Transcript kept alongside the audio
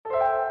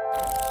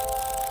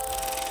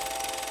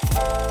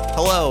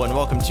Hello, and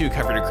welcome to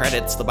Cover to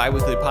Credits, the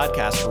bi-weekly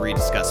podcast where we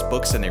discuss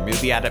books and their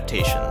movie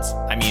adaptations.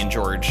 I'm Ian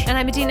George. And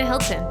I'm Adina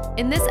Hilton.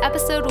 In this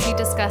episode, we'll be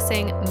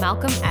discussing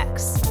Malcolm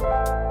X.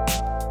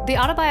 The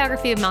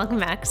autobiography of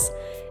Malcolm X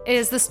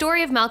is the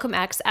story of Malcolm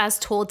X as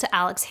told to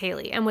Alex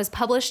Haley and was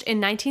published in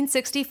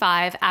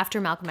 1965 after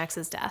Malcolm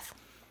X's death.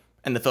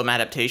 And the film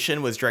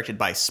adaptation was directed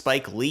by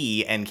Spike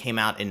Lee and came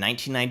out in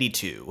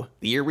 1992,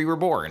 the year we were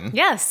born.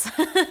 Yes,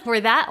 we're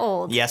that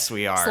old. Yes,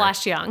 we are.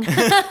 / young.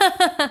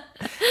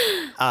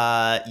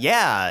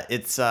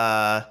 It's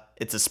a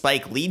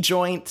Spike Lee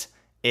joint.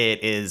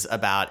 It is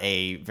about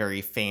a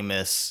very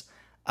famous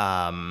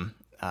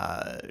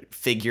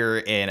figure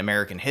in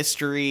American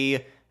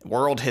history,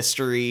 world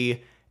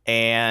history,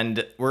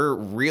 and we're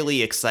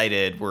really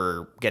excited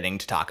we're getting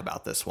to talk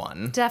about this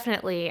one.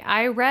 Definitely.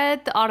 I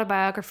read the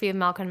autobiography of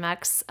Malcolm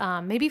X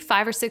maybe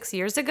 5 or 6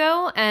 years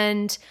ago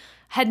and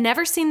had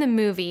never seen the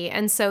movie.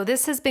 And so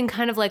this has been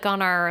kind of like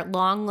on our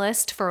long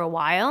list for a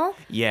while.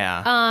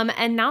 Yeah.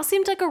 And now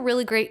seemed like a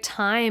really great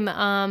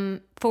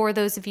time for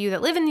those of you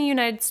that live in the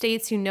United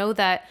States. You know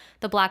that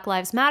the Black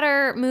Lives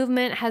Matter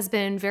movement has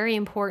been very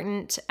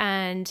important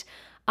and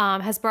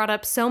has brought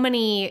up so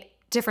many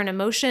different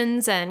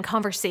emotions and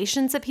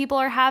conversations that people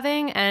are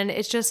having. And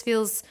it just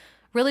feels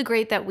really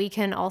great that we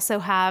can also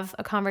have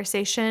a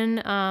conversation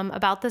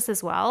about this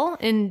as well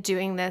in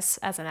doing this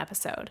as an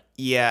episode.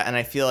 Yeah, and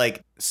I feel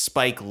like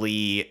Spike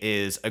Lee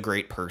is a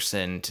great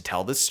person to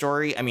tell this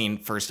story. I mean,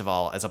 first of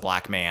all, as a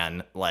black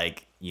man,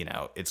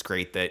 it's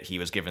great that he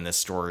was given this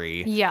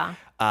story. Yeah.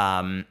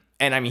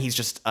 And I mean, he's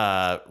just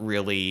a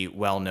really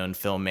well-known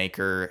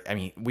filmmaker. I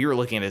mean, we were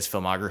looking at his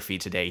filmography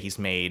today. He's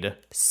made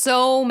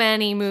so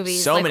many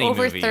movies, over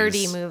movies.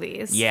 30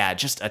 movies. Yeah,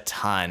 just a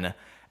ton.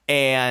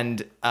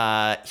 And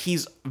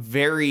he's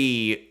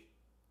very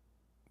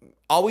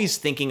always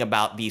thinking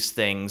about these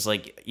things,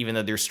 like even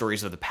though they're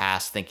stories of the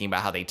past, thinking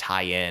about how they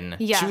tie in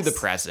to the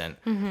present.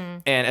 Mm-hmm.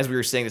 And as we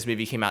were saying, this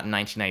movie came out in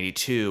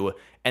 1992,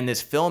 and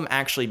this film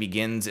actually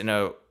begins in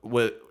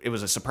it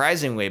was a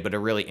surprising way, but a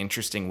really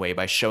interesting way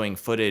by showing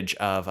footage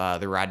of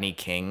the Rodney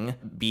King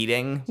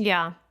beating.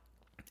 Yeah.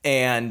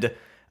 And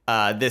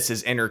this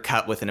is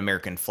intercut with an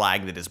American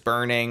flag that is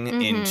burning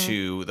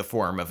into the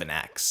form of an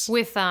X.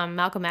 With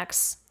Malcolm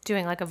X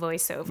doing like a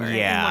voiceover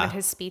in one of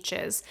his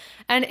speeches.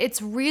 And it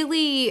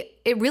really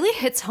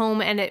hits home,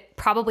 and it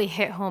probably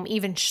hit home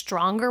even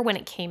stronger when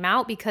it came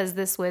out because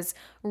this was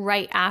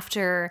right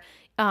after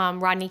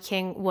Rodney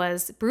King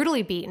was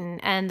brutally beaten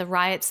and the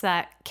riots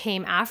that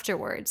came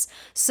afterwards.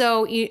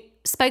 So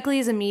Spike Lee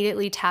is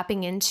immediately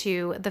tapping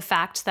into the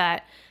fact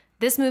that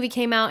this movie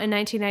came out in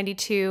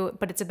 1992,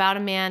 but it's about a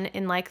man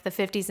in like the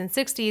 50s and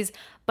 60s,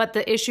 but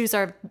the issues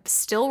are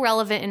still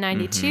relevant in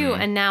 92.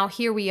 Mm-hmm. And now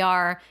here we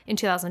are in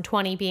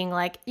 2020 being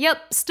like,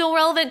 yep, still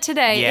relevant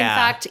today. Yeah. In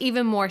fact,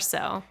 even more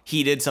so.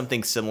 He did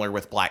something similar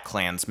with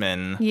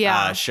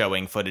BlacKkKlansman,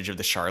 showing footage of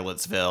the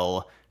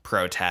Charlottesville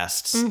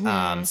protests.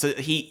 Mm-hmm. So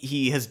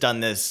he has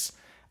done this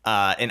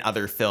in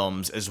other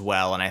films as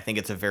well. And I think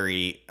it's a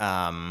very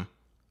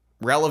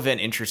relevant,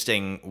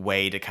 interesting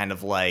way to kind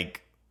of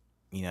like,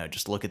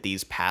 just look at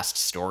these past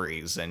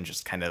stories and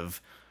just kind of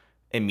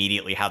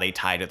immediately how they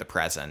tie to the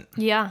present.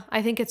 Yeah,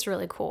 I think it's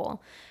really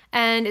cool.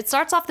 And it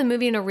starts off the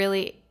movie in a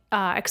really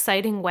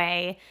exciting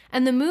way.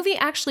 And the movie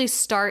actually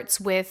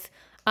starts with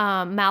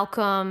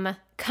Malcolm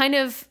kind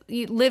of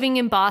living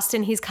in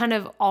Boston. He's kind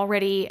of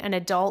already an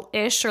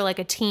adult-ish or like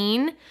a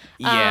teen.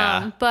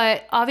 Yeah.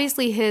 But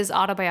obviously his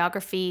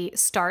autobiography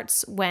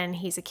starts when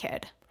he's a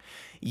kid.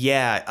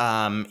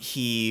 Yeah,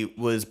 he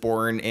was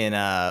born in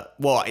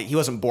he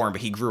wasn't born,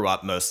 but he grew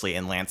up mostly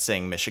in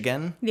Lansing,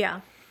 Michigan.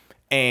 Yeah.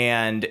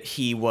 And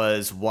he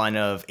was one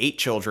of 8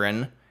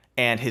 children,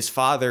 and his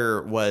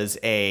father was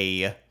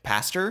a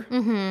pastor.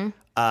 Mm-hmm.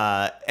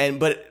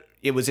 But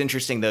it was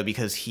interesting, though,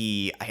 because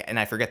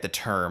I forget the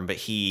term, but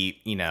he,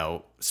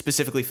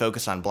 specifically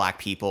focused on black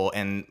people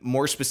and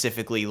more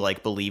specifically,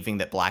 like, believing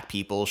that black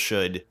people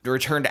should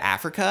return to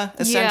Africa,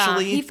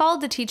 essentially. Yeah, he followed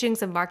the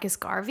teachings of Marcus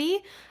Garvey,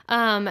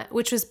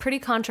 which was pretty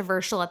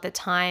controversial at the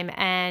time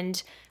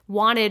and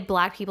wanted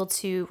black people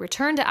to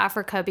return to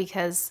Africa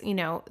because,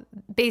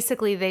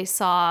 basically they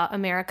saw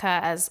America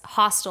as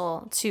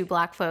hostile to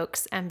black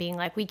folks and being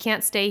like, we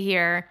can't stay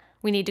here,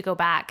 we need to go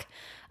back.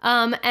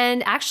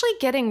 And actually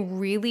getting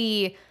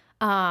really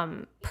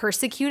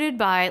persecuted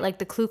by like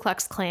the Ku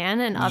Klux Klan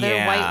and other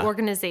white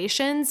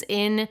organizations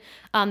in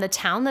the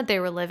town that they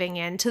were living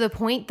in, to the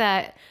point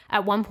that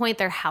at one point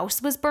their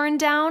house was burned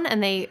down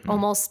and they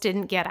almost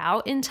didn't get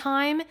out in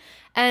time.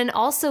 And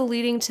also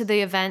leading to the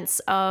events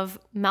of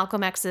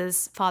Malcolm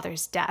X's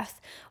father's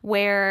death,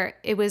 where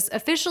it was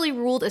officially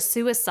ruled a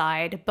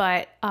suicide,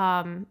 but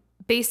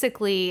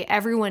basically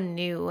everyone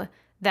knew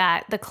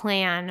that the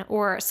Klan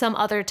or some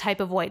other type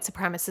of white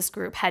supremacist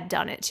group had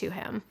done it to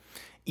him.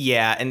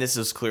 Yeah, and this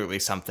was clearly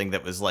something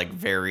that was like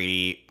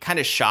very kind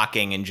of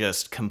shocking and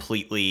just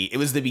completely, it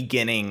was the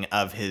beginning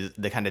of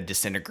the kind of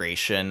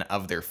disintegration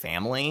of their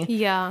family.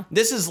 Yeah.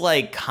 This is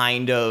like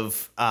kind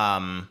of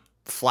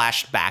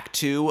flashed back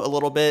to a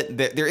little bit.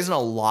 There isn't a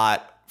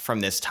lot from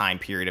this time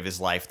period of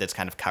his life that's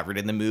kind of covered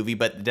in the movie,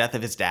 but the death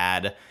of his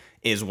dad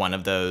is one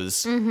of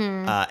those.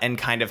 And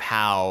kind of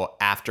how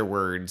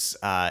afterwards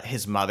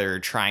his mother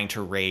trying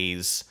to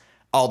raise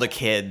all the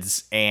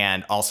kids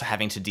and also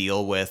having to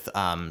deal with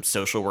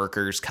social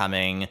workers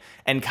coming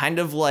and kind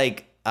of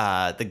like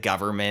the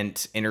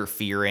government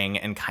interfering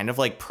and kind of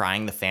like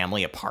prying the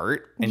family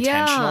apart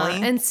intentionally.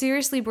 Yeah, and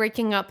seriously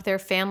breaking up their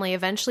family,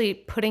 eventually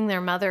putting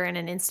their mother in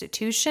an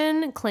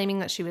institution, claiming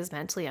that she was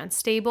mentally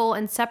unstable,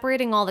 and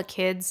separating all the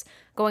kids,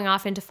 going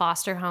off into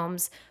foster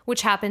homes,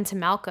 which happened to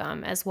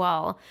Malcolm as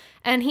well.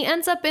 And he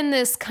ends up in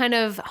this kind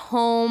of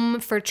home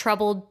for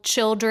troubled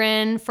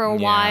children for a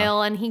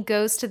while, and he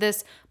goes to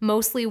this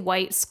mostly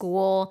white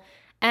school.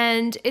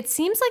 And it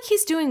seems like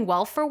he's doing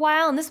well for a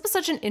while. And this was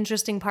such an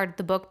interesting part of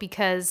the book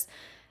because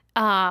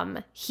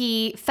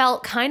he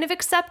felt kind of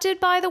accepted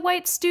by the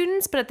white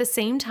students, but at the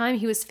same time,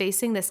 he was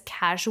facing this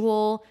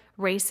casual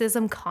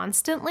racism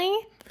constantly.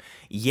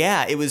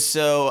 Yeah, it was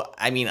so,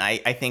 I mean, I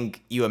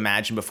think you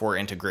imagine before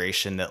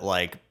integration that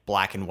like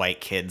black and white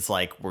kids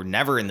like were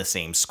never in the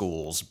same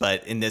schools.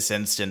 But in this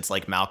instance,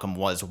 like Malcolm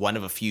was one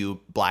of a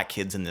few black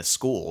kids in this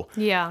school.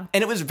 Yeah.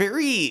 And it was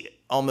very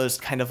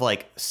almost kind of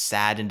like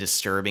sad and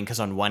disturbing because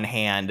on one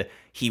hand,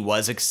 he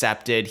was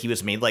accepted. He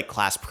was made like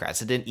class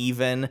president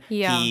even.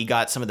 Yeah. He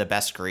got some of the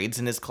best grades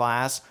in his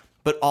class.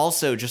 But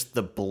also just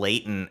the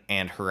blatant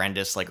and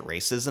horrendous like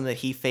racism that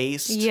he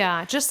faced.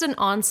 Yeah, just an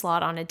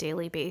onslaught on a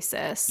daily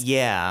basis.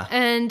 Yeah.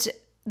 And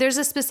there's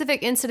a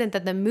specific incident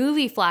that the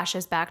movie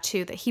flashes back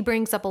to that he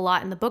brings up a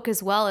lot in the book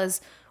as well, as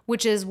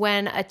which is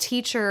when a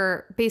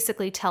teacher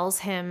basically tells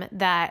him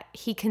that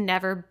he can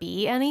never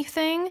be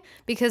anything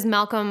because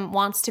Malcolm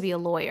wants to be a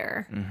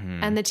lawyer.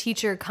 And the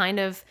teacher kind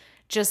of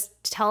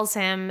just tells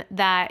him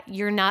that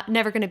you're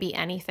never going to be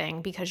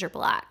anything because you're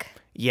black.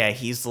 Yeah,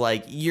 he's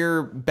like,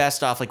 you're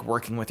best off like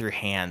working with your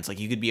hands. Like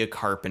you could be a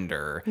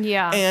carpenter.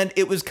 Yeah. And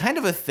it was kind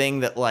of a thing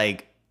that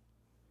like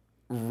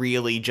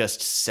really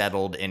just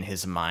settled in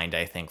his mind,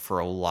 I think, for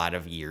a lot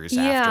of years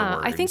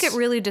afterwards. I think it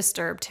really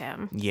disturbed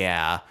him.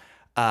 Yeah.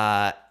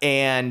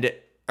 And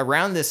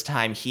around this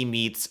time, he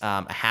meets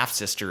a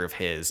half-sister of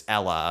his,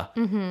 Ella,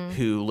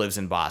 who lives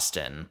in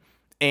Boston.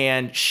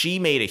 And she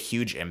made a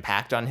huge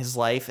impact on his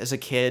life as a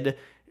kid.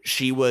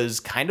 She was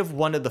kind of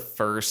one of the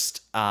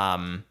first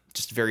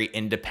just very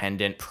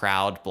independent,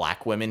 proud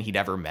black women he'd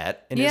ever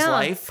met in his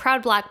life.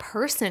 Proud black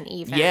person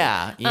even.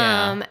 Yeah.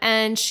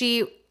 And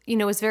she,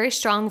 was very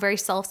strong, very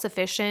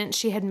self-sufficient.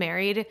 She had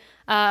married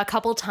a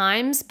couple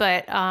times,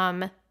 but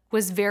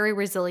was very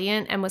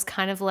resilient and was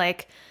kind of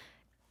like,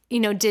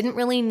 didn't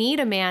really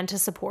need a man to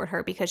support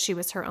her because she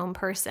was her own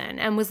person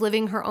and was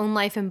living her own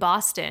life in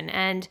Boston.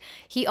 And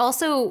he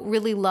also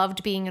really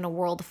loved being in a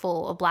world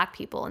full of black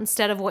people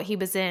instead of what he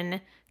was in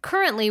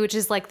currently, which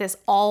is like this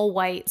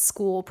all-white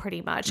school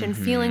pretty much, and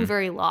feeling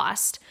very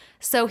lost.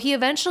 So he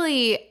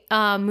eventually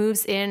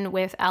moves in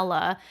with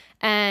Ella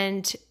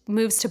and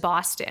moves to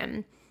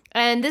Boston.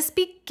 And this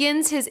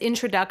begins his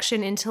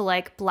introduction into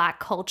like black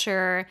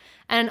culture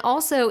and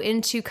also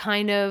into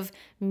kind of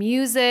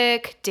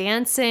music,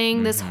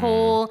 dancing, this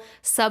whole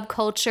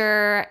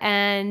subculture,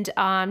 and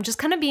just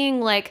kind of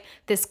being like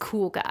this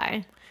cool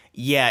guy.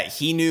 Yeah,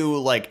 he knew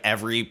like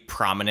every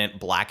prominent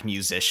black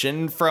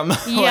musician from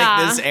like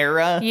this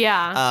era.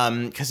 Yeah.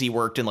 Because he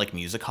worked in like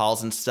music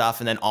halls and stuff,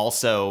 and then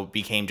also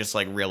became just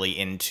like really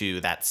into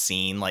that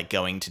scene, like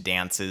going to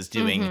dances,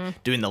 doing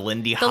the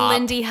Lindy Hop. The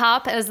Lindy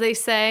Hop, as they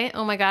say.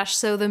 Oh my gosh.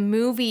 So the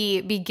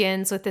movie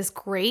begins with this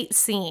great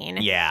scene.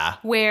 Yeah.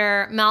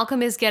 Where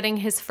Malcolm is getting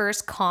his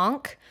first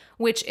conch,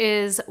 which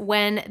is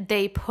when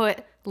they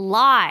put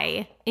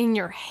lye in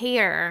your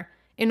hair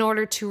in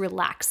order to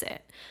relax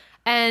it.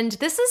 And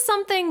this is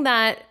something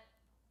that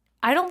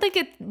I don't think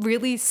it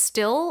really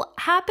still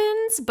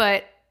happens,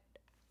 but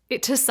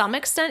to some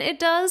extent it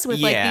does with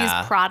like these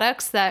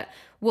products that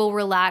will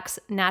relax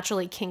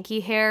naturally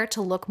kinky hair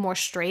to look more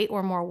straight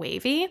or more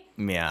wavy.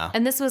 Yeah.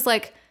 And this was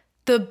like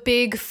the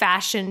big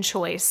fashion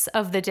choice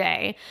of the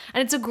day.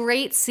 And it's a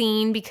great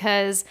scene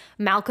because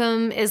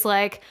Malcolm is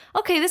like,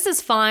 okay, this is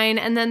fine.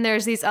 And then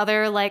there's these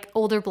other like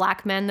older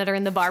black men that are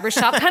in the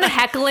barbershop kind of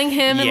heckling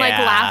him and like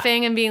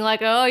laughing and being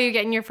like, oh, you're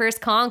getting your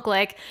first conch.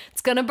 Like,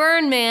 it's going to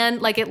burn, man.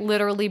 Like, it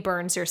literally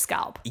burns your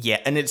scalp.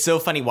 Yeah. And it's so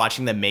funny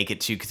watching them make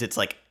it too, because it's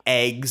like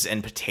eggs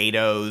and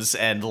potatoes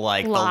and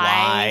like the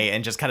lye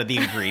and just kind of the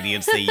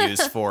ingredients they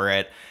use for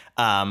it.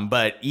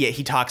 But yeah,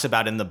 he talks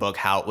about in the book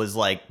how it was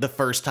like the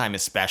first time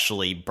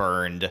especially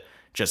burned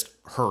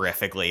just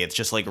horrifically. It's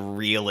just like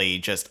really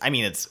just, I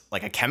mean, it's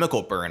like a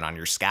chemical burn on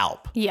your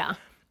scalp. Yeah.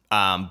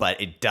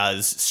 But it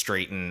does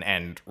straighten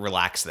and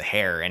relax the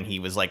hair. And he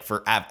was like,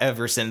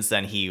 ever since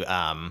then, he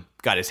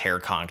got his hair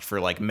conked for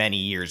like many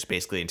years,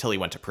 basically, until he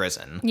went to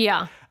prison.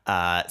 Yeah.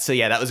 So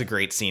yeah, that was a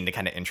great scene to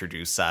kind of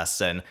introduce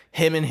us, and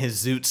him in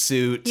his zoot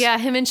suit. Yeah,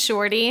 him and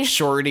Shorty.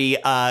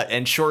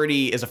 And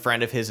Shorty is a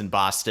friend of his in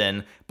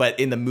Boston, but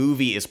in the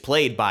movie is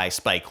played by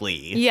Spike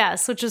Lee.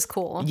 Yes, which is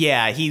cool.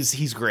 Yeah,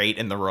 he's great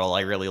in the role.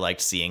 I really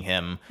liked seeing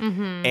him.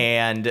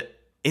 And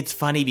it's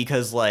funny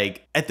because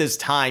like at this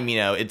time,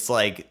 it's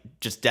like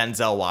just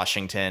Denzel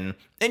Washington.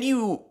 And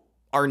you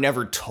are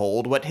never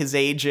told what his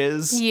age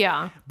is.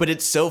 Yeah. But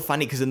it's so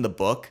funny because in the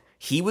book,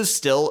 he was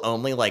still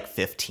only like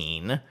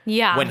 15.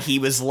 Yeah. When he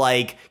was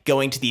like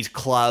going to these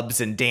clubs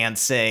and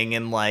dancing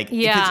and like.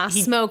 Yeah.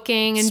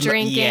 Smoking and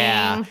drinking.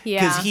 Yeah.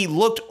 Because he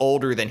looked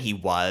older than he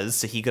was.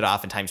 So he could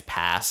oftentimes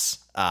pass,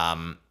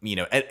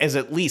 as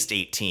at least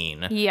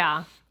 18.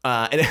 Yeah.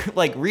 And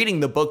like reading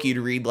the book, you'd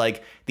read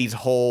like these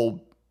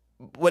whole,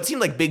 what seemed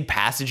like big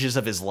passages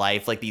of his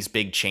life, like these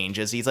big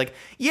changes. He's like,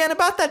 yeah, and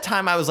about that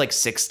time I was like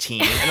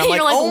 16. And I'm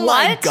like, oh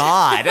my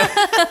God.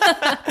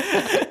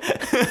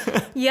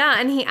 Yeah,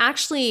 and he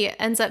actually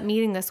ends up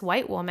meeting this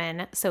white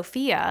woman,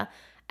 Sophia,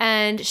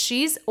 and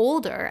she's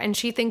older and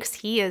she thinks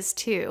he is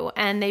too.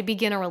 And they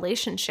begin a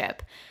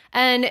relationship.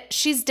 And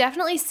she's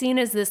definitely seen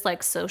as this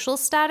like social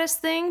status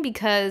thing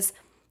because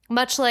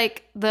much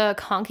like the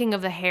conking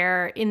of the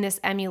hair in this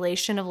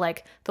emulation of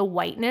like the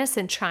whiteness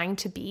and trying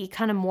to be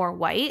kind of more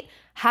white,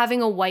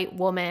 having a white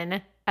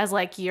woman as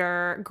like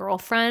your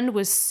girlfriend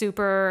was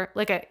super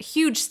like a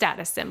huge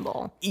status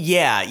symbol.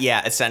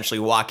 Yeah. Essentially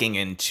walking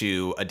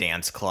into a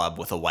dance club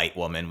with a white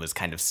woman was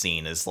kind of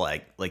seen as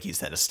like you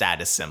said, a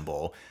status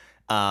symbol.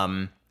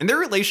 And their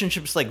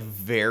relationship's like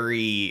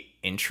very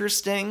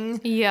interesting.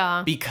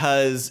 Yeah.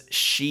 Because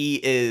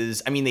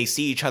they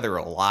see each other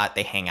a lot,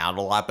 they hang out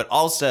a lot, but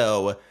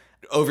also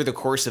over the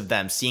course of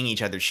them seeing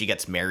each other, she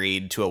gets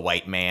married to a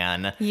white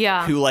man.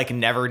 Yeah. Who like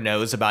never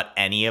knows about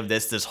any of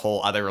this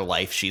whole other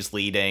life she's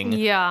leading.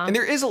 Yeah. And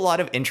there is a lot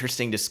of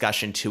interesting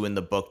discussion too in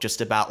the book just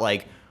about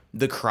like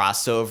the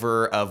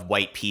crossover of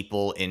white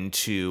people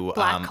into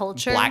Black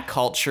culture. Black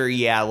culture.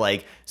 Yeah.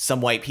 Like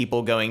some white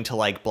people going to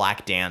like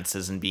black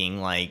dances and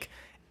being like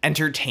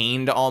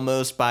entertained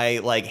almost by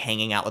like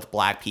hanging out with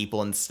black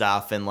people and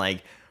stuff. And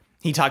like,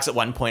 he talks at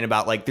one point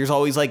about like there's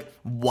always like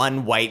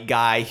one white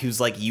guy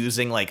who's like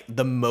using like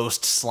the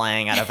most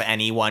slang out of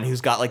anyone, who's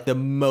got like the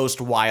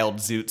most wild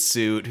zoot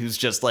suit, who's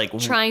just like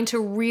trying to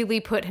really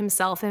put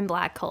himself in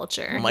black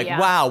culture. I'm like,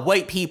 wow,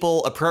 white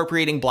people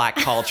appropriating black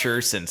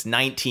culture since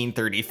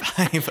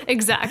 1935.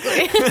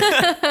 Exactly.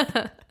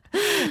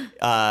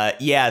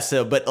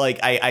 But like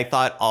I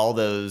thought all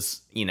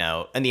those,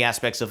 and the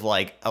aspects of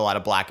like a lot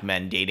of black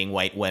men dating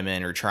white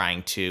women or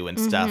trying to and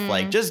stuff,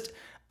 like just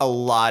a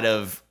lot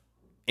of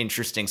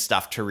interesting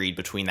stuff to read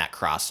between that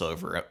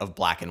crossover of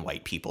black and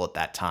white people at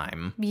that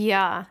time.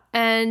 Yeah.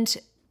 And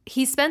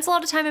he spends a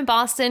lot of time in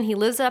Boston. He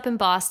lives up in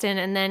Boston,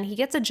 and then he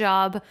gets a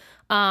job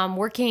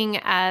working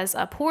as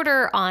a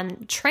porter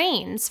on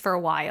trains for a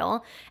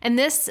while. And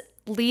this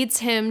leads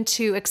him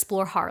to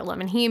explore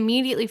Harlem, and he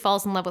immediately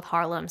falls in love with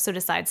Harlem, so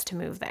decides to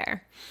move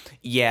there.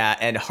 Yeah,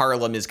 and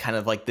Harlem is kind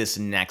of like this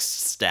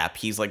next step.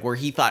 He's like where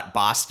he thought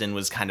Boston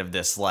was kind of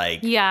this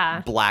like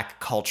black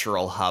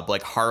cultural hub.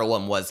 Like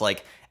Harlem was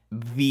like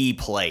the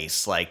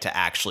place like to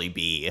actually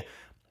be.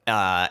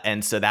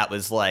 And so that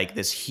was like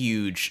this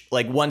huge,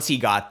 like once he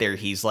got there,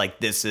 he's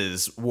like, this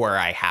is where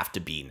I have to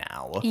be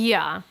now.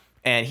 Yeah.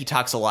 And he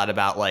talks a lot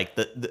about like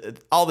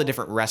all the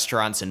different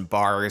restaurants and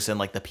bars and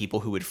like the people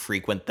who would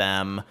frequent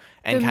them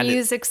and the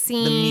music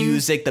scene, the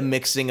music, the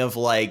mixing of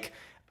like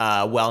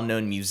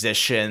well-known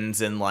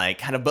musicians and like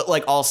kind of, but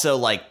like also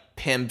like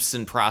pimps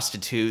and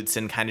prostitutes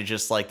and kind of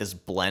just like this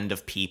blend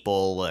of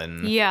people.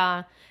 And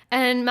yeah.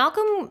 And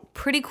Malcolm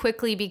pretty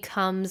quickly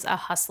becomes a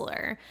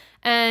hustler.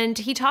 And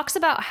he talks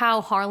about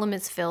how Harlem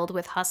is filled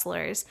with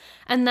hustlers,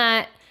 and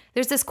that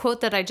there's this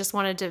quote that I just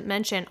wanted to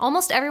mention.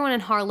 Almost everyone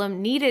in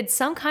Harlem needed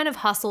some kind of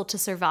hustle to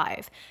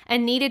survive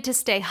and needed to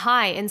stay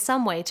high in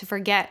some way to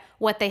forget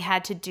what they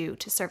had to do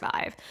to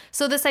survive.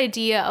 So this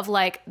idea of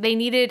like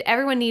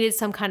everyone needed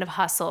some kind of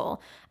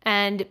hustle.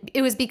 And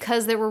it was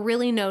because there were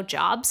really no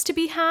jobs to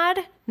be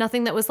had,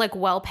 nothing that was like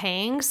well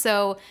paying.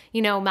 So,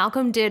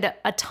 Malcolm did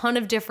a ton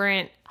of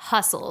different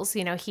hustles.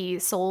 He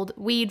sold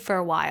weed for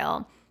a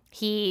while.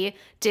 He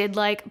did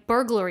like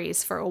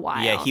burglaries for a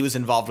while. Yeah, he was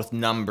involved with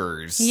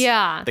numbers.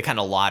 Yeah. The kind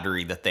of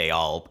lottery that they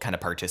all kind of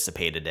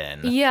participated in.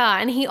 Yeah,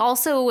 and he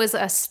also was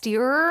a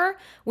steerer,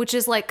 which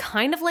is like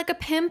kind of like a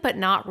pimp, but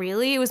not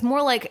really. It was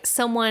more like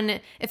someone,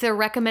 if they're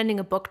recommending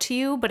a book to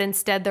you, but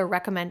instead they're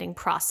recommending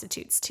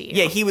prostitutes to you.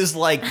 Yeah, he was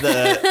like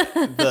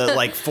the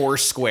like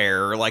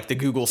Foursquare or like the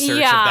Google search of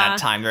that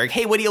time. They're like,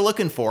 hey, what are you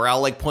looking for? I'll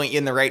like point you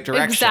in the right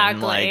direction.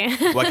 Exactly.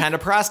 Like, what kind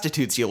of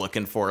prostitutes you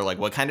looking for? Like,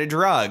 what kind of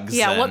drugs?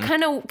 Yeah, what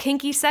kind of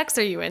kinky sex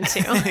are you into?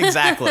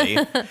 Exactly.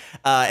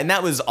 And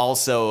that was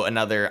also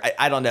another,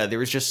 I don't know, there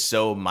was just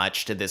so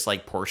much to this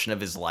like portion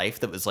of his life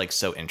that was like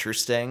so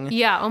interesting.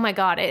 Yeah, oh my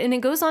God. And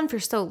it goes on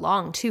for so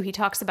long too. He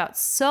talks about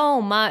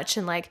so much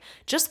and like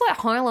just what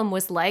Harlem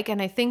was like.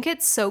 And I think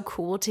it's so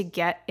cool to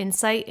get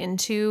insight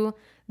into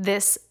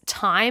this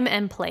time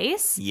and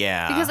place.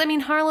 Yeah.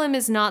 Because Harlem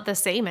is not the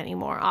same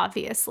anymore,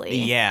 obviously.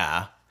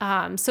 Yeah.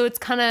 So it's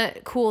kind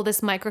of cool,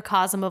 this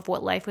microcosm of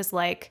what life was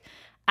like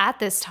at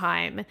this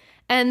time.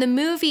 And the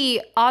movie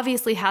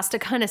obviously has to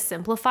kind of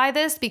simplify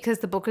this because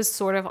the book is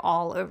sort of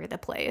all over the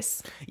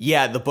place.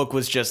 Yeah, the book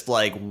was just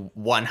like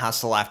one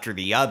hustle after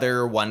the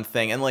other, one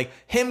thing. And like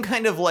him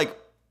kind of like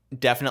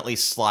definitely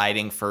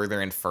sliding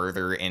further and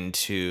further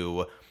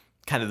into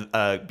kind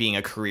of being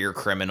a career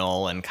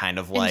criminal and kind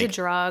of like into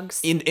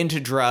drugs. Into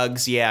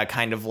drugs, yeah,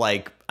 kind of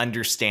like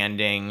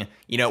understanding,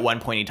 at one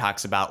point he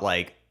talks about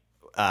like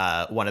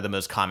one of the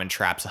most common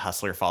traps a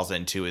hustler falls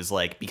into is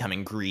like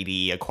becoming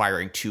greedy,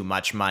 acquiring too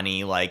much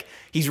money. Like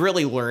he's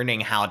really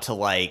learning how to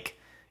like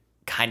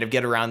kind of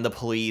get around the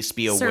police,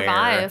 be aware.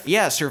 Survive.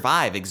 Yeah,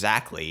 survive,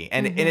 exactly.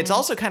 And and it's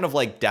also kind of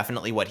like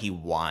definitely what he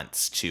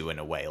wants to in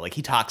a way. Like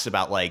he talks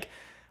about like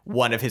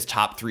one of his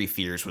top 3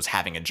 fears was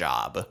having a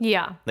job.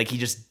 Yeah. Like he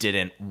just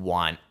didn't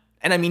want.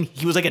 And I mean,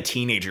 he was like a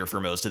teenager for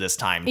most of this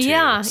time too.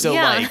 Yeah. So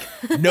like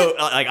no,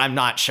 like I'm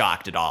not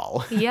shocked at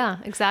all. Yeah,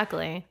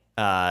 exactly.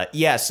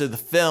 So the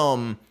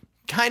film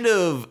kind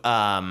of,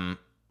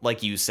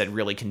 like you said,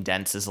 really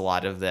condenses a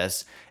lot of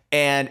this.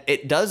 And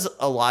it does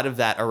a lot of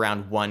that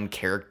around one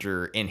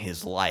character in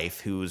his life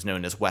who's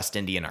known as West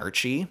Indian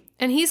Archie.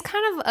 And he's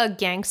kind of a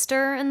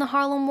gangster in the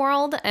Harlem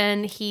world,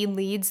 and he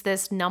leads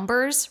this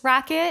numbers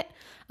racket,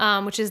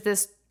 which is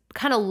this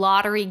kind of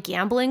lottery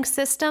gambling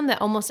system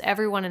that almost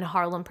everyone in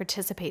Harlem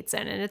participates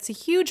in. And it's a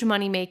huge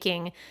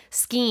money-making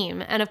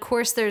scheme. And of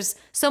course, there's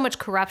so much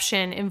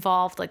corruption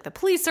involved. Like the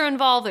police are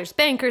involved, there's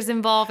bankers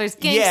involved, there's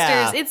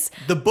gangsters. Yeah. It's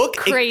the book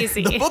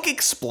crazy. The book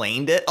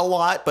explained it a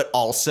lot, but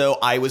also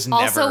I was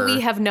never... Also,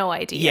 we have no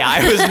idea. Yeah,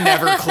 I was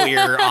never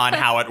clear on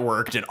how it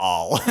worked at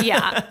all.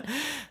 Yeah.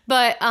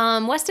 But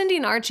West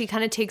Indian Archie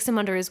kind of takes him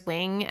under his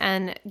wing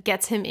and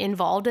gets him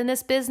involved in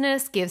this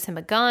business, gives him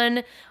a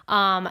gun,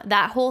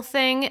 that whole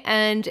thing.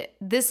 And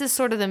this is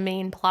sort of the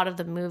main plot of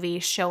the movie,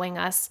 showing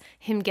us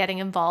him getting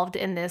involved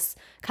in this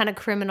kind of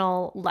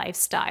criminal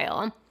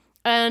lifestyle.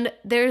 And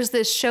there's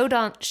this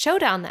showdown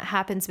that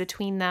happens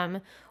between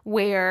them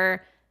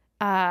where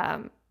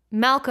Malcolm,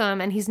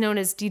 and he's known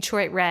as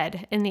Detroit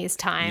Red in these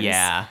times,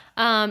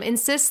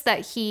 insists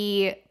that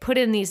he put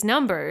in these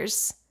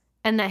numbers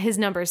and that his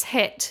numbers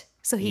hit.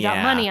 So he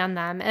got money on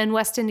them. And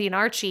West Indian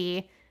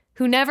Archie,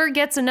 who never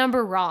gets a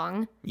number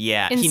wrong.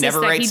 Yeah, he never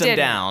writes them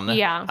down.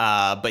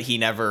 Yeah. But he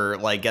never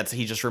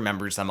he just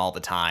remembers them all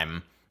the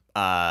time.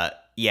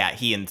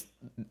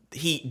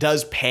 He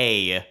does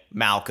pay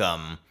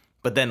Malcolm,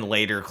 but then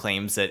later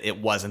claims that it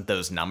wasn't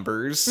those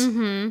numbers.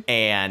 Mm-hmm.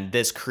 And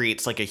this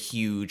creates like a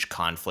huge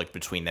conflict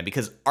between them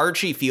because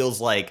Archie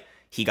feels like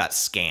he got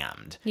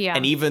scammed. Yeah.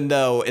 And even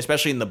though,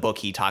 especially in the book,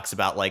 he talks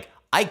about like,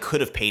 I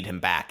could have paid him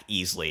back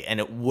easily and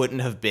it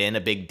wouldn't have been a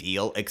big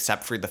deal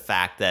except for the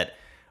fact that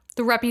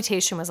the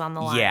reputation was on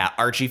the line. Yeah,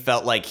 Archie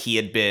felt like he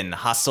had been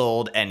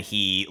hustled and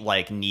he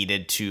like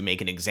needed to make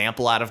an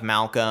example out of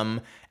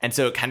Malcolm. And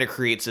so it kind of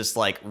creates this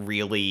like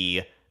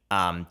really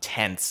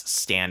tense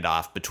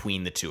standoff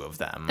between the two of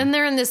them. And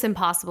they're in this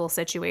impossible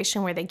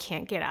situation where they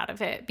can't get out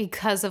of it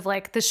because of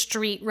like the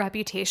street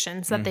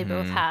reputations that they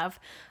both have.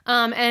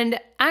 And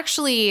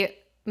actually,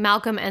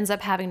 Malcolm ends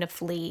up having to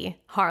flee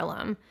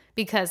Harlem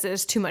because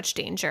there's too much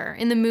danger.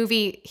 In the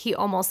movie, he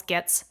almost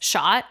gets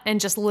shot and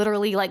just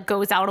literally like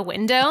goes out a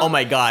window. Oh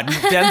my God.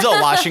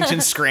 Denzel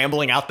Washington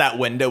scrambling out that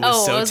window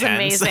was so tense. It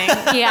was amazing.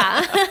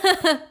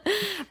 Yeah.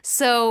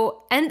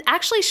 So, and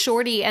actually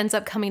Shorty ends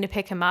up coming to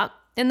pick him up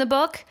in the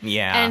book.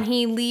 Yeah. And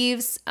he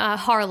leaves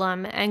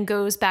Harlem and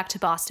goes back to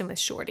Boston with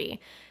Shorty.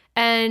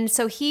 And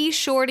so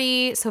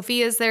Shorty,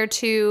 Sophia's there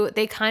too.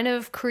 They kind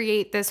of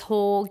create this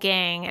whole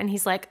gang. And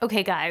he's like,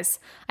 okay, guys,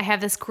 I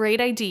have this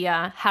great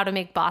idea how to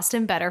make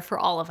Boston better for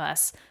all of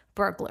us.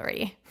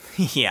 Burglary.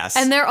 Yes.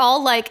 And they're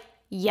all like,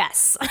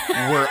 yes.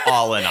 We're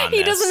all in on this.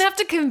 He doesn't have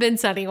to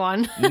convince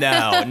anyone.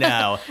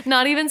 No.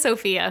 Not even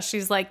Sophia.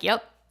 She's like,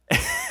 yep.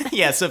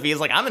 Yeah,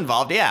 Sophia's like, I'm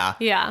involved, yeah.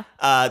 Yeah.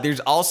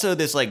 There's also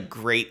this like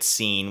great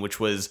scene,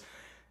 which was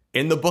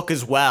in the book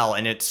as well.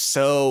 And it's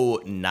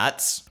so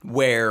nuts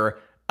where...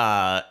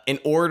 in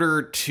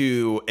order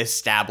to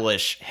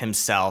establish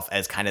himself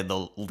as kind of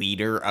the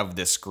leader of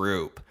this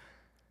group,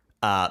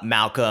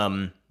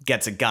 Malcolm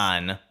gets a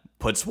gun,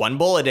 puts one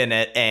bullet in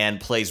it,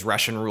 and plays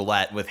Russian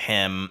roulette with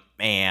him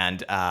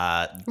and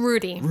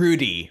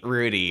Rudy.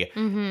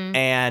 Mm-hmm.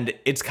 And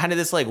it's kind of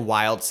this like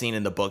wild scene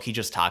in the book. He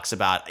just talks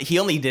about he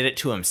only did it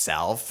to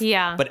himself.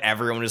 Yeah. But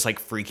everyone was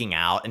like freaking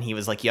out, and he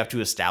was like, you have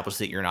to establish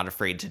that you're not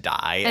afraid to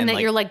die. And that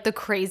like, you're like the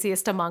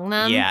craziest among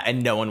them. Yeah,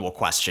 and no one will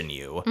question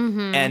you.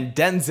 Mm-hmm. And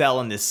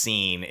Denzel in this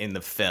scene in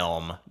the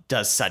film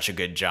does such a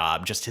good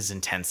job, just his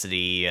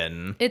intensity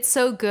and it's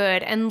so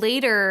good. And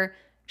later,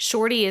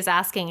 Shorty is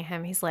asking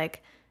him, he's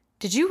like,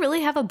 did you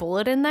really have a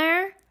bullet in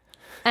there?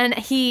 And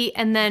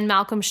then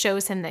Malcolm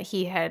shows him that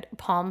he had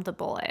palmed the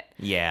bullet.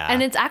 Yeah.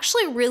 And it's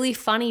actually really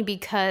funny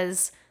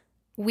because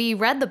we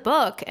read the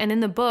book, and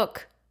in the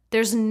book,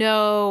 there's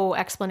no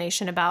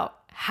explanation about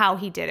how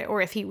he did it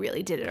or if he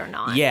really did it or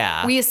not.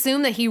 Yeah. We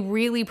assume that he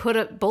really put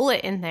a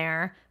bullet in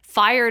there,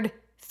 fired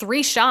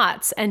 3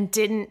 shots, and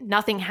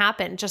nothing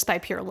happened just by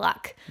pure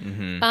luck.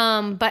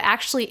 Mm-hmm. But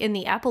actually in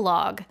the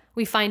epilogue,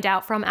 we find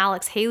out from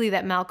Alex Haley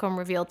that Malcolm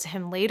revealed to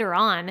him later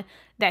on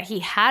that he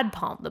had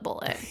palmed the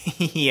bullet.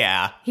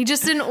 Yeah. He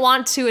just didn't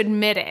want to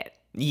admit it.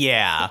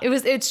 Yeah. It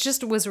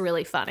was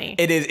really funny.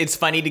 It is. It's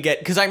funny to get,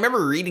 because I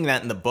remember reading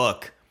that in the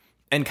book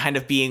and kind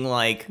of being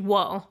like,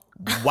 whoa.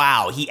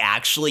 Wow, he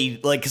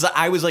actually, like, because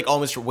I was like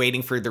almost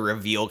waiting for the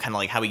reveal, kind of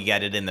like how we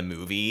get it in the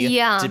movie.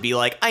 Yeah. To be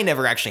like, I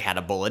never actually had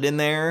a bullet in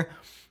there.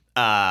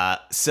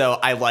 So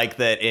I like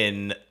that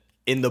in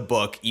the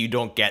book, you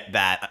don't get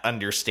that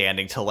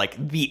understanding till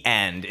like the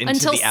end,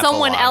 until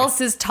someone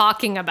else is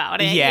talking about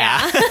it.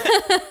 Yeah.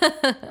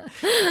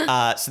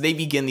 So they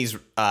begin these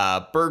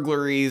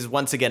burglaries.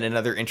 Once again,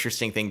 another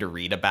interesting thing to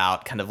read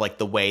about, kind of like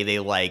the way they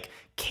like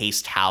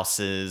cased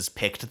houses,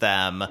 picked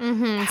them,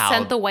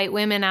 sent the white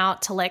women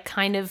out to like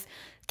kind of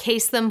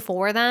case them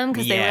for them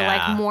because they were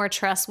like more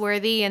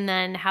trustworthy, and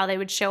then how they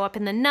would show up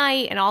in the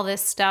night and all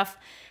this stuff.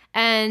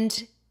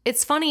 And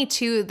it's funny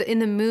too, in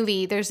the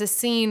movie, there's a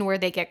scene where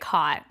they get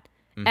caught.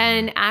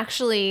 And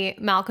actually,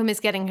 Malcolm is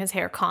getting his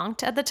hair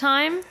conked at the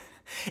time.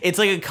 It's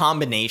like a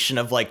combination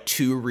of like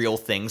two real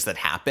things that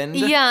happened.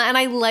 Yeah, and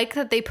I like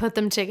that they put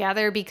them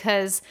together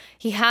because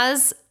he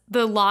has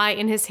the lye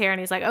in his hair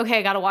and he's like, okay,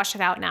 I gotta wash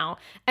it out now.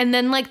 And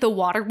then like the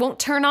water won't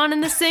turn on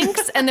in the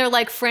sinks and they're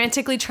like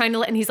frantically trying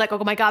to and he's like,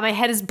 oh my God, my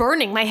head is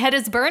burning. My head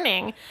is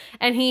burning.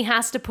 And he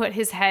has to put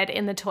his head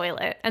in the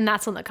toilet. And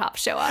that's when the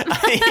cops show up.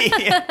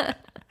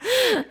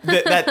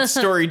 That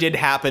story did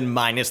happen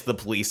minus the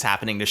police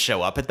happening to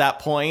show up at that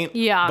point.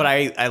 Yeah. But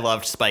I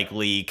loved Spike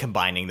Lee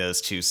combining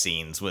those two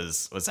scenes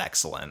was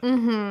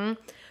excellent.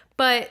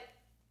 But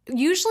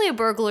usually a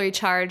burglary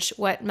charge,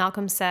 what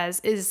Malcolm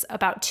says, is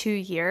about 2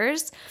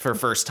 years. For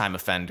first-time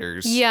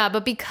offenders. Yeah,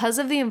 but because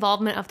of the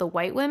involvement of the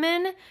white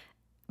women,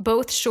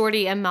 both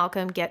Shorty and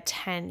Malcolm get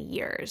 10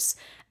 years.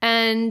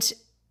 And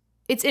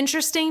it's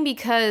interesting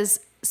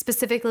because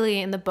specifically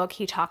in the book,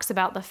 he talks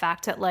about the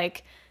fact that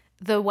like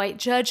the white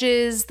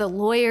judges, the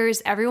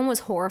lawyers, everyone was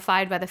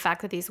horrified by the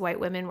fact that these white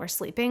women were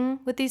sleeping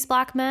with these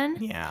black men.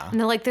 Yeah. And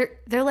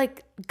they're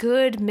like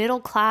good, middle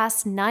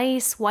class,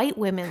 nice white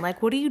women.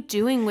 Like, what are you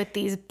doing with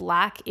these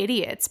black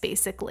idiots,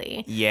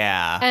 basically?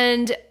 Yeah.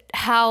 And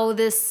how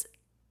this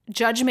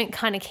judgment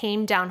kind of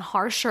came down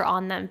harsher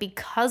on them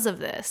because of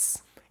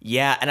this.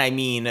 Yeah, and I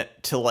mean,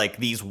 to like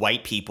these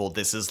white people,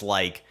 this is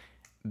like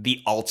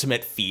the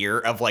ultimate fear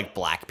of like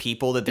black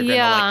people, that they're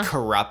gonna like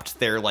corrupt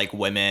their like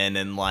women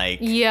and like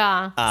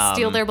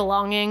steal their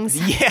belongings.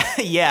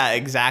 Yeah,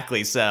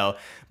 exactly. So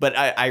but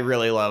I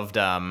really loved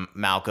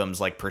Malcolm's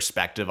like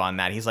perspective on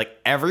that. He's like,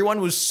 everyone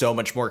was so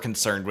much more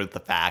concerned with the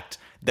fact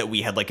that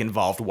we had like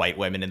involved white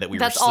women and that we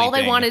were sleeping. That's all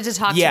they wanted to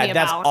talk to me about. Yeah,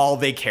 that's all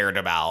they cared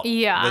about.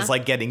 Yeah. Was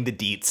like getting the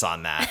deets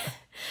on that.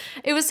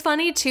 It was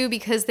funny too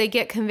because they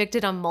get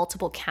convicted on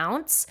multiple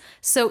counts.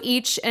 So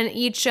each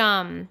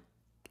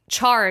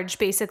charge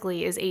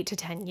basically is 8 to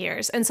 10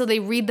 years. And so they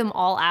read them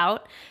all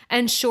out.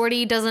 And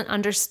Shorty doesn't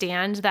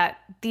understand that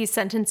these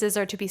sentences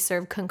are to be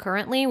served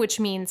concurrently, which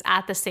means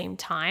at the same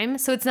time.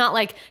 So it's not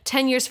like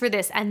 10 years for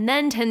this and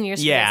then 10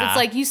 years for this. It's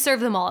like you serve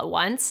them all at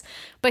once.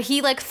 But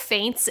he like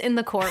faints in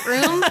the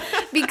courtroom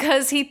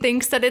because he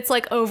thinks that it's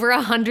like over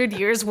 100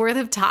 years worth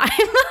of time.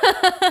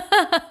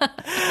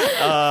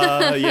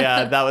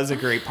 Yeah, that was a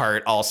great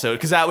part also.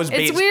 Because that was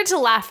it's weird to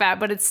laugh at,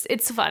 but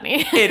it's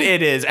funny.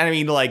 It is. And I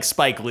mean, like,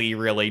 Spike Lee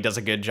really does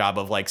a good job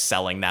of like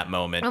selling that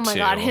moment. Oh my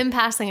God, him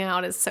passing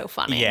out is so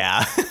funny.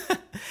 Yeah.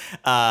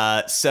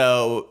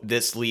 So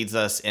this leads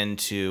us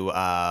into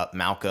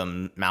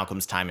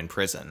Malcolm's time in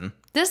prison.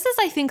 This is,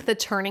 I think, the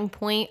turning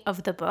point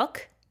of the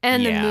book.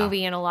 And the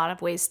movie in a lot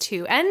of ways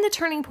too. And the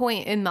turning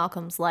point in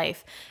Malcolm's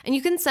life. And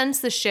you can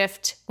sense the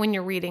shift when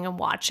you're reading and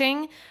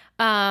watching.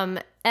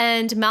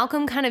 And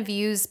Malcolm kind of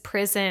views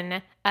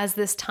prison as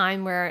this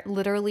time where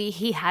literally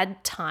he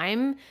had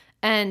time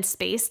and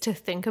space to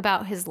think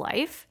about his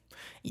life.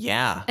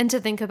 Yeah. And to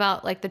think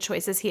about like the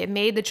choices he had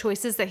made, the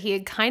choices that he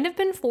had kind of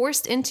been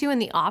forced into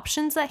and the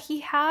options that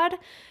he had.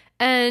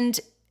 And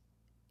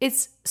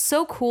it's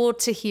so cool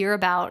to hear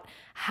about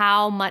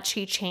how much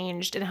he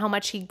changed and how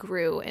much he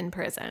grew in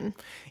prison.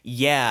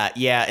 Yeah.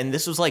 And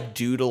this was like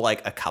due to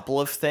like a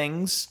couple of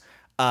things.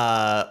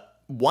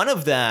 One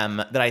of them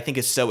that I think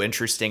is so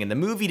interesting, and the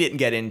movie didn't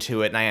get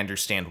into it, and I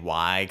understand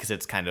why, because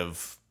it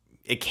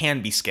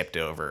can be skipped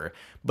over.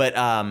 But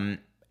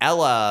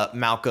Ella,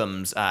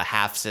 Malcolm's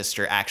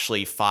half-sister,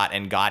 actually fought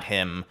and got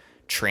him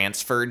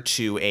transferred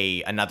to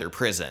another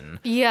prison.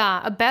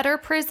 Yeah, a better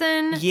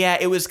prison. Yeah,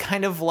 it was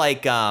kind of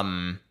like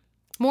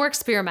more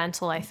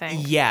experimental, I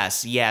think.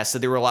 Yes. So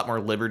there were a lot more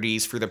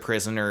liberties for the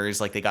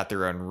prisoners. Like they got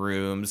their own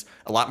rooms,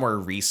 a lot more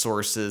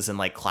resources and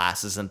like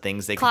classes and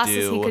things they could do.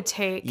 Classes he could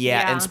take.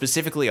 Yeah, and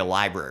specifically a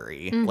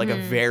library, like a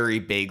very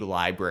big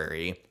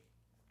library.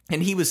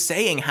 And he was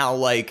saying how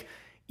like,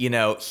 you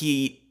know,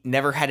 he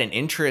never had an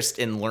interest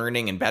in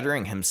learning and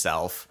bettering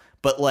himself.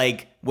 But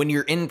like when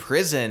you're in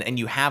prison and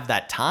you have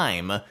that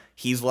time,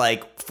 he's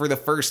like, for the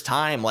first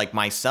time, like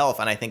myself,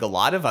 and I think a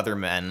lot of other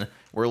men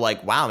were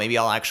like, wow, maybe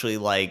I'll actually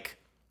like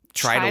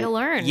try to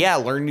learn. Yeah,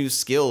 learn new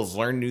skills,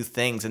 learn new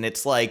things. And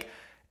it's like,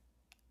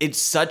 it's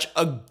such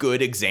a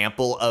good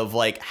example of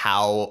like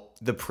how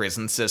the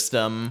prison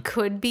system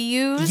could be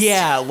used.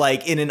 Yeah,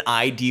 like in an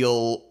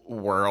ideal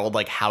world,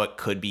 like how it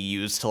could be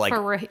used to like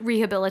for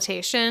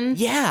rehabilitation.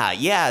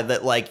 Yeah,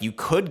 that like you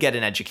could get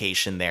an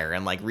education there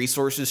and like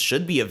resources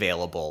should be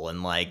available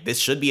and like this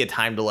should be a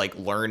time to like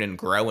learn and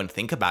grow and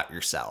think about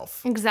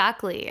yourself.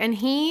 Exactly. And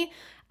he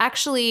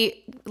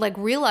actually like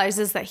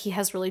realizes that he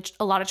has really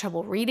a lot of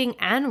trouble reading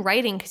and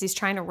writing because he's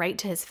trying to write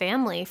to his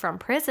family from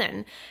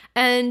prison.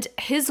 And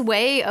his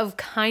way of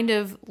kind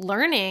of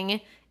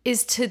learning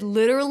is to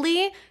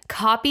literally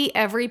copy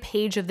every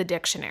page of the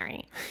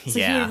dictionary. So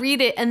he'd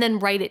read it and then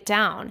write it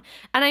down.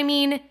 And I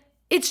mean,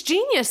 it's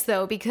genius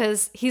though,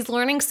 because he's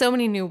learning so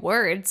many new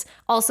words,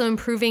 also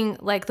improving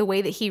like the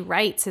way that he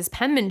writes, his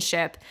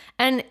penmanship,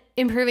 and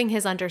improving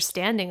his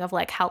understanding of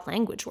like how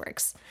language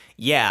works.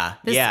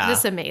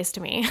 This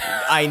amazed me.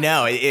 I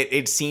know.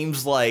 It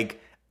seems like,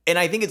 and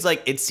I think it's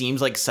like, it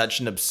seems like such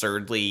an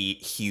absurdly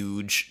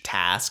huge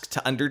task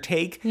to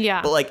undertake.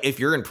 Yeah. But like, if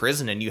you're in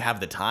prison and you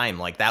have the time,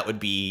 like that would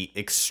be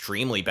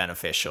extremely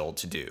beneficial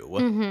to do.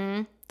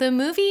 Mm-hmm. The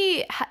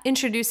movie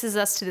introduces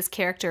us to this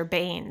character,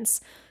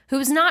 Baines,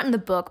 who's not in the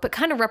book, but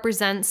kind of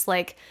represents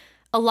like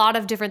a lot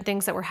of different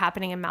things that were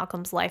happening in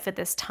Malcolm's life at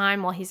this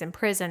time while he's in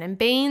prison. And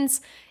Baines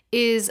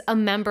is a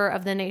member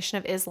of the Nation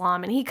of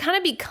Islam. And he kind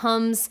of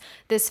becomes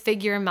this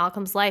figure in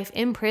Malcolm's life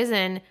in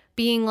prison,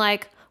 being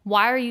like,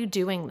 why are you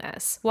doing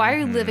this? Why are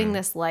you living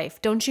this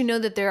life? Don't you know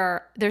that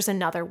there's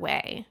another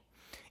way?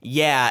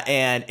 Yeah,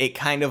 and it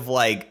kind of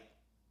like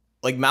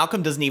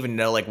Malcolm doesn't even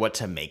know like what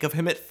to make of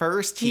him at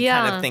first. He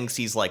kind of thinks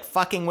he's like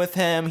fucking with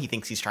him. He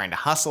thinks he's trying to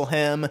hustle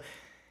him.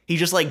 He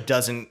just like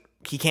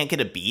he can't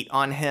get a beat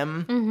on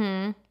him.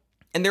 Mm-hmm.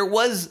 And there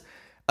was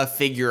a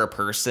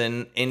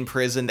person in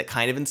prison that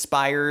kind of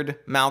inspired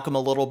Malcolm a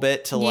little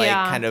bit to like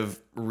kind of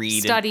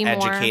read Study and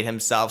more. educate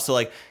himself. So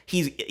like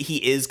he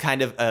is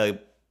kind of a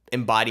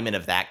embodiment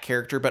of that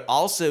character, but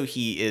also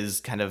he is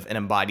kind of an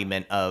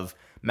embodiment of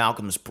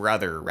Malcolm's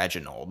brother,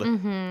 Reginald.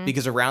 Mm-hmm.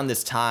 Because around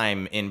this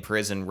time in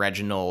prison,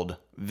 Reginald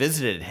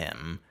visited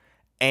him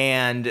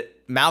and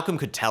Malcolm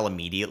could tell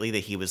immediately that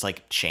he was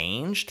like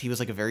changed. He was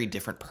like a very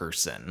different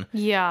person.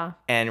 Yeah.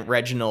 And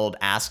Reginald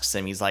asks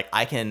him, he's like,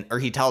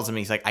 he tells him,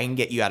 he's like, I can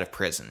get you out of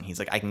prison. He's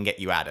like, I can get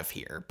you out of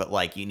here, but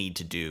like you need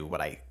to do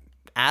what I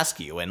ask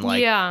you. And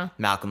like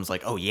Malcolm's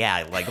like, oh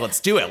yeah, like let's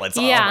do it. What's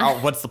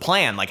the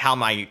plan? Like how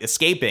am I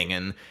escaping?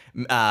 And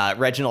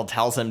Reginald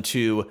tells him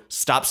to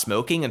stop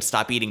smoking and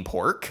stop eating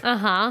pork.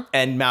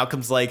 And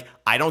Malcolm's like,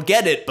 I don't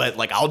get it, but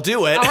like I'll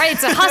do it. All right,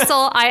 it's a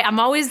hustle. I'm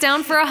always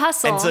down for a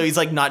hustle. And so he's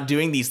like not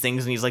doing these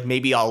things, and he's like,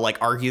 maybe I'll like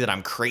argue that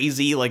I'm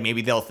crazy. Like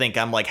maybe they'll think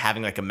I'm like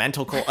having like a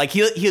mental like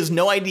he has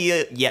no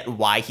idea yet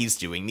why he's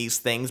doing these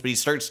things, but he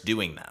starts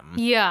doing them.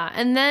 Yeah,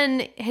 and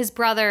then his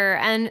brother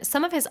and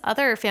some of his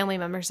other family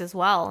members as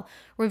well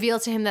reveal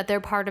to him that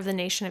they're part of the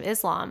Nation of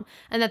Islam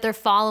and that they're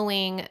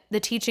following the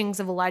teachings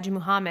of Elijah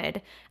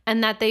Muhammad,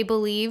 and that they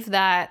believe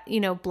that, you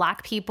know,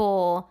 Black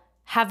people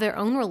have their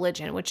own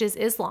religion, which is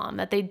Islam,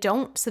 that they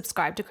don't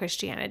subscribe to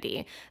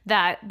Christianity,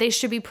 that they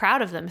should be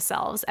proud of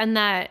themselves, and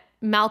that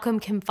Malcolm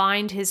can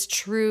find his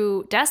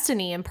true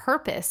destiny and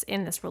purpose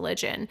in this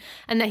religion,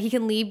 and that he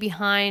can leave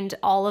behind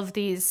all of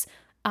these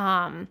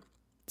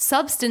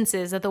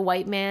substances that the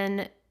white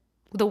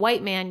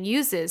man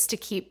uses to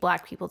keep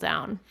Black people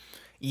down.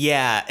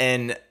 Yeah,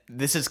 and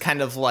this is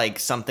kind of like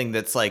something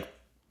that's like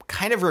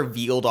kind of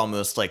revealed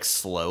almost like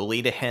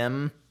slowly to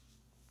him,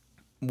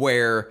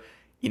 where,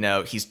 you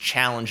know, he's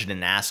challenged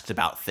and asked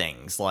about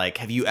things like,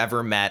 have you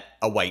ever met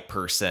a white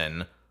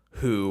person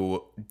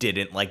who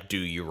didn't like do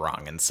you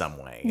wrong in some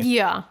way?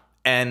 Yeah.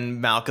 And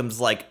Malcolm's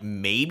like,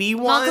 maybe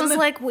one. Malcolm's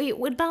like, wait,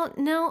 what about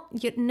no?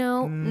 Okay,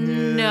 no.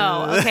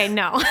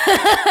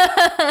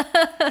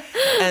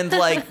 And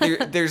like,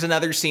 there's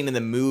another scene in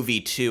the movie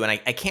too, and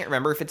I can't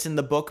remember if it's in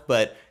the book,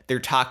 but they're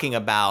talking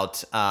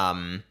about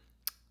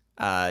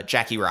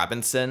Jackie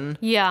Robinson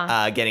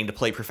getting to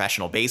play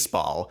professional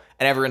baseball,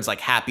 and everyone's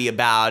like happy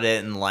about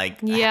it and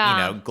like, you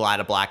know, glad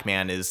a Black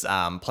man is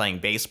playing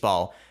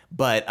baseball.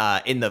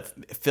 But in the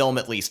film,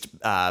 at least,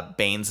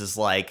 Baines is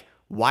like,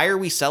 why are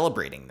we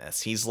celebrating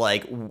this? He's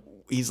like,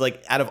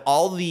 out of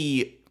all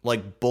the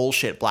like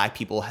bullshit Black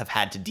people have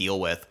had to deal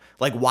with,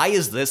 like, why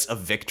is this a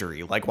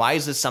victory? Like, why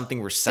is this something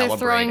we're celebrating?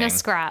 They're throwing us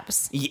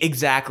scraps.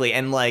 Exactly.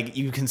 And like,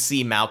 you can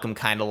see Malcolm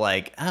kind of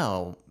like,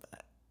 oh,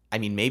 I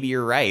mean, maybe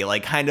you're right.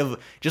 Like, kind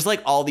of just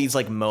like all these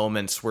like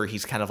moments where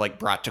he's kind of like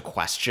brought to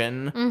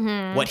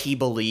question what he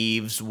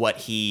believes, what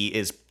he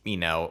is, you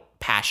know,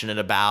 passionate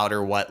about,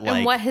 or what like,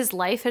 and what his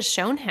life has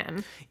shown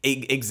him.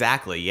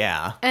 Exactly.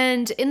 Yeah.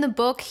 And in the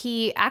book,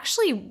 he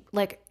actually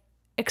like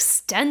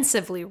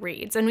extensively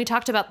reads, and we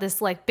talked about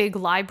this like big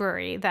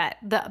library that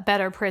the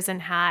Better Prison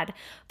had,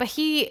 but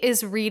he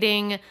is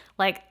reading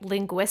like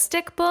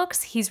linguistic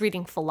books, he's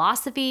reading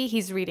philosophy,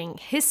 he's reading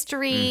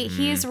history,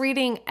 he's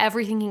reading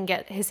everything he can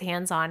get his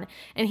hands on.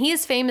 And he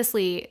has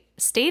famously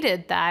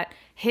stated that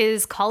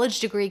his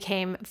college degree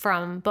came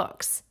from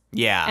books.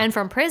 Yeah. And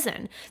from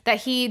prison, that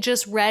he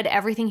just read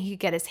everything he could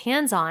get his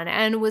hands on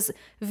and was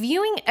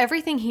viewing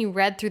everything he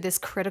read through this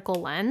critical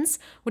lens,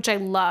 which I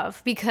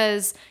love,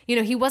 because, you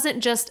know, he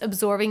wasn't just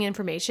absorbing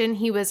information,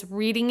 he was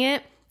reading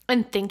it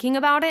and thinking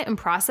about it and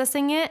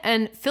processing it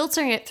and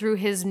filtering it through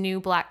his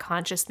new Black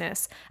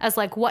consciousness as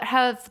like, what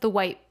have the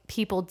white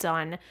people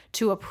done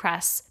to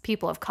oppress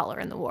people of color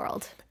in the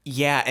world?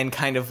 Yeah, and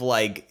kind of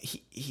like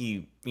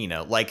he you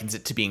know, likens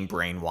it to being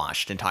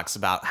brainwashed and talks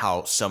about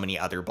how so many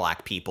other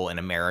Black people in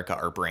America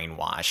are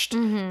brainwashed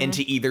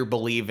into either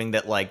believing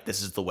that like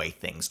this is the way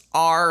things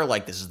are,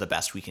 like this is the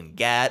best we can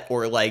get,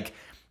 or like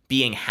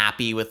being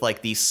happy with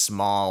like these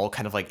small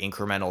kind of like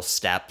incremental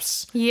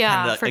steps for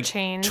like,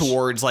 change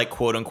towards like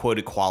quote unquote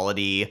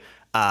equality.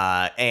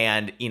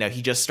 And you know,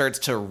 he just starts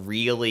to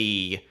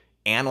really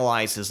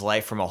analyze his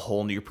life from a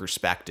whole new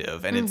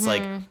perspective. And it's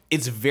like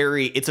it's a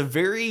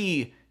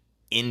very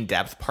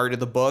in-depth part of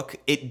the book.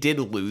 It did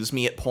lose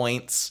me at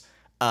points.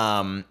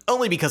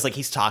 Only because like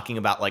he's talking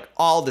about like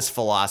all this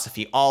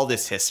philosophy, all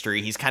this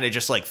history. He's kind of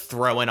just like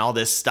throwing all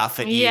this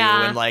stuff at you,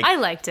 and like I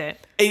liked it.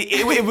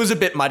 It was a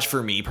bit much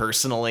for me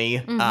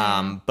personally.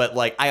 But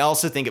like I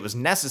also think it was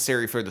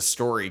necessary for the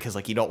story because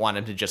like you don't want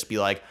him to just be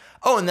like,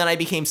 oh, and then I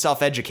became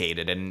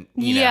self-educated and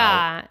you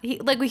know.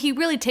 He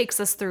really takes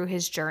us through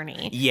his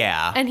journey.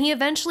 Yeah. And he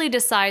eventually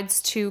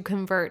decides to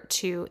convert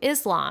to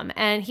Islam,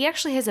 and he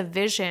actually has a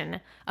vision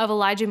of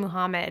Elijah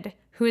Muhammad,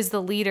 who is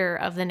the leader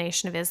of the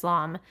Nation of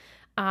Islam,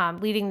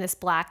 leading this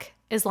Black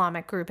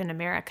Islamic group in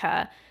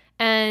America,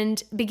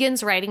 and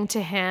begins writing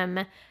to him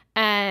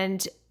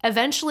and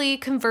eventually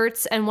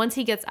converts, and once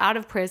he gets out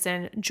of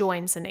prison,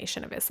 joins the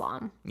Nation of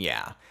Islam.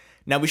 Yeah.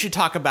 Now we should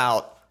talk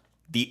about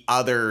the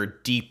other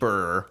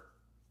deeper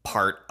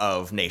part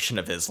of Nation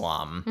of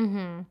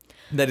Islam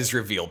that is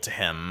revealed to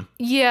him.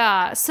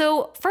 Yeah.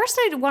 So first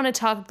I want to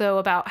talk though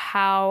about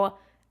how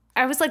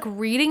I was like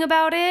reading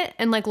about it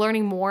and like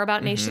learning more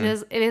about Nation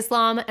of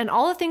Islam, and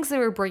all the things they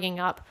were bringing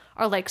up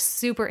are like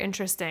super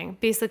interesting.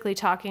 Basically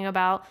talking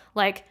about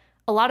like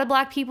a lot of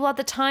Black people at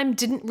the time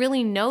didn't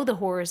really know the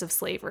horrors of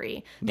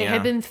slavery. They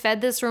had been fed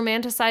this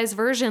romanticized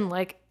version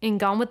like in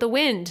Gone with the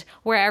Wind,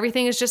 where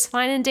everything is just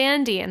fine and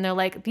dandy. And they're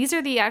like, these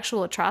are the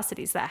actual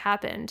atrocities that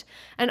happened.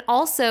 And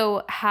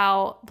also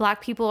how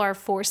Black people are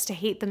forced to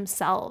hate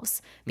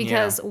themselves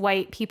because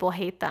white people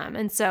hate them.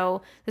 And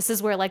so this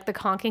is where like the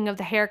conking of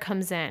the hair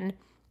comes in.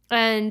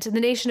 And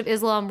the Nation of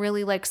Islam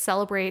really like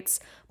celebrates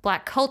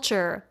Black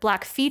culture,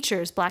 Black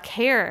features, Black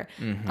hair,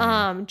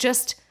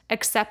 just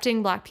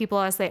accepting Black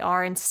people as they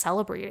are and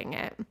celebrating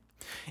it.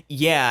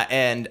 Yeah,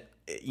 and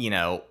you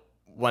know,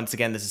 once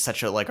again, this is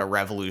such a like a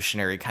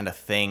revolutionary kind of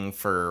thing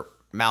for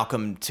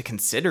Malcolm to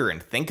consider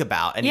and think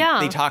about. And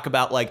they talk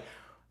about like,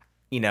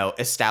 you know,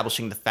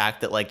 establishing the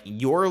fact that like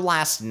your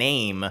last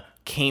name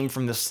came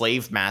from the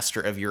slave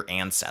master of your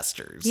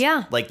ancestors.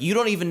 Yeah. Like you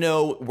don't even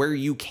know where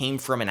you came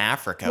from in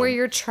Africa. Where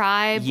your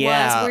tribe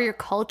was, where your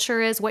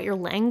culture is, what your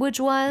language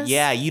was.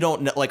 Yeah, you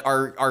don't know, like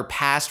our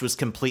past was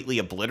completely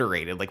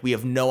obliterated. Like we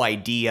have no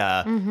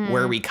idea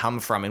where we come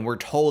from. And we're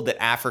told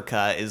that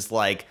Africa is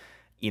like,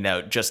 you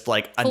know, just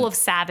like full of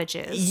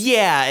savages.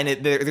 Yeah,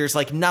 and there's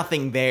like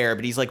nothing there,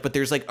 but he's like, but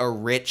there's like a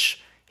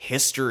rich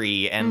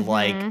history and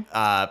like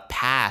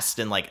past,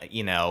 and like,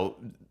 you know,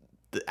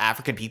 the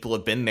African people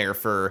have been there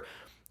for,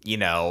 you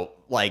know,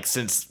 like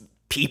since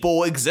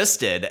people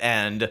existed,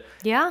 and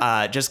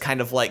just kind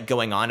of like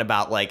going on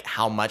about like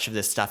how much of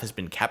this stuff has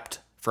been kept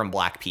from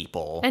Black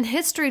people, and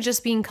history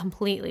just being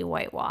completely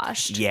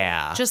whitewashed.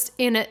 Yeah, just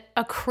in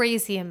a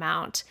crazy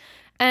amount.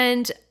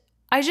 And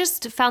I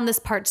just found this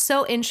part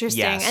so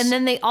interesting. And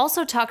then they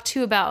also talk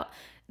too about,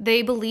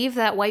 they believe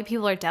that white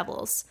people are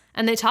devils.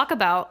 And they talk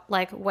about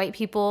like white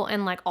people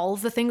and like all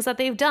of the things that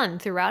they've done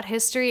throughout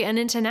history and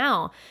into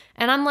now.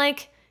 And I'm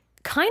like,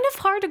 kind of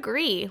hard to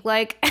agree.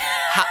 Like,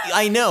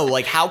 I know,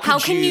 like how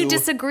can you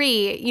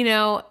disagree? You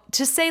know,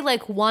 to say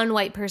like one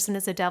white person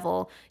is a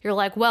devil, you're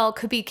like, well, it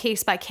could be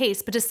case by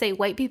case. But to say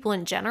white people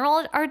in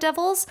general are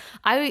devils,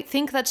 I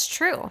think that's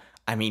true.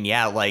 I mean,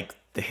 yeah, like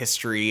the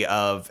history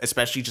of,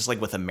 especially just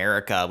like with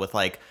America, with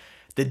like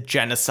the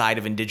genocide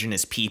of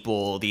indigenous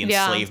people, the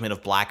enslavement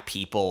of Black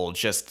people,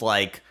 just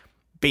like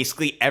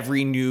basically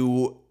every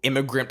new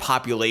immigrant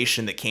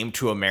population that came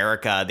to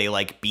America, they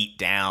like beat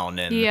down.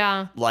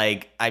 And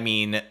like, I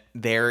mean,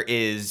 there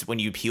is, when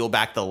you peel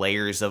back the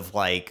layers of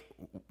like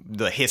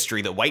the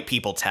history that white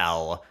people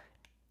tell,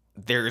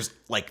 there's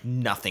like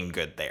nothing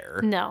good there.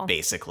 No.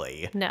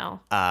 Basically. No.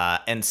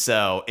 And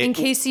so in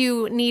case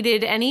you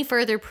needed any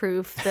further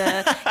proof,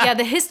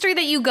 the history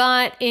that you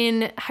got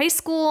in high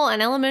school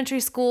and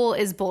elementary school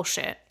is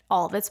bullshit.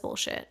 All of it's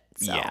bullshit.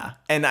 So. Yeah.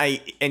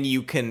 And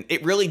you can,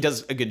 it really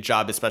does a good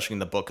job, especially in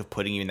the book, of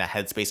putting you in that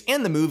headspace,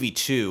 and the movie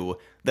too,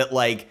 that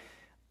like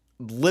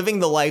living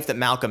the life that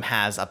Malcolm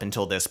has up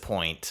until this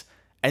point,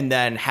 and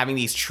then having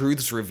these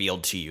truths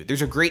revealed to you.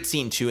 There's a great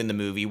scene too in the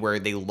movie where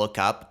they look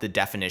up the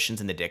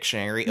definitions in the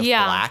dictionary of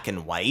Black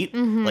and white,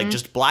 like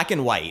just Black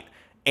and white,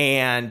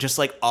 and just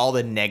like all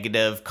the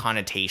negative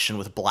connotation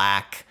with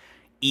Black,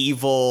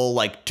 evil,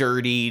 like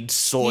dirtied,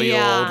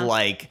 soiled,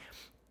 like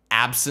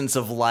absence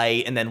of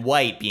light, and then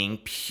white being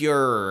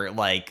pure,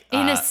 like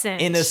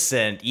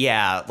innocent,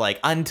 like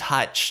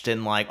untouched,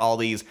 and like all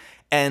these,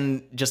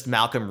 and just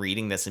Malcolm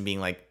reading this and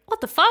being like, what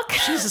what the fuck?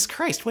 Jesus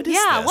Christ, what is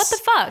this? Yeah, what the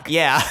fuck?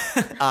 Yeah.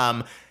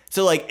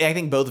 So, like, I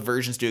think both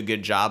versions do a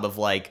good job of,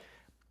 like,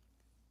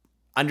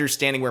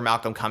 understanding where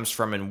Malcolm comes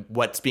from and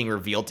what's being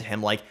revealed to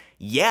him. Like,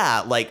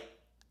 yeah, like,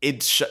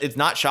 it's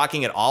not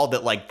shocking at all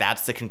that, like,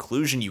 that's the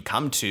conclusion you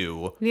come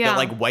to. Yeah. That,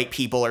 like, white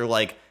people are,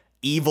 like,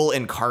 evil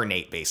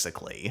incarnate,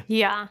 basically.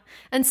 Yeah.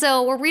 And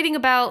so we're reading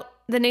about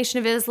the Nation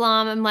of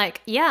Islam. I'm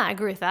like, yeah, I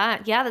agree with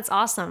that. Yeah, that's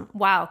awesome.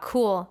 Wow,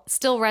 cool.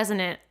 Still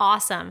resonant.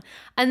 Awesome.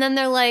 And then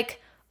they're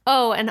like,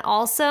 oh, and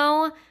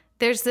also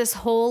there's this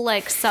whole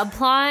like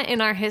subplot in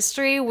our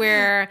history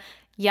where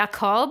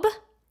Jacob's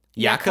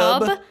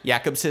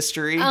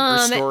history or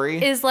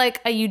story is like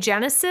a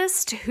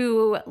eugenicist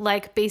who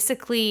like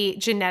basically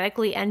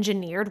genetically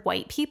engineered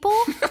white people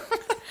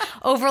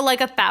over like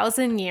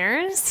 1,000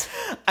 years.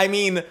 I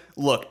mean,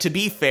 look, to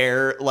be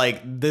fair, like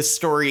this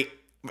story,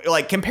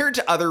 like compared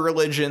to other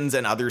religions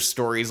and other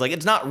stories, like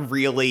it's not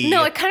really.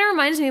 No, it kind of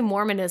reminds me of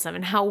Mormonism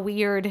and how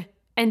weird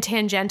and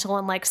tangential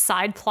and like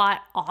side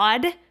plot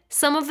odd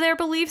some of their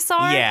beliefs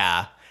are.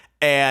 Yeah.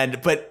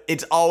 But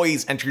it's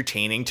always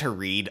entertaining to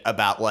read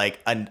about like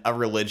a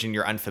religion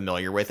you're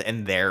unfamiliar with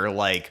and their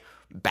like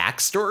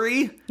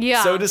backstory,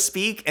 so to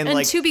speak. And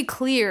like, to be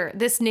clear,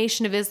 this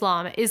Nation of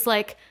Islam is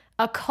like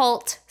a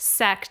cult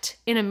sect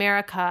in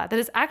America that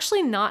is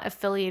actually not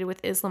affiliated with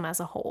Islam as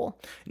a whole.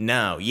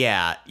 No,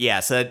 yeah.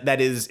 So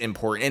that is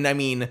important. And I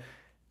mean,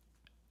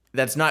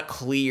 that's not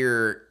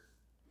clear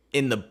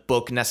in the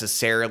book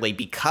necessarily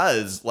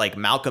because like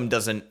Malcolm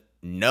doesn't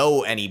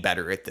know any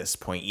better at this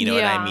point. You know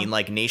what I mean?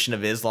 Like Nation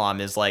of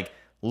Islam is like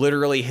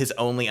literally his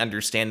only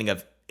understanding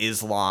of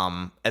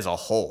Islam as a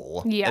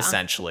whole,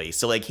 essentially.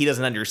 So like he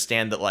doesn't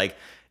understand that like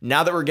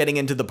now that we're getting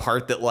into the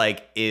part that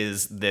like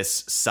is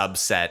this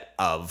subset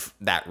of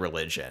that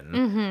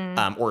religion,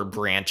 or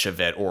branch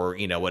of it, or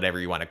you know whatever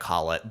you want to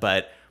call it.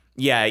 But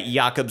yeah,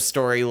 Jacob's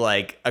story,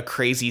 like a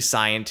crazy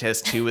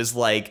scientist who is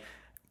like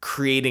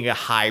creating a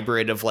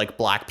hybrid of like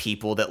black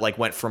people that like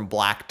went from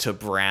black to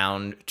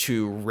brown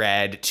to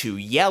red to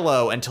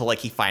yellow until like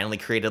he finally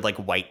created like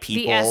white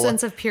people. The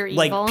essence of pure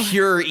evil. Like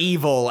pure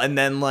evil. And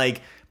then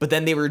like, but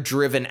then they were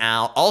driven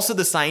out. Also,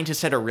 the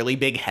scientist had a really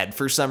big head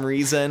for some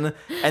reason.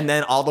 And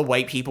then all the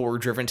white people were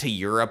driven to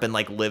Europe and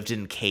like lived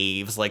in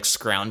caves, like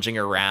scrounging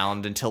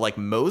around until like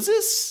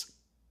Moses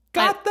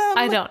got them.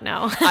 I don't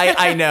know.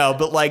 I know,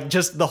 but like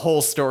just the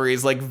whole story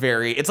is like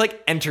it's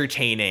like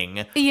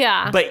entertaining.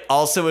 Yeah. But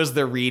also as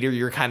the reader,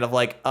 you're kind of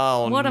like,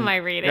 oh, what am I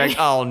reading? Like,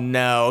 oh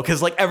no. Cause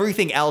like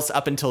everything else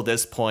up until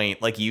this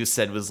point, like you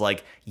said, was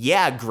like,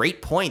 yeah,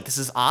 great point. This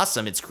is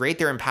awesome. It's great.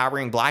 They're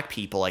empowering black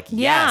people. Like,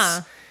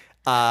 yes.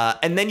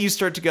 And then you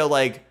start to go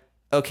like,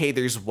 okay,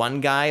 there's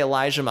one guy,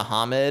 Elijah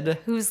Muhammad,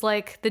 who's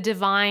like the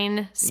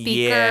divine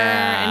speaker.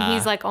 And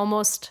he's like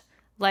almost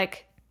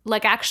like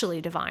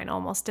actually divine,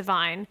 almost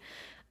divine.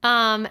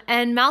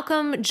 And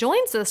Malcolm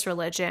joins this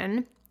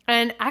religion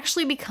and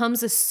actually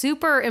becomes a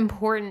super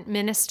important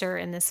minister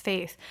in this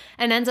faith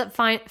and ends up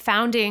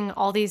founding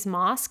all these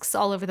mosques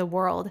all over the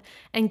world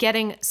and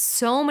getting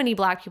so many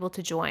black people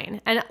to join.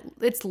 And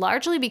it's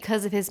largely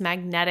because of his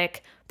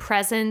magnetic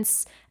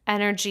presence,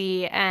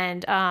 energy,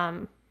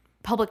 and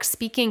public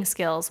speaking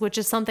skills, which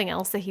is something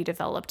else that he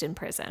developed in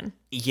prison.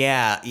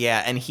 Yeah.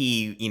 And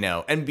he, you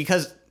know, and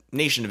because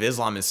Nation of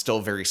Islam is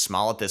still very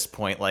small at this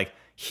point, like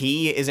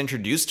he is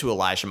introduced to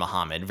Elijah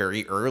Muhammad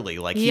very early.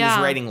 Like he was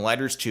writing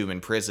letters to him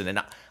in prison.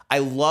 And I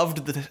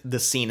loved the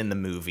scene in the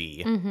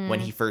movie when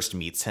he first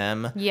meets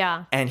him.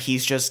 Yeah. And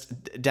he's just,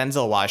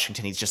 Denzel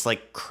Washington, he's just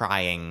like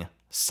crying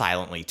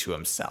silently to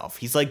himself.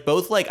 He's like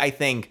both like, I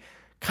think,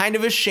 kind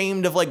of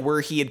ashamed of like where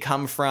he had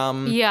come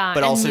from. Yeah.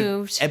 But also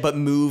moved. But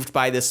moved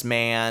by this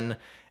man.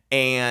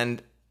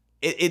 And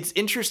it's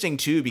interesting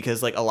too,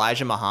 because like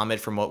Elijah Muhammad,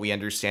 from what we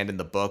understand in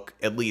the book,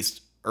 at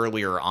least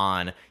earlier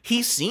on,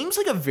 he seems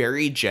like a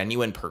very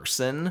genuine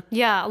person.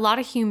 Yeah, a lot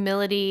of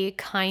humility,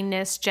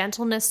 kindness,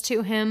 gentleness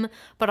to him,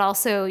 but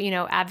also, you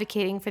know,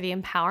 advocating for the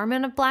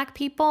empowerment of black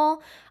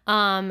people.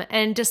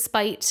 And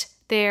despite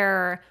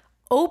their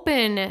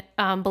open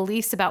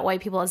beliefs about white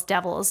people as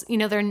devils, you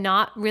know, they're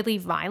not really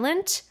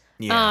violent.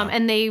 Yeah.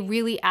 And they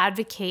really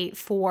advocate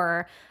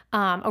for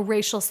a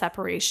racial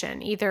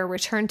separation, either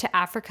return to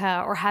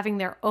Africa or having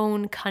their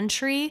own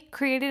country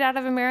created out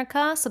of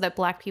America so that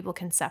black people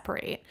can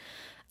separate.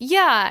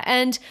 Yeah,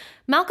 and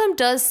Malcolm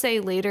does say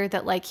later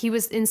that like he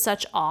was in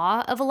such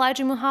awe of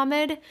Elijah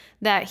Muhammad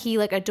that he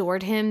like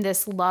adored him,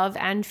 this love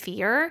and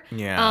fear,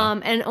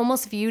 and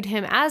almost viewed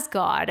him as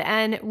God,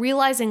 and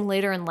realizing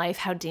later in life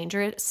how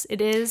dangerous it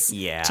is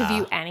to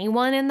view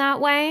anyone in that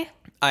way.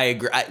 I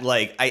agree.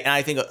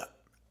 I think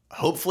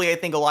hopefully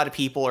a lot of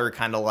people are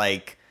kind of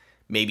like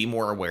maybe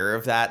more aware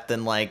of that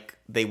than like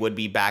they would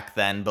be back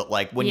then. But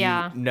like when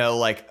you know,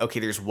 like, okay,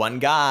 there's one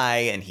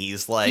guy and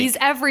he's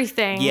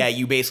everything. Yeah.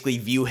 You basically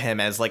view him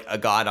as like a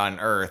god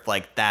on earth.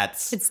 Like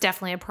it's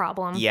definitely a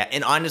problem. Yeah.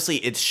 And honestly,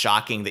 it's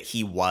shocking that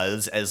he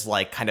was as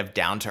like kind of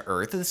down to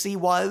earth as he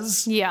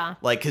was. Yeah.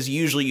 Like, cause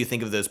usually you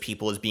think of those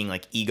people as being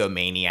like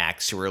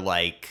egomaniacs who are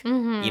like,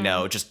 you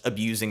know, just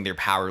abusing their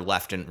power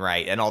left and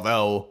right. And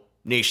although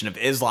Nation of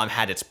Islam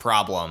had its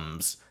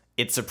problems,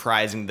 it's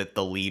surprising that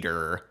the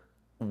leader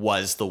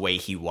was the way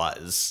he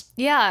was.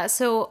 Yeah.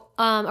 So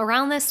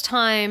around this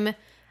time,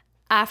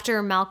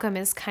 after Malcolm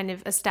is kind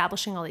of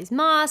establishing all these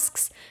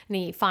mosques,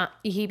 and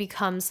he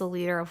becomes the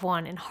leader of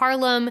one in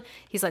Harlem,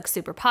 he's like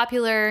super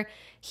popular.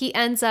 He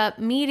ends up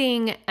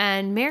meeting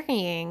and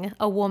marrying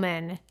a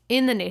woman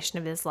in the Nation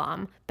of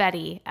Islam,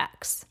 Betty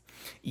X.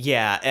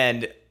 Yeah,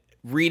 and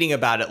reading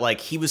about it, like,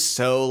 he was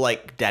so,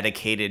 like,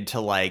 dedicated to,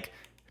 like,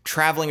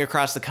 traveling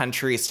across the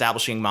country,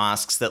 establishing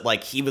mosques, that,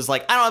 like, he was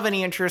like, I don't have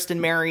any interest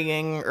in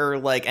marrying or,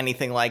 like,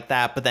 anything like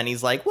that. But then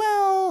he's like,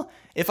 well,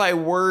 if I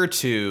were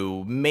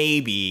to,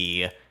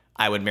 maybe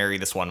I would marry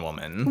this one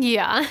woman.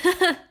 Yeah.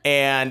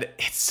 And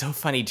it's so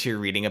funny, too,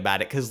 reading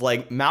about it, because,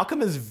 like,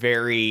 Malcolm is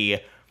very...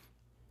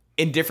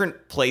 in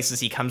different places,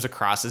 he comes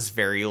across as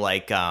very,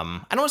 like, I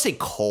don't want to say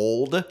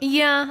cold.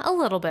 Yeah, a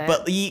little bit.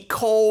 But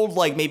cold,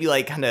 like, maybe,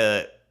 like, kind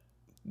of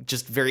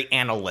just very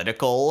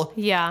analytical.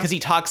 Yeah. Because he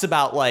talks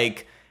about,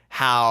 like,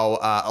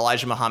 how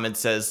Elijah Muhammad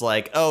says,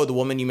 like, oh, the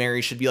woman you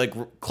marry should be, like,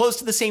 close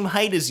to the same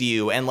height as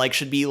you and, like,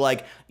 should be,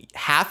 like,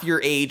 half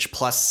your age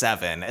plus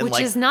 7. And, which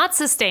like, is not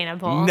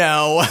sustainable.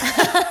 No.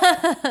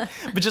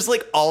 But just,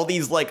 like, all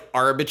these, like,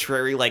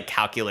 arbitrary, like,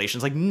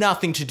 calculations, like,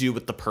 nothing to do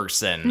with the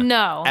person.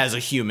 No. As a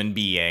human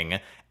being.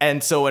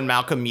 And so when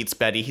Malcolm meets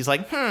Betty, he's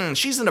like,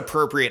 she's an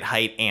appropriate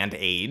height and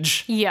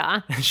age.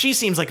 Yeah. She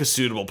seems like a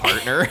suitable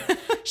partner.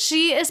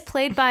 She is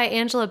played by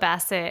Angela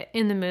Bassett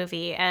in the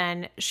movie,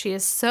 and she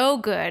is so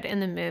good in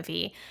the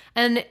movie.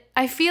 And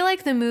I feel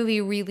like the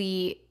movie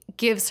really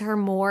gives her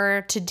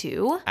more to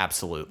do.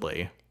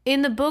 Absolutely.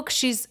 In the book,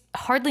 she's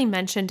hardly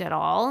mentioned at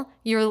all.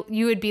 You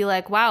would be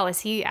like, wow,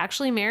 is he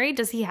actually married?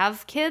 Does he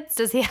have kids?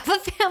 Does he have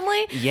a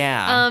family?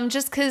 Yeah.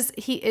 Just because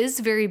he is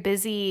very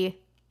busy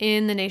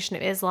in the Nation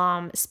of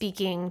Islam,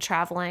 speaking,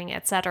 traveling,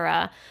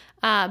 etc.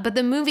 But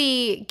the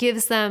movie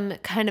gives them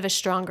kind of a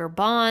stronger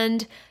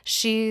bond.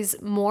 She's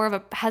has more of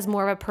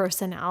a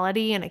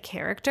personality and a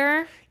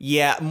character.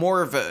 Yeah,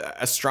 more of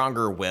a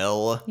stronger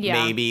will,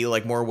 Yeah. maybe,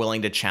 like more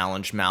willing to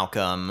challenge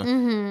Malcolm.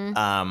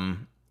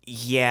 Mm-hmm.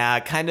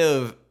 Yeah, kind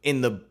of in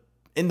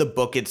the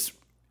book, it's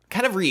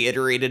kind of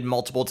reiterated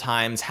multiple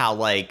times how,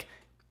 like,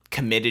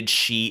 committed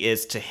she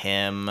is to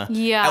him.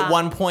 Yeah. At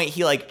one point,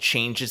 he, like,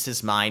 changes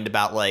his mind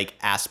about, like,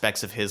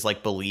 aspects of his,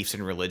 like, beliefs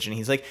in religion.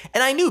 He's like,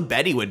 and I knew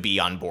Betty would be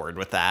on board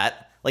with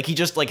that. Like, he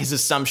just, like, his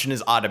assumption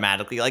is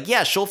automatically, like,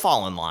 yeah, she'll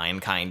fall in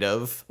line, kind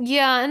of.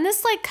 Yeah, and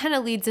this, like, kind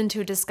of leads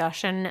into a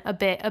discussion a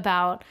bit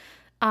about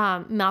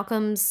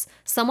Malcolm's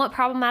somewhat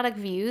problematic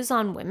views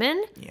on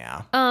women.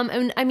 Yeah.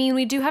 And I mean,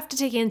 we do have to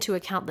take into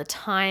account the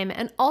time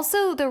and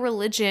also the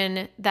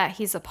religion that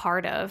he's a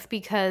part of,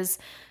 because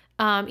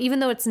even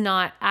though it's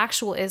not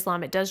actual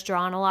Islam, it does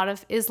draw on a lot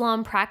of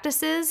Islam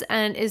practices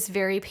and is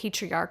very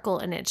patriarchal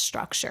in its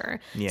structure.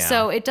 Yeah.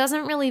 So it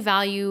doesn't really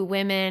value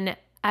women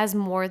as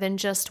more than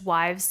just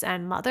wives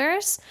and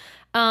mothers.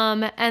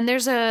 And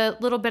there's a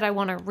little bit I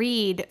want to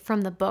read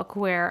from the book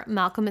where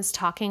Malcolm is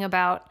talking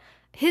about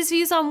his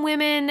views on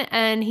women,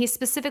 and he's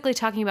specifically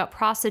talking about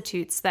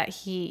prostitutes that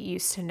he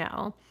used to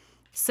know.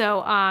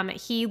 So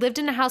he lived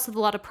in a house with a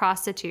lot of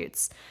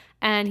prostitutes,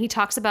 and he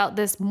talks about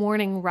this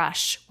morning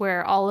rush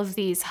where all of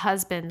these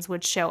husbands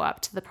would show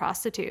up to the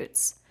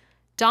prostitutes.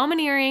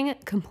 Domineering,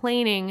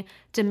 complaining,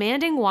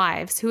 demanding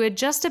wives who had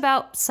just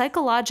about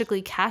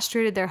psychologically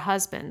castrated their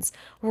husbands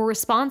were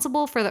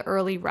responsible for the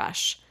early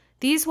rush.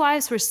 These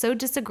wives were so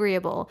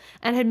disagreeable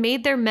and had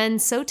made their men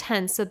so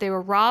tense that they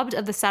were robbed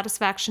of the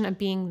satisfaction of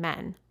being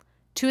men.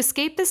 To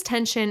escape this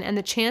tension and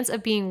the chance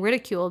of being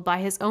ridiculed by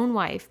his own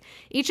wife,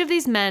 each of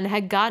these men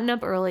had gotten up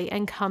early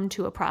and come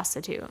to a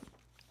prostitute.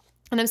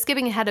 And I'm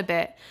skipping ahead a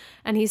bit,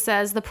 and he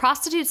says, the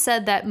prostitute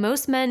said that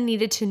most men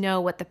needed to know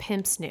what the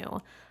pimps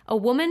knew. A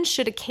woman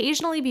should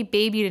occasionally be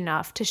babied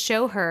enough to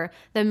show her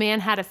the man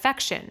had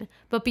affection,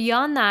 but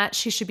beyond that,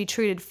 she should be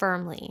treated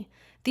firmly.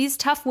 These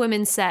tough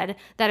women said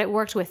that it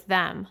worked with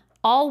them.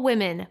 All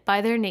women,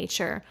 by their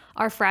nature,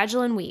 are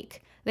fragile and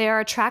weak. They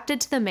are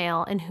attracted to the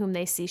male in whom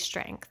they see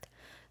strength.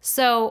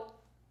 So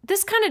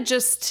this kind of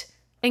just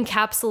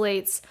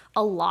encapsulates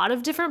a lot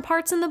of different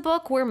parts in the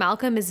book where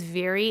Malcolm is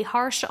very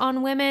harsh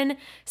on women,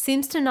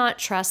 seems to not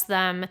trust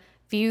them,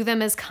 view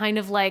them as kind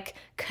of like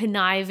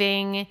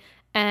conniving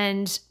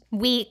and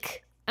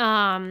weak.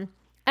 And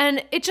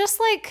it just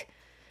like,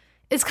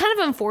 it's kind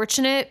of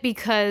unfortunate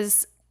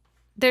because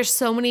there's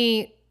so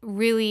many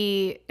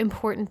really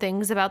important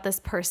things about this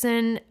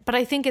person, but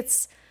I think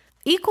it's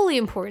equally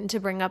important to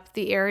bring up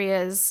the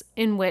areas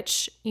in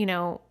which, you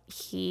know,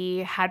 he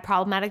had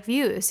problematic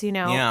views. You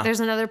know, Yeah.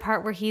 There's another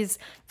part where he's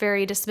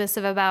very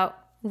dismissive about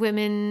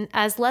women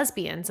as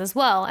lesbians as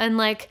well. And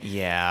like,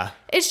 Yeah.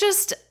 it's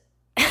just,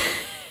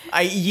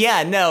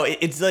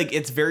 It's like,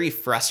 it's very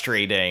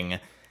frustrating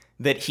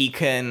that he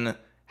can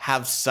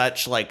have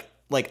such like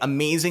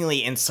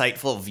amazingly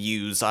insightful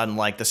views on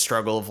like the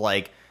struggle of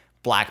like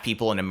Black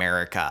people in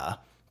America,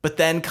 but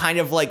then kind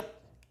of like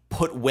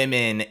put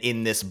women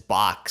in this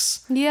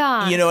box.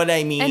 Yeah. You know what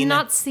I mean? And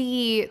not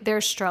see their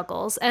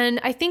struggles.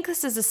 And I think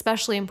this is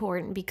especially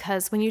important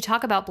because when you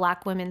talk about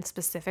Black women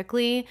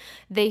specifically,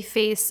 they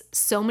face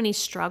so many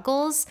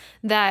struggles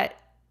that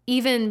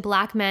even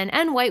Black men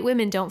and white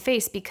women don't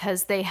face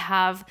because they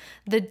have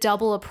the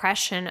double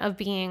oppression of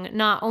being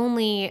not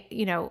only,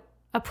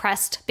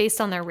 oppressed based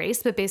on their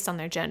race, but based on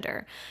their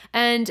gender.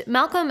 And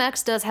Malcolm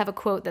X does have a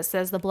quote that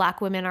says the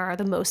Black women are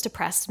the most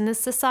oppressed in this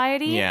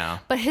society. Yeah.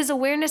 But his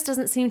awareness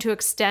doesn't seem to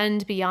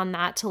extend beyond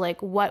that to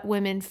like what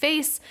women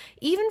face,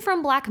 even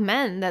from Black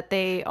men, that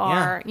they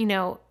are,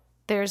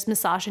 there's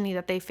misogyny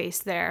that they face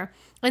there.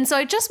 And so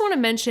I just want to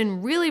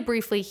mention really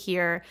briefly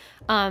here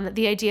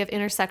the idea of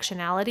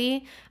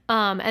intersectionality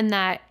and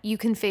that you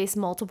can face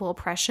multiple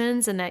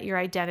oppressions and that your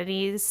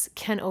identities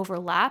can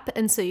overlap.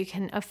 And so you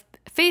can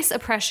face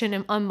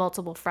oppression on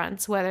multiple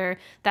fronts, whether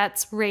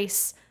that's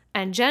race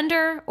and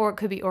gender, or it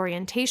could be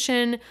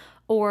orientation,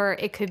 or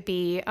it could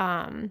be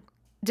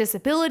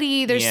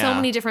disability. There's so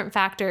many different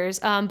factors.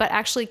 But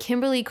actually,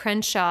 Kimberly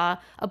Crenshaw,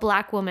 a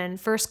Black woman,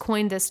 first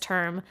coined this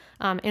term,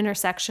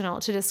 intersectional,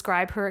 to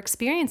describe her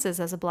experiences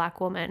as a Black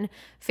woman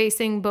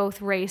facing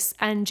both race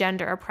and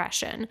gender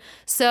oppression.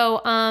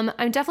 So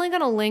I'm definitely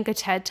going to link a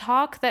TED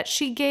Talk that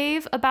she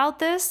gave about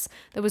this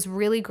that was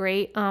really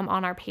great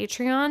on our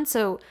Patreon.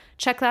 So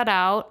check that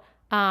out.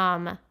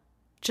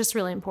 Just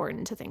really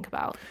important to think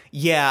about.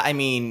 Yeah, I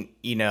mean,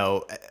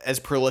 as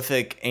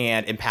prolific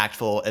and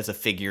impactful as a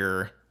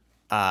figure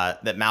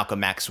that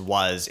Malcolm X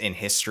was in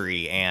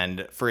history,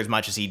 and for as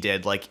much as he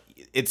did, like,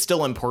 it's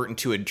still important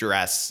to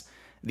address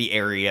the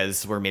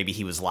areas where maybe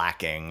he was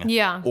lacking.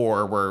 Yeah.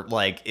 Or where,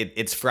 like,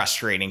 it's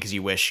frustrating because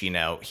you wish,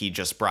 he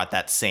just brought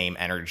that same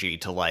energy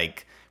to,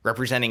 like,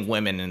 representing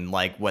women and,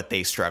 like, what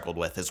they struggled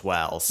with as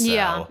well. So,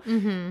 yeah.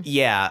 Mm-hmm.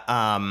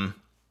 Yeah.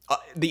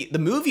 The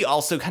movie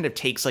also kind of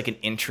takes, like, an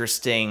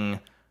interesting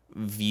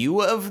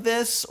view of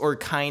this, or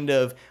kind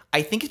of,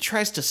 I think it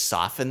tries to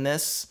soften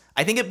this.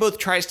 I think it both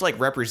tries to, like,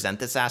 represent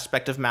this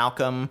aspect of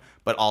Malcolm,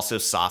 but also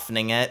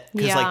softening it.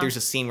 Because, like, there's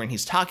a scene when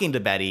he's talking to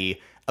Betty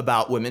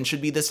about women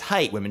should be this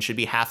height, women should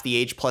be half the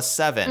age plus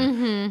 7.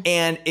 Mm-hmm.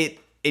 And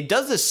it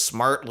does this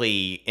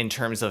smartly in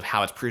terms of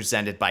how it's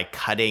presented by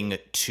cutting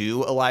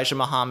to Elijah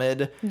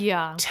Muhammad.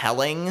 Yeah.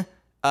 Telling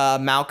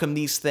Malcolm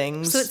these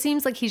things. So it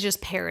seems like he's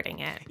just parroting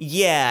it.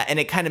 Yeah, and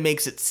it kind of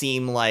makes it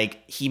seem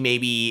like he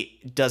maybe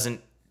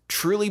doesn't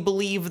truly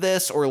believe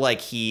this, or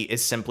like he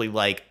is simply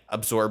like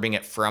absorbing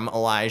it from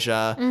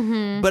Elijah.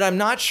 Mm-hmm. But I'm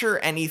not sure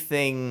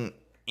anything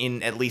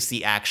in at least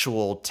the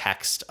actual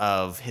text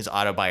of his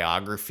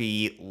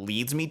autobiography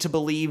leads me to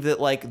believe that,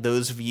 like,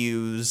 those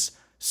views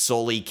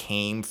solely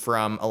came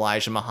from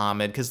Elijah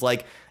Muhammad. Because,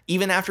 like,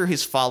 even after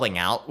his falling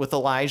out with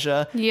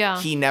Elijah,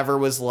 he never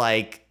was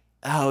like,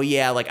 oh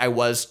yeah, like, I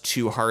was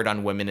too hard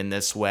on women in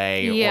this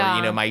way,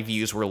 or, my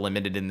views were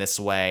limited in this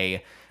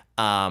way.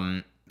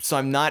 So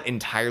I'm not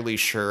entirely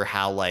sure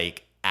how,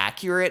 like,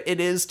 accurate it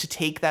is to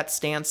take that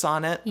stance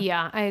on it.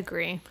 Yeah, I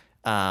agree.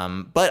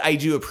 But I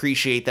do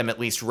appreciate them at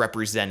least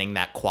representing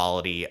that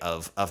quality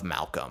of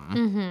Malcolm.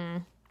 Mm-hmm.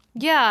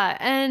 Yeah,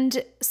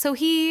 and so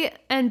he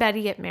and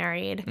Betty get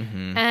married,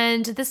 mm-hmm.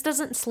 and this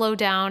doesn't slow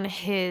down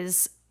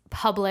his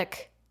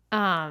public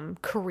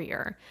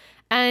career.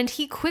 And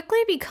he quickly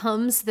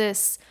becomes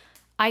this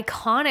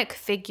iconic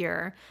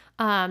figure,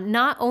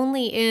 not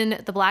only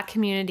in the Black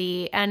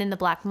community and in the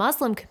Black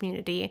Muslim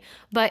community,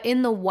 but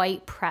in the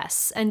white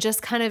press, and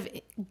just kind of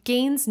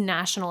gains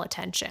national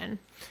attention.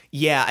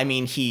 Yeah, I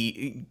mean,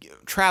 he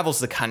travels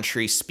the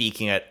country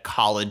speaking at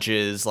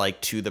colleges,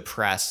 like, to the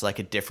press, like,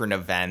 at different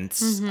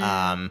events,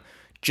 mm-hmm.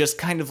 Just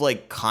kind of,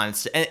 like,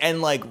 constant,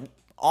 and like,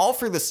 all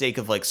for the sake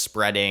of, like,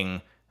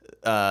 spreading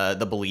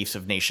the beliefs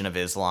of Nation of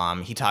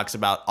Islam. He talks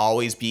about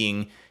always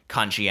being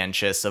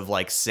conscientious of,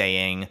 like,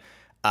 saying,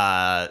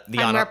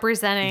 I'm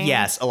representing.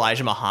 Yes,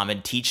 Elijah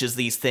Muhammad teaches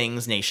these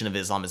things. Nation of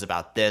Islam is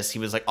about this. He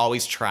was, like,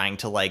 always trying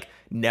to, like,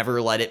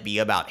 never let it be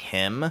about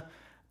him.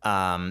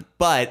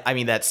 But I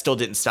mean, that still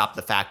didn't stop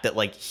the fact that,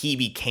 like, he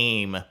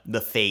became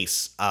the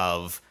face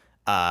of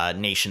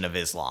Nation of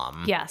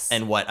Islam. Yes.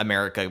 And what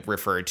America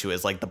referred to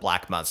as, like, the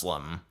Black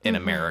Muslim in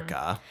mm-hmm.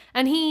 America.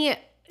 And he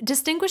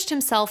distinguished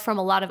himself from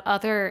a lot of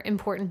other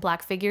important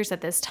Black figures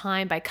at this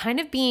time by kind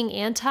of being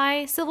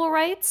anti-civil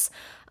rights,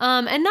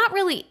 and not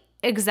really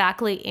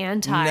exactly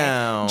anti,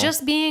 no.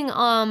 Just being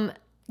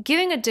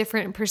giving a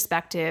different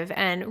perspective,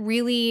 and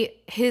really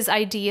his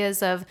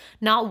ideas of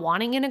not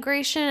wanting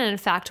integration and in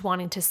fact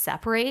wanting to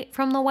separate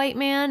from the white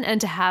man and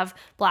to have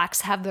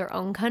Blacks have their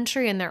own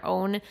country and their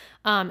own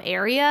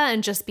area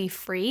and just be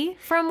free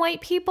from white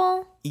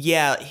people.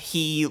 Yeah,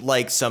 he,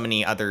 like so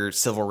many other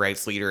civil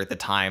rights leaders at the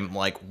time,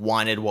 like,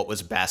 wanted what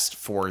was best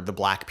for the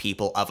Black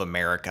people of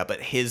America, but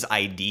his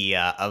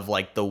idea of,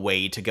 like, the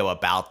way to go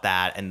about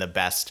that and the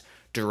best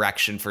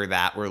direction for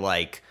that were,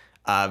 like,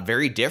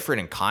 very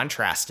different and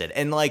contrasted.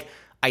 And, like,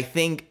 I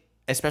think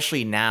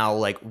especially now,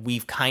 like,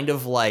 we've kind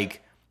of,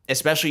 like,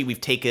 especially we've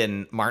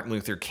taken Martin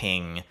Luther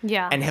King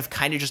and have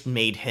kind of just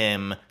made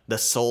him the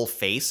sole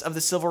face of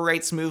the civil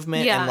rights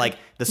movement and like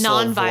the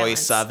sole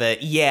voice of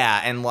it.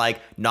 Yeah. And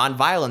like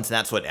nonviolence. And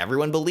that's what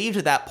everyone believed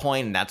at that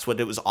point. And that's what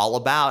it was all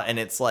about. And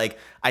it's like,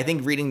 I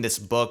think reading this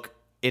book,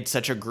 it's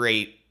such a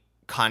great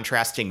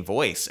contrasting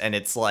voice. And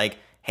it's like,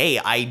 hey,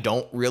 I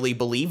don't really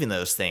believe in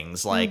those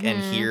things. Like,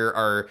 and here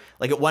are,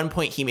 like, at one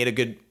point he made a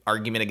good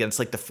argument against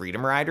like the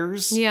Freedom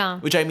Riders. Yeah.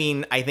 Which, I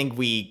mean, I think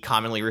we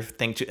commonly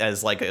think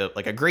as like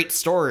a great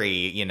story,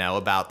 you know,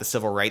 about the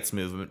civil rights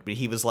movement. But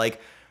he was like,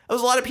 there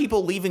was a lot of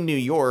people leaving New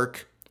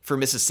York for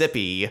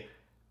Mississippi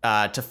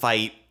to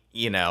fight,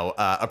 you know,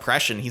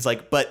 oppression. He's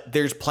like, but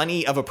there's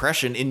plenty of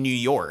oppression in New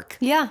York.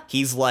 Yeah.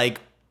 He's like,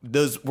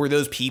 those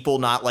people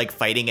not like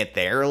fighting it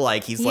there?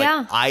 Like, he's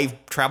like,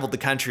 I've traveled the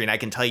country and I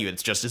can tell you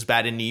it's just as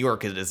bad in New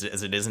York as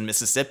it is in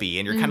Mississippi.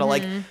 And you're kind of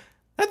like,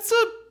 that's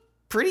a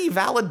pretty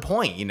valid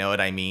point. You know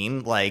what I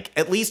mean? Like,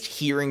 at least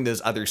hearing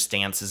those other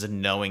stances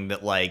and knowing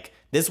that like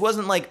this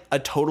wasn't like a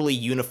totally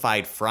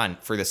unified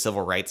front for the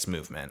civil rights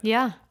movement.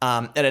 Yeah.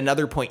 At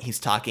another point, he's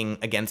talking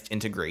against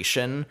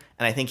integration.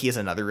 And I think he has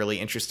another really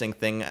interesting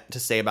thing to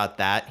say about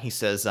that. He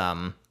says,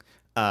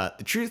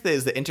 the truth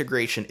is that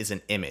integration is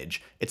an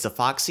image. It's a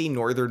foxy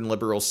northern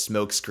liberal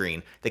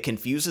smokescreen that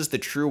confuses the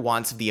true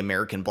wants of the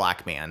American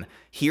black man.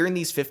 Here in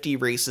these 50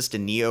 racist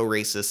and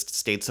neo-racist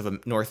states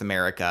of North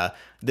America,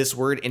 this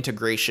word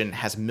integration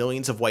has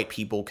millions of white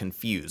people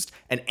confused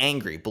and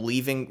angry,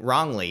 believing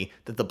wrongly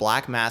that the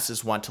black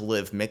masses want to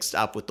live mixed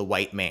up with the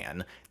white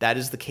man. That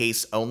is the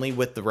case only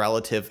with the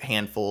relative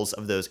handfuls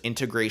of those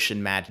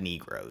integration-mad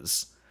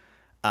Negroes.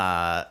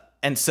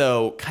 And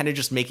so kind of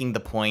just making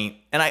the point,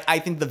 and I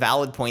think the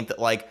valid point that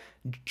like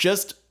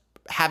just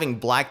having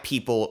black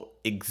people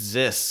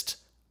exist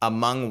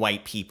among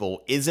white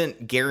people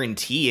isn't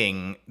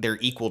guaranteeing their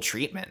equal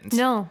treatment.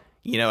 No.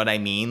 You know what I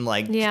mean?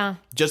 Like,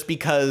 just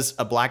because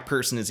a black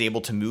person is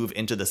able to move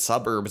into the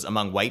suburbs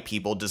among white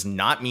people does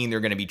not mean they're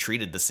going to be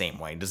treated the same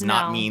way. Does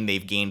not mean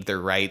they've gained their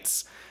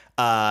rights.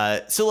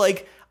 So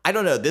like, I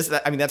don't know,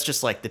 that's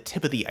just like the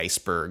tip of the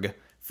iceberg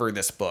for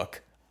this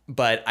book.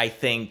 But I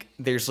think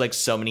there's like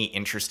so many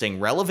interesting,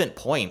 relevant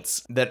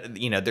points that,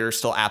 you know, that are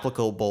still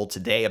applicable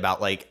today about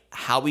like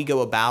how we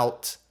go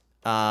about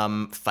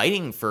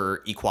fighting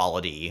for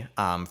equality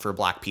for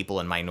black people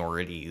and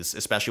minorities,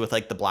 especially with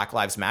like the Black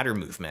Lives Matter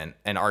movement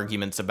and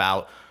arguments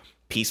about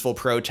peaceful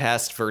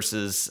protest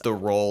versus the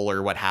role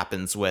or what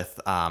happens with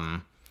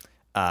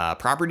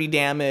property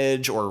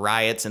damage or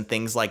riots and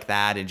things like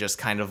that. And just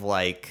kind of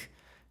like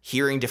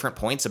hearing different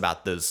points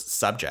about those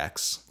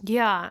subjects.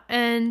 Yeah.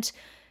 And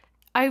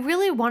I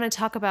really want to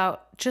talk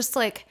about just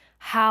like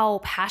how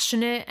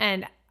passionate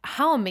and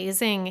how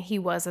amazing he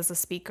was as a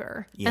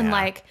speaker. Yeah. And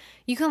like,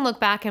 you can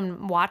look back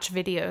and watch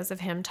videos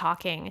of him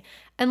talking.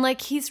 And like,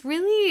 he's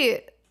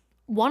really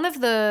one of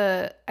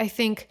the, I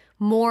think,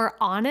 more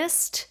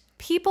honest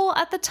people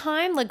at the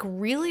time, like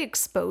really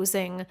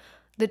exposing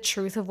the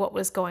truth of what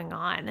was going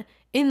on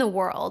in the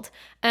world.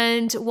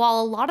 And while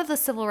a lot of the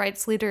civil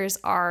rights leaders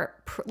are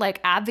like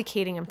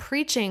advocating and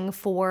preaching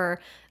for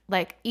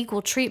like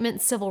equal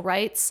treatment, civil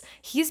rights,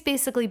 he's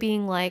basically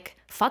being like,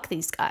 fuck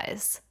these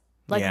guys.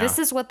 Like, this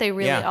is what they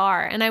really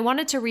are. And I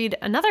wanted to read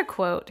another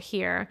quote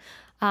here.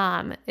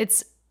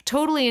 It's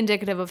totally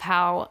indicative of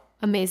how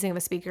amazing of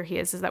a speaker he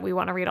is that we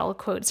want to read all the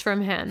quotes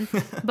from him.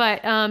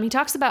 But he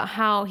talks about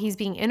how he's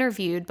being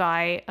interviewed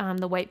by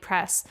the white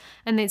press.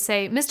 And they'd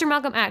say, Mr.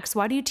 Malcolm X,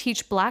 why do you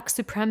teach black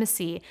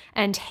supremacy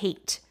and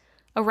hate?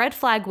 A red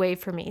flag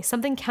waved for me.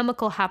 Something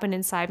chemical happened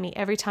inside me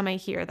every time I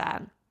hear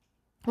that.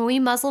 When we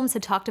Muslims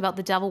had talked about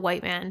the devil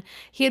white man,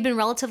 he had been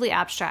relatively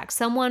abstract,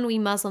 someone we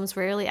Muslims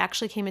rarely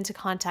actually came into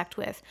contact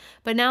with.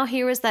 But now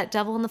here was that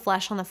devil in the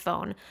flesh on the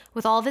phone,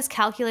 with all of his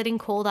calculating,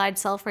 cold-eyed,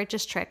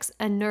 self-righteous tricks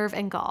and nerve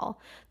and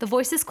gall. The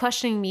voices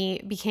questioning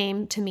me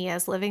became to me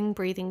as living,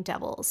 breathing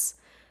devils.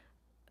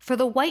 For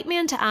the white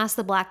man to ask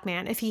the black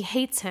man if he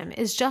hates him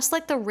is just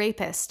like the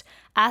rapist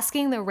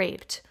asking the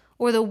raped,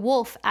 or the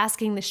wolf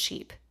asking the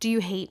sheep, do you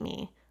hate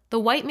me? The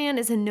white man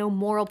is in no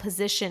moral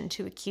position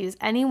to accuse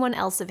anyone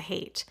else of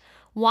hate.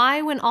 Why,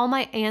 when all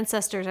my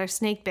ancestors are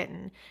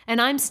snake-bitten,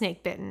 and I'm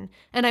snake-bitten,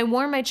 and I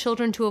warn my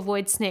children to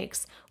avoid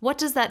snakes, what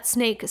does that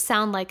snake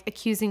sound like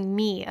accusing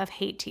me of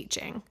hate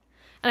teaching?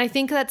 And I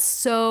think that's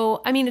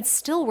so, I mean, it's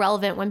still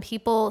relevant when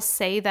people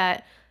say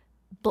that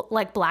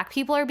like black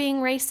people are being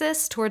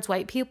racist towards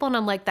white people, and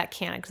I'm like, that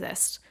can't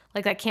exist.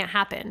 Like, that can't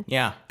happen.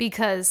 Yeah.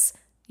 Because,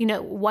 you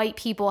know, white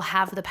people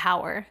have the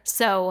power.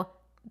 So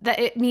that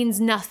it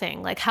means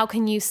nothing. Like, how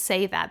can you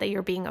say that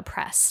you're being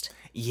oppressed?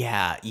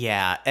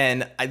 Yeah.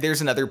 And there's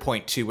another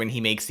point too when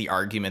he makes the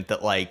argument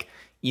that like,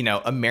 you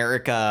know,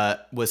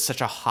 America was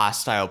such a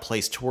hostile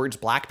place towards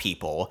black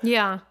people.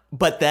 Yeah.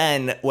 But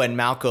then when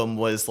Malcolm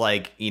was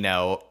like, you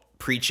know,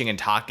 preaching and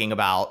talking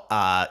about,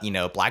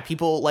 Black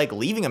people like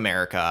leaving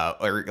America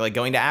or like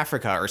going to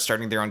Africa or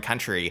starting their own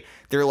country.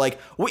 They're like,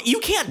 "What? You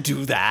can't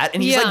do that."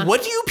 And he's like,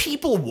 "What do you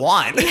people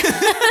want?" But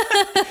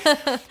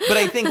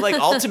I think like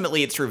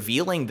ultimately it's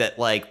revealing that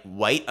like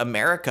white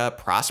America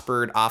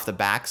prospered off the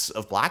backs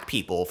of Black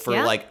people for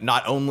like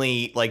not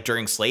only like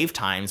during slave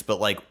times, but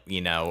like,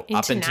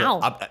 up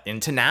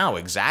into now.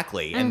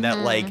 Exactly. And that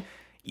like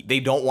they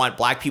don't want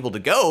Black people to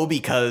go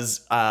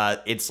because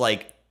it's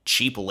like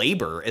cheap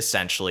labor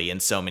essentially in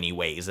so many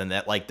ways, and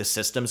that like the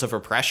systems of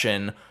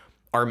oppression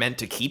are meant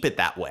to keep it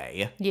that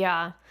way.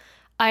 Yeah.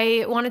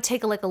 I want to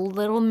take a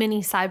little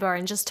mini sidebar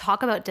and just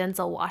talk about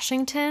Denzel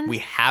Washington. We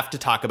have to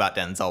talk about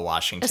Denzel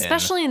Washington.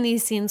 Especially in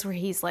these scenes where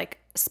he's like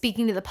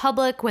speaking to the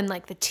public, when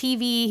like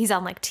he's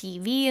on like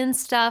TV and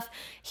stuff.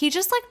 He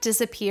just like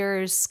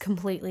disappears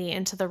completely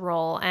into the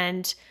role.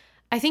 And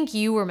I think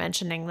you were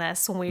mentioning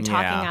this when we were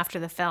talking after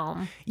the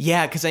film.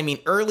 Yeah, because I mean,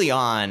 early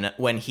on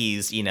when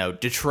he's,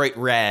 Detroit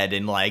Red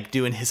and like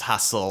doing his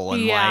hustle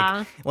and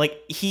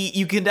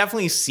you can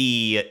definitely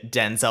see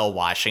Denzel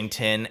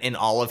Washington in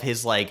all of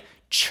his like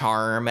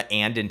charm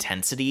and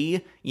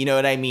intensity. You know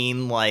what I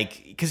mean?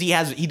 Like, because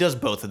he does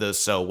both of those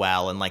so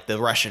well. And like the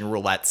Russian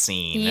roulette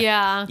scene.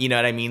 Yeah. You know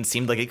what I mean?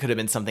 Seemed like it could have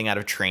been something out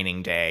of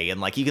Training Day.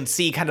 And like you can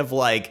see kind of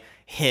like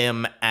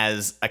him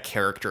as a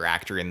character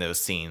actor in those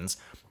scenes.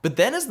 But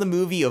then as the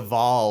movie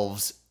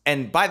evolves,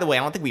 and by the way,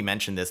 I don't think we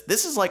mentioned this.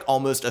 This is like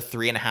almost a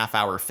 3.5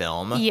 hour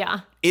film.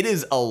 Yeah. It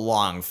is a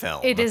long film.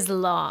 It is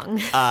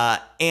long.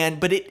 But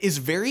it is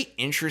very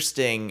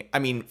interesting. I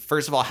mean,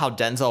 first of all, how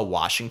Denzel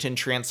Washington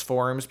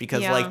transforms,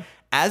 because like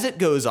as it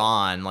goes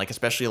on, like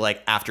especially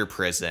like after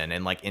prison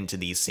and like into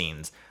these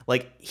scenes,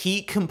 like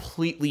he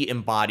completely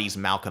embodies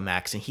Malcolm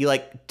X and he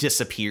like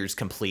disappears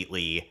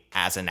completely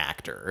as an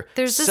actor.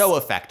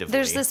 Effectively.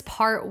 There's this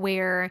part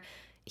where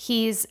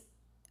he's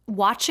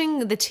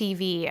watching the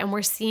TV and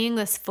we're seeing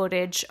this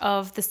footage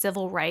of the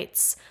civil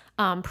rights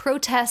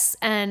protests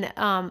and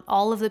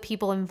all of the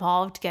people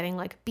involved getting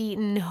like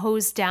beaten,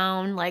 hosed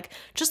down, like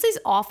just these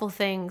awful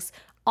things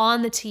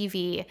on the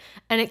TV.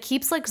 And it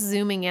keeps like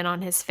zooming in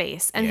on his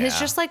face and his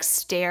just like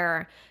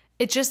stare.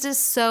 It just is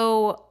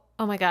so,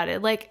 oh my God,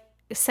 it like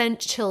sent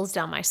chills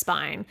down my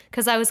spine.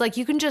 Cause I was like,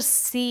 you can just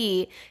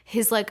see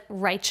his like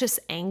righteous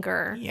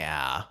anger.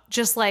 Yeah.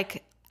 Just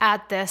like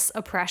at this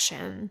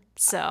oppression.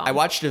 So I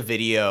watched a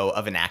video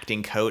of an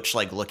acting coach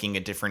like looking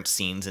at different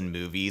scenes in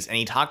movies, and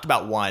he talked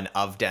about one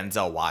of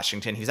Denzel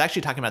Washington. He was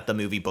actually talking about the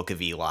movie Book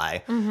of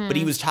Eli, but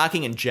he was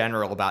talking in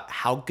general about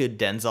how good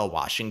Denzel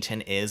Washington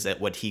is at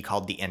what he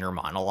called the inner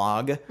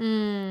monologue,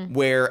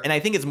 where, and I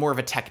think it's more of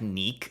a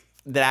technique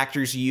that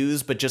actors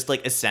use, but just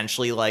like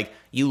essentially like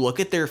you look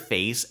at their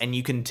face and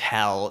you can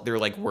tell they're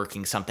like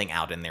working something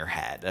out in their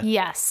head.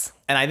 Yes.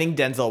 And I think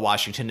Denzel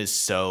Washington is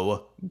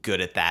so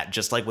good at that.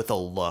 Just like with a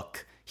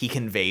look, he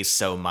conveys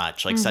so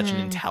much, like such an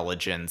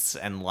intelligence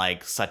and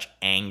like such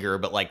anger,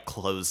 but like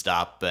closed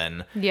up.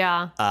 And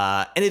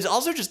and it's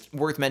also just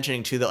worth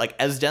mentioning too that like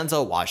as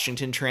Denzel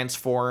Washington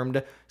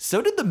transformed,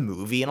 so did the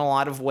movie in a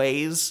lot of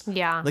ways.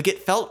 Yeah. Like it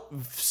felt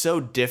so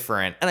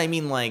different. And I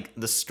mean like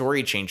the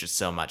story changes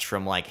so much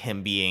from like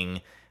him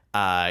being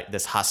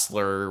this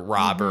hustler,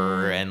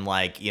 robber, and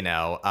like,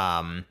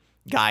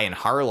 guy in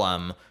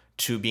Harlem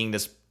to being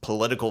this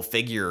political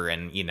figure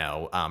and,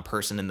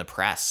 person in the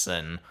press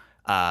and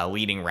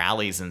leading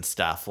rallies and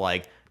stuff.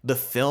 Like the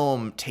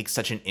film takes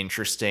such an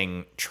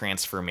interesting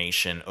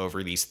transformation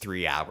over these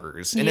 3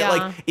 hours. And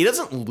it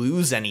doesn't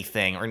lose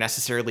anything or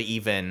necessarily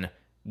even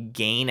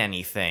gain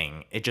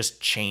anything. It just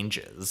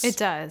changes. It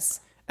does.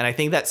 And I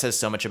think that says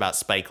so much about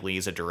Spike Lee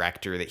as a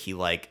director, that he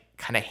like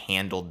kind of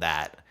handled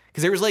that.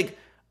 Because there was like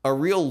a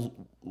real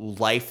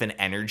life and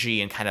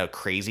energy and kind of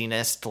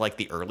craziness to like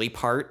the early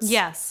parts.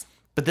 Yes.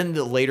 But then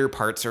the later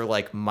parts are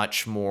like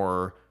much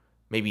more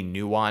maybe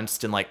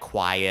nuanced and like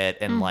quiet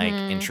and like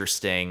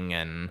interesting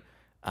and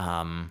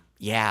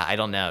I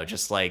don't know,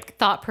 just like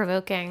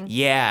thought-provoking.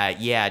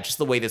 Yeah, just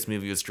the way this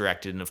movie was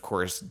directed, and of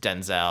course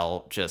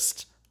Denzel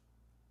just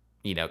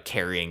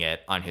carrying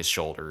it on his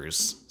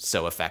shoulders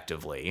so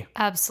effectively.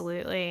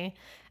 Absolutely.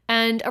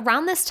 And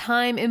around this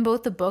time in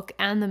both the book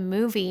and the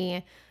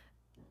movie,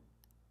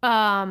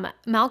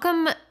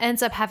 Malcolm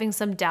ends up having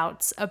some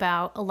doubts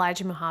about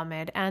Elijah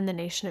Muhammad and the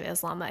Nation of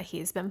Islam that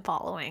he's been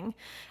following.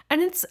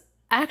 And it's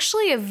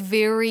actually a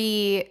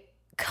very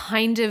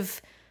kind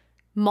of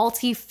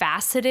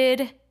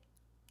multifaceted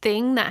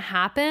thing that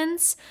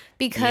happens,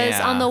 because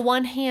on the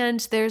one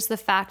hand, there's the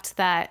fact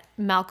that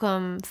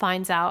Malcolm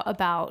finds out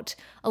about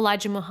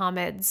Elijah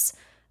Muhammad's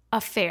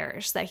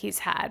affairs that he's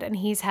had, and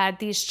he's had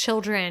these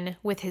children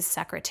with his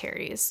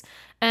secretaries.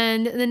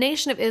 And the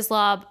Nation of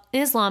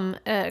Islam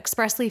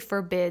expressly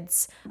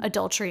forbids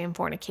adultery and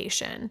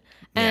fornication.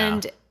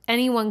 And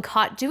anyone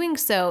caught doing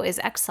so is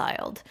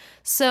exiled.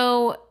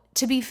 So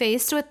to be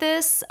faced with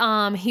this,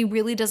 he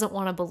really doesn't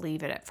want to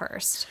believe it at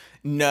first.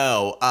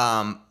 No,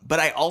 but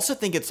I also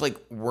think it's like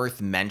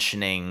worth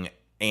mentioning,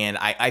 and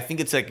I think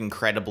it's like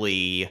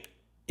incredibly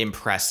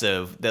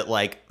impressive that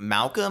like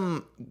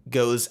Malcolm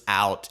goes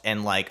out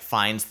and like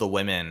finds the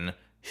women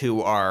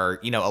who are,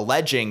 you know,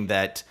 alleging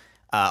that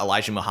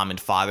Elijah Muhammad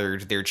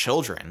fathered their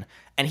children.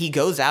 And he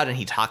goes out and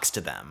he talks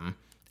to them.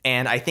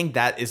 And I think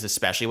that is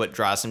especially what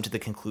draws him to the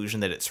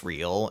conclusion that it's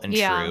real and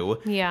true.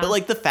 Yeah. But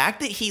like the fact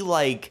that he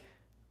like,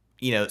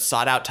 you know,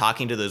 sought out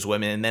talking to those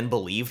women and then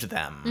believed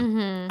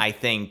them, I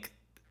think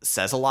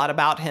says a lot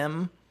about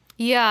him.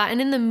 Yeah.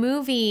 And in the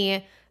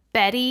movie,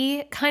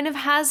 Betty kind of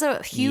has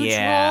a huge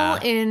role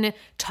in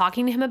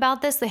talking to him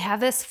about this. They have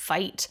this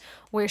fight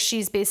where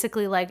she's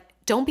basically like,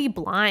 don't be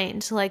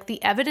blind. Like,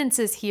 the evidence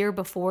is here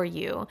before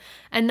you.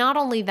 And not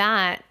only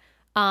that,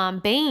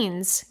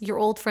 Baines, your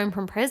old friend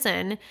from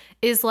prison,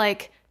 is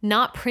like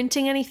not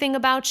printing anything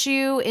about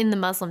you in the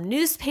Muslim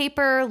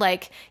newspaper.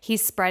 Like,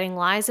 he's spreading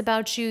lies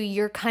about you.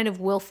 You're kind of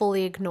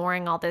willfully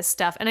ignoring all this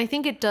stuff. And I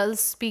think it does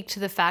speak to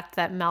the fact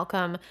that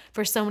Malcolm,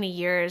 for so many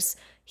years,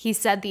 he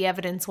said the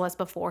evidence was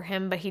before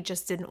him, but he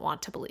just didn't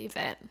want to believe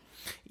it.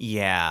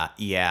 Yeah.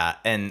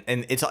 And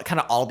it's kind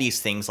of all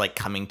these things like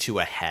coming to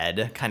a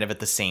head kind of at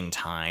the same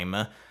time.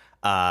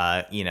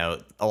 You know,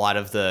 a lot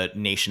of the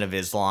Nation of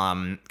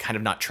Islam kind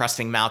of not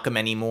trusting Malcolm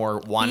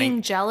anymore,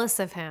 being jealous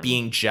of him,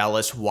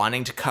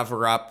 wanting to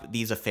cover up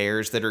these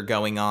affairs that are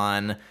going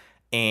on.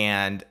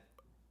 And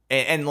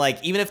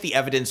like, even if the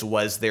evidence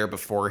was there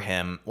before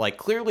him, like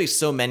clearly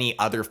so many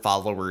other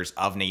followers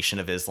of Nation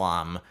of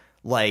Islam,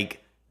 like,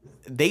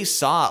 they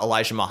saw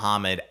Elijah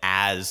Muhammad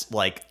as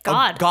like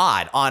a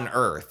god on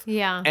earth.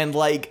 Yeah. And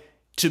like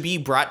to be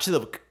brought to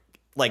the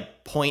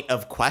like point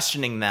of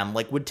questioning them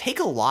like would take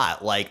a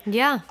lot. Like,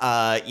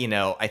 you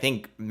know, I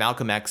think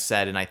Malcolm X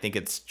said, and I think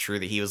it's true,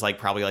 that he was like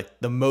probably like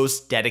the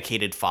most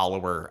dedicated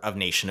follower of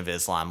Nation of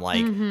Islam,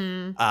 like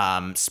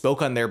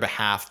spoke on their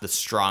behalf the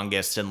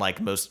strongest and like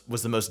was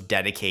the most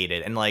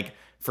dedicated. And like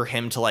for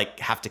him to like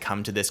have to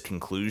come to this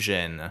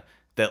conclusion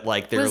that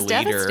like their was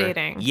leader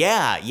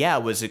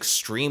devastating. Was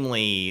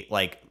extremely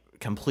like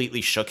completely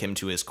shook him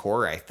to his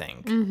core, I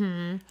think.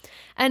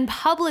 And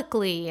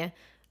publicly,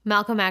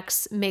 Malcolm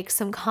X makes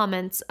some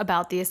comments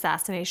about the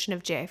assassination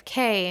of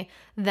JFK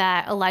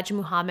that Elijah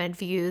Muhammad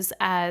views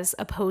as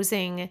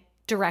opposing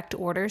direct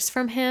orders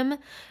from him,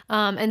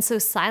 and so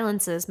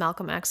silences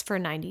Malcolm X for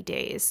 90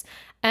 days.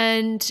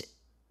 And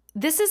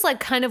this is like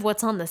kind of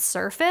what's on the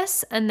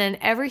surface, and then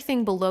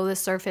everything below the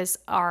surface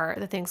are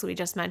the things we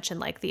just mentioned,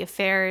 like the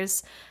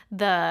affairs,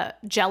 the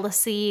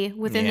jealousy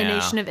within the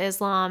Nation of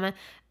Islam,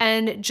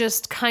 and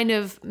just kind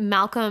of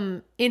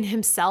Malcolm in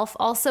himself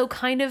also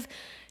kind of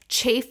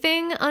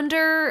chafing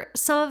under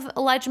some of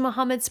Elijah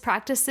Muhammad's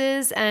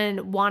practices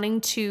and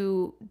wanting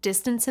to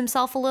distance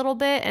himself a little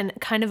bit and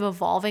kind of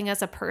evolving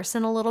as a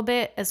person a little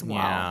bit as well.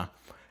 Yeah.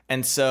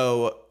 And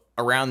so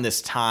around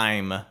this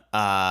time,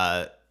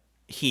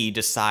 he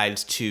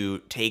decides to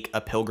take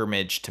a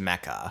pilgrimage to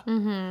Mecca.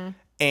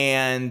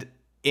 And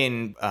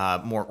in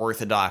more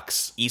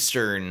orthodox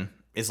Eastern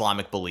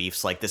Islamic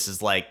beliefs, like this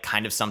is like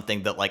kind of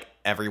something that like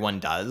everyone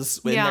does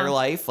in their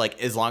life.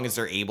 Like as long as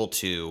they're able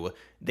to,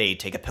 they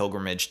take a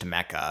pilgrimage to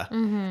Mecca.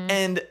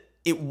 And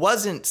it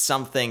wasn't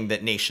something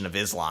that Nation of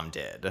Islam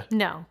did.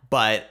 No.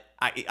 But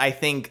I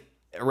think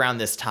around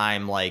this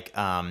time, like,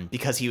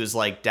 because he was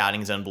like doubting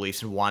his own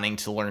beliefs and wanting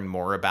to learn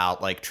more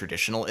about like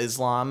traditional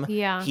Islam,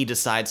 he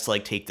decides to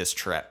like take this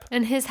trip.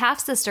 And his half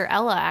sister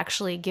Ella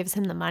actually gives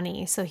him the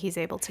money, so he's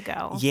able to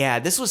go. Yeah,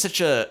 that was such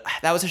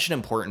an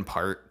important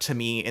part to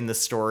me in the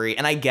story.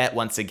 And I get,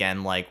 once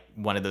again, like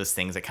one of those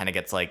things that kind of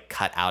gets like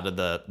cut out of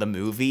the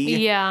movie.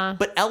 Yeah.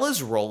 But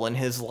Ella's role in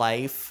his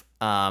life,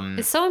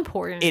 it's so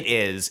important. It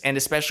is. And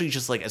especially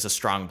just like as a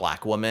strong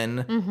Black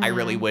woman, I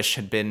really wish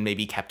had been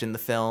maybe kept in the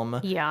film.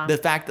 Yeah. The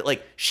fact that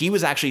like she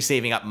was actually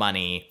saving up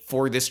money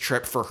for this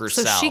trip for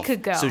herself.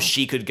 So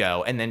she could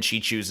go. And then she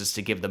chooses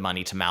to give the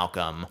money to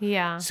Malcolm.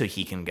 Yeah. So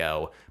he can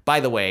go. By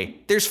the way,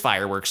 there's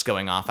fireworks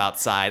going off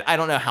outside. I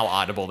don't know how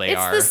audible they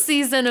are. It's the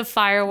season of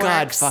fireworks.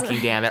 God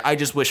fucking damn it. I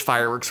just wish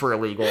fireworks were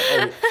illegal.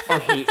 I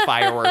hate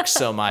fireworks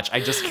so much.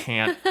 I just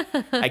can't.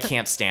 I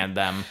can't stand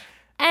them.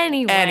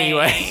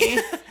 Anyway.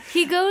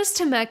 He goes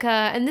to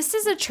Mecca, and this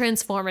is a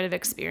transformative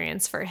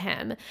experience for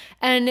him.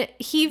 And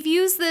he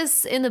views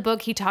this in the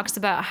book. He talks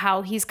about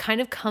how he's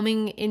kind of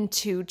coming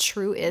into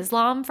true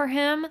Islam for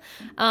him.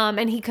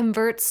 And he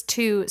converts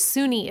to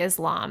Sunni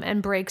Islam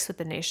and breaks with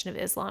the Nation of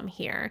Islam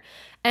here.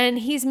 And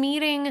he's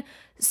meeting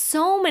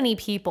so many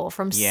people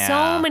from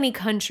so many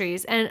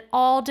countries and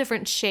all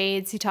different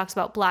shades. He talks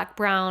about Black,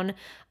 brown,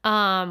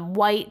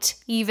 white,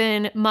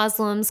 even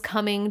Muslims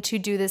coming to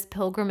do this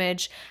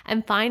pilgrimage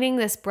and finding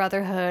this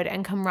brotherhood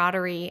and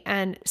camaraderie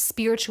and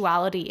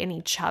spirituality in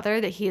each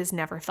other that he has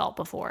never felt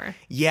before.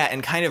 Yeah,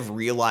 and kind of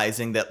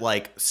realizing that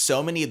like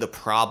so many of the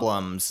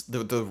problems,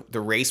 the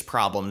race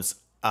problems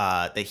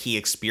that he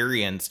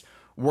experienced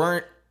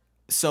weren't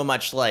so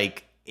much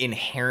like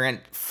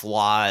inherent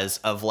flaws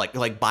of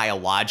like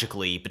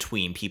biologically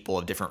between people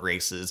of different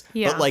races,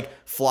 but like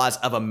flaws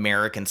of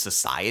American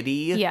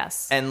society.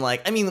 Yes. And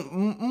like, I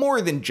mean, more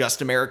than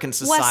just American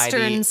society.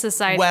 Western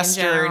society in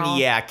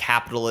general.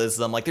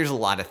 Capitalism. Like there's a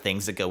lot of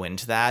things that go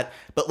into that.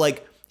 But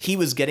like he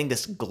was getting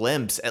this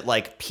glimpse at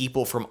like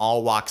people from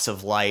all walks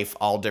of life,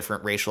 all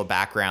different racial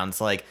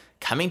backgrounds, like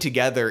coming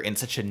together in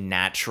such a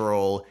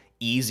natural,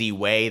 easy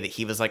way that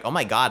he was like, oh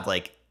my God,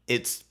 like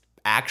it's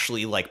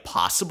actually like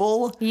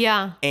possible.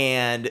 Yeah.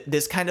 And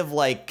this kind of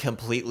like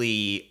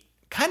completely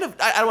I don't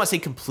want to say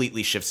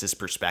completely shifts his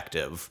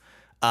perspective,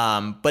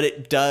 but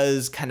it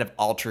does kind of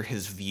alter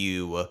his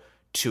view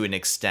to an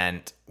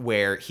extent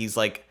where he's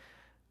like,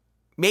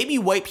 maybe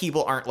white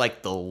people aren't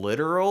like the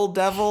literal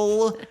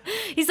devil.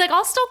 He's like,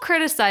 I'll still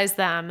criticize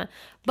them.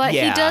 But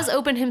he does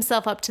open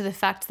himself up to the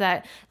fact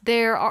that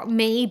there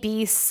may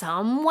be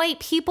some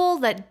white people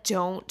that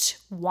don't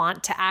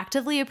want to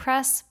actively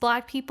oppress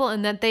Black people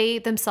and that they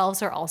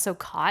themselves are also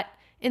caught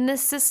in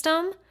this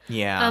system.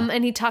 Yeah.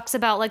 And he talks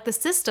about like the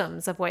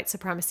systems of white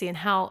supremacy and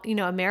how, you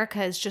know,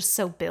 America is just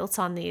so built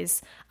on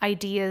these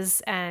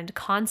ideas and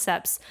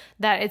concepts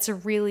that it's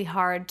really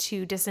hard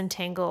to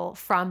disentangle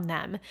from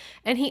them.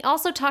 And he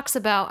also talks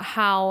about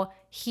how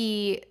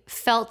he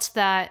felt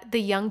that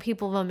the young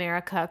people of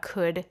America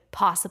could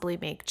possibly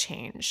make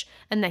change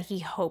and that he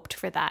hoped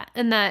for that.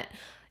 And that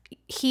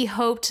he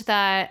hoped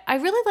that, I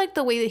really like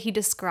the way that he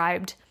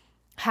described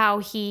how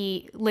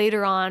he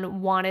later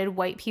on wanted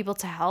white people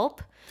to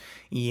help.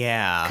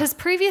 Yeah. Because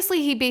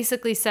previously he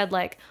basically said,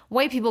 like,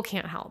 white people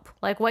can't help.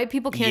 Like, white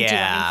people can't do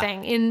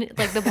anything in,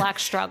 like, the Black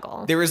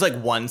struggle. There was, like,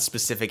 one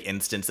specific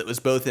instance that was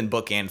both in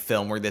book and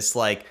film where this,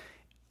 like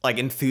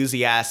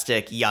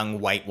enthusiastic young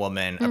white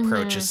woman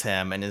approaches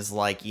him and is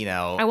like, you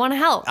know, I want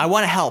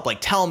to help. Like,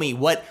 tell me,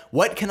 what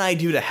can I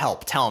do to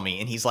help? Tell me.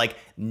 And he's like,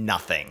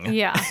 nothing.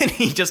 Yeah. And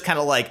he just kind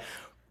of, like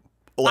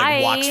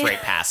walks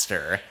right past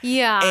her.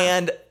 Yeah.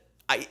 And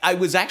I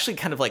was actually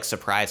kind of, like,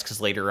 surprised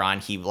because later on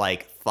he,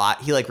 like,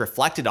 thought, he, like,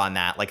 reflected on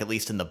that, like, at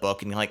least in the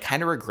book, and he, like,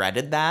 kind of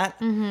regretted that.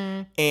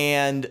 Mm-hmm.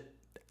 And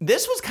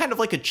this was kind of,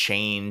 like, a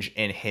change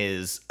in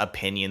his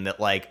opinion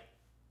that, like,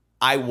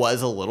 I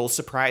was a little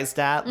surprised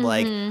at. Mm-hmm.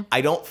 Like,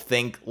 I don't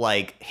think,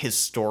 like, his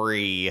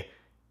story,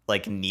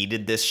 like,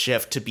 needed this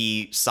shift to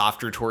be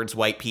softer towards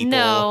white people.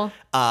 No.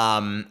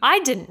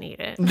 I didn't need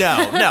it.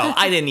 No,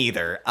 I didn't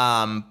either.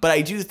 But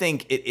I do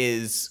think it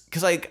is,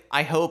 because, like,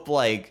 I hope,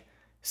 like,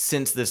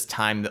 since this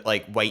time that,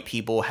 like, white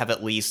people have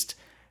at least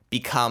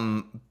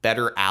become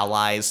better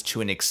allies to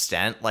an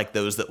extent, like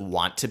those that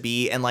want to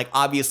be. And, like,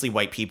 obviously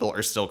white people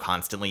are still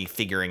constantly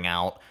figuring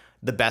out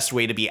the best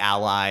way to be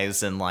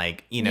allies and,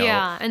 like, you know.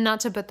 Yeah, and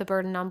not to put the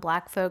burden on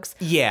Black folks.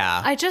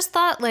 Yeah. I just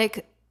thought,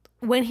 like,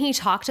 when he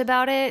talked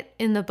about it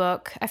in the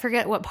book, I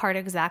forget what part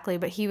exactly,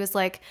 but he was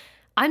like,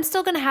 I'm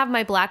still going to have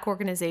my Black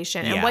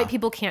organization and white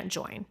people can't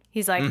join.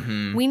 He's like,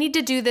 we need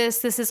to do this.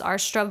 This is our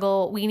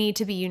struggle. We need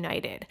to be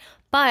united.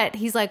 But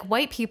he's like,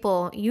 white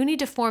people, you need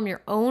to form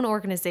your own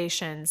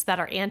organizations that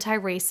are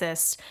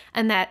anti-racist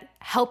and that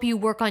help you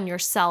work on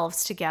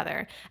yourselves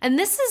together. And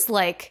this is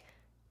like,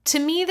 to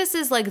me, this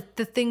is like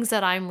the things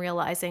that I'm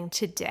realizing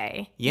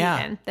today. Yeah.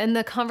 Even, and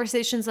the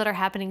conversations that are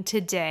happening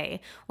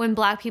today when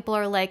Black people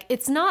are like,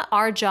 it's not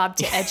our job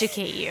to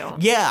educate you.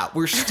 Yeah,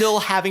 we're still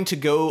having to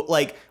go,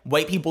 like,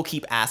 white people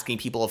keep asking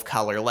people of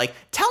color, like,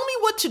 tell me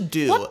what to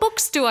do. What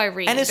books do I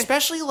read? And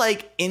especially,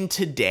 like, in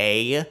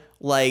today,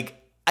 like,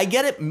 I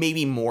get it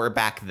maybe more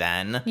back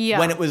then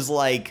when it was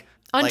like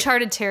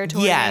uncharted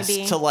territory. Yes,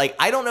 maybe. to, like,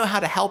 I don't know how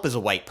to help as a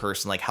white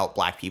person, like, help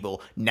Black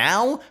people.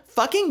 Now,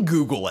 fucking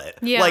Google it.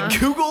 Yeah. Like,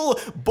 Google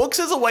books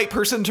as a white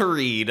person to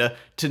read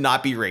to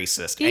not be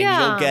racist. And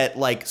you'll get,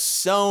 like,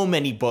 so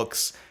many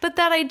books. But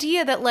that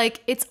idea that,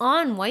 like, it's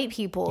on white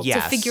people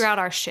to figure out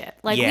our shit.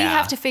 Like, we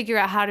have to figure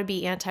out how to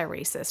be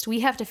anti-racist.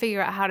 We have to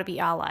figure out how to be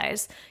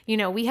allies. You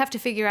know, we have to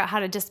figure out how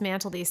to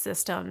dismantle these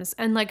systems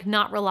and, like,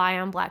 not rely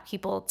on Black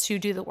people to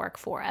do the work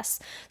for us.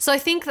 So I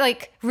think,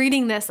 like,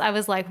 reading this, I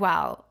was like,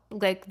 wow,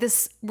 like,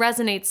 this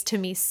resonates to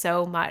me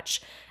so much.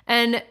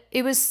 And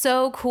it was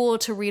so cool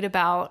to read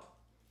about,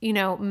 you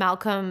know,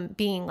 Malcolm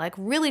being, like,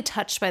 really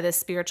touched by this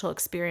spiritual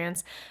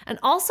experience. And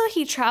also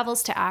he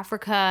travels to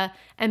Africa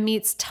and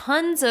meets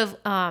tons of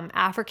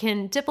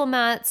African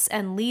diplomats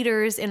and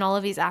leaders in all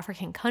of these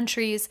African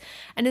countries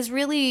and is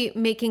really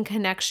making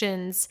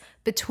connections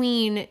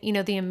between, you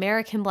know, the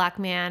American Black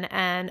man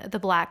and the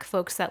Black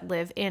folks that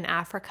live in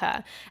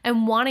Africa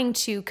and wanting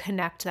to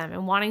connect them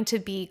and wanting to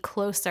be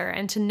closer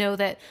and to know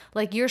that,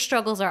 like, your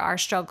struggles are our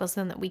struggles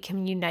and that we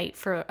can unite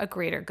for a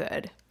greater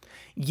good.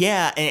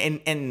 Yeah,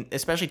 and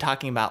especially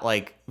talking about,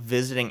 like,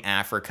 visiting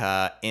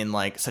Africa in,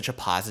 like, such a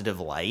positive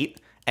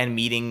light and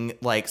meeting,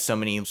 like, so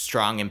many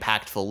strong,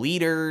 impactful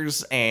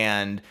leaders.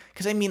 And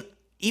because, I mean,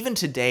 even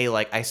today,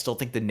 like, I still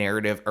think the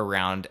narrative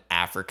around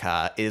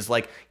Africa is,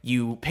 like,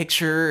 you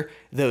picture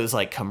those,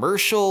 like,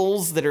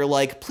 commercials that are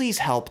like, please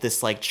help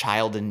this, like,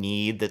 child in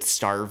need that's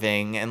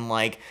starving. And,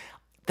 like,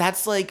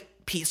 that's, like,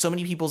 so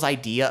many people's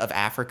idea of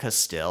Africa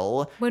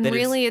still. When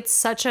really it's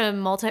such a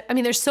I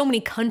mean, there's so many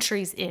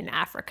countries in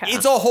Africa.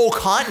 It's a whole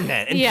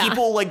continent. And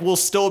people, like, will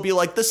still be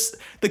like,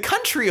 the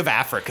country of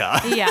Africa.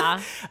 Yeah.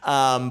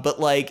 But,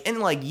 like, and,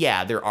 like,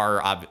 yeah, there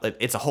are,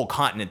 it's a whole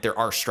continent. There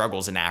are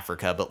struggles in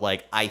Africa. But,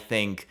 like, I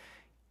think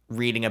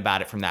reading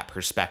about it from that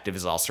perspective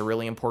is also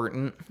really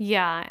important.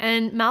 Yeah,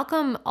 and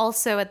Malcolm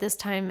also at this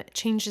time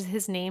changes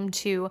his name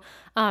to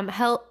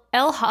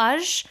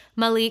El-Hajj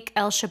Malik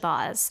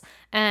El-Shabazz,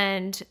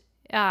 and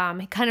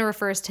he kind of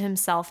refers to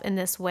himself in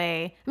this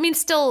way. I mean,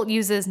 still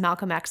uses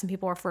Malcolm X, and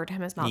people refer to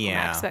him as Malcolm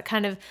X, but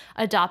kind of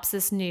adopts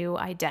this new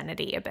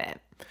identity a bit.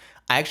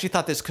 I actually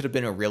thought this could have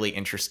been a really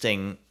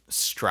interesting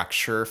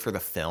structure for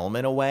the film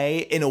in a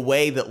way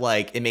that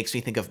like it makes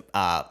me think of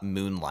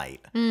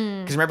Moonlight.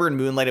 Because remember in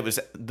Moonlight it was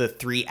the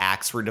 3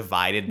 acts were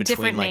divided between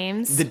different like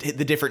names.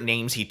 The different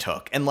names he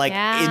took, and like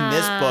in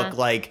this book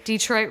like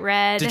Detroit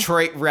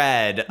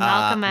Red,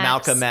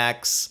 Malcolm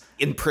X.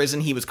 In prison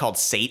he was called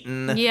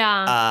Satan,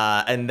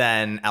 and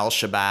then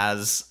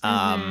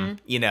El-Shabazz.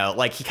 You know,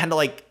 like he kind of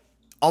like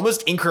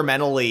almost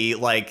incrementally,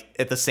 like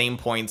at the same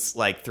points,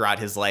 like throughout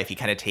his life,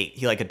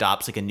 he like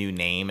adopts like a new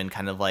name and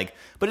kind of like,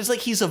 but it's like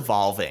he's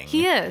evolving.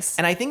 He is.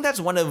 And I think that's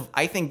one of,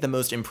 I think the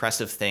most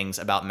impressive things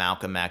about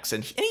Malcolm X,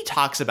 and he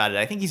talks about it.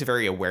 I think he's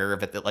very aware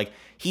of it, that like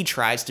he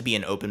tries to be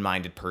an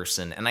open-minded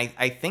person. And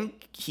I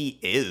think he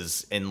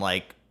is in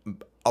like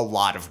a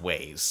lot of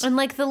ways. And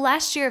like the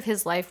last year of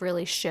his life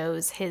really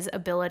shows his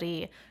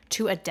ability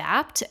to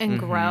adapt and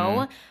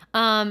grow,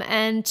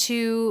 and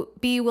to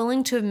be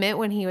willing to admit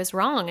when he was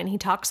wrong. And he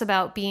talks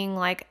about being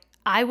like,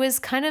 I was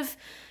kind of,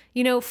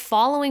 you know,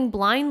 following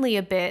blindly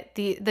a bit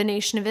the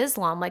Nation of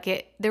Islam.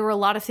 Like there were a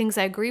lot of things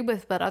I agreed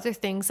with, but other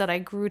things that I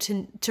grew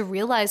to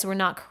realize were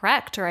not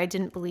correct or I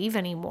didn't believe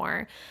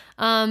anymore.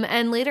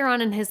 And later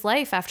on in his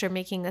life, after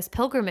making this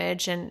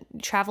pilgrimage and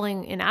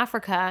traveling in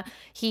Africa,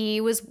 he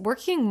was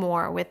working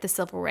more with the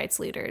civil rights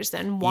leaders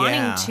and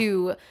wanting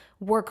to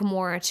work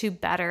more to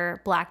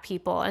better Black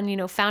people, and, you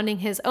know, founding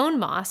his own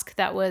mosque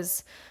that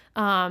was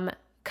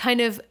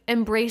kind of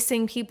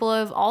embracing people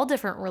of all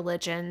different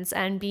religions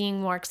and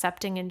being more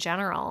accepting in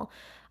general.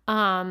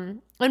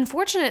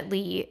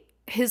 Unfortunately,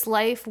 his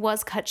life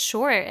was cut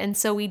short, and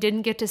so we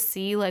didn't get to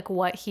see like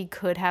what he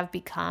could have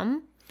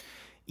become.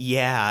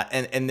 Yeah,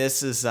 and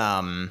this is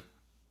kind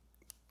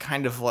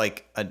of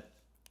like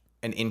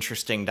an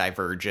interesting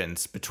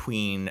divergence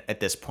between, at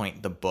this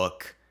point, the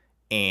book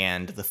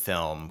and the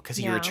film, because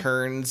he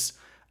returns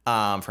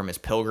from his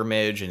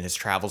pilgrimage and his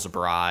travels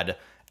abroad,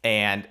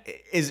 and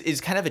is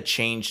kind of a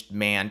changed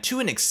man to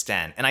an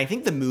extent. And I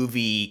think the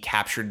movie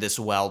captured this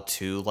well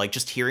too. Like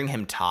just hearing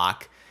him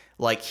talk,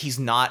 like he's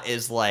not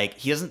as like,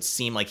 he doesn't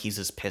seem like he's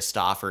as pissed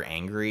off or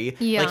angry.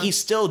 Like he's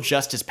still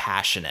just as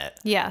passionate.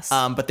 Yes.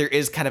 But there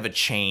is kind of a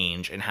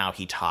change in how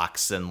he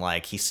talks, and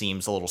like he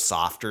seems a little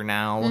softer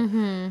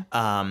now.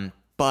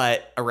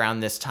 But around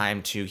this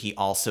time too, he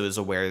also is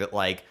aware that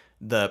like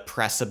the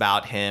press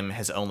about him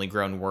has only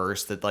grown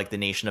worse, that like the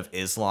Nation of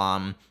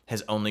Islam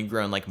has only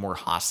grown like more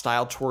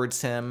hostile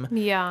towards him.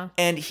 Yeah.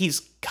 And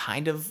he's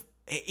kind of,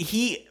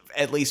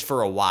 at least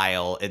for a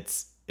while,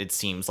 it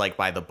seems like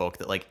by the book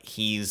that like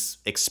he's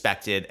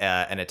expected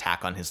an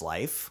attack on his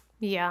life.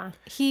 Yeah.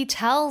 He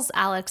tells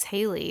Alex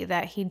Haley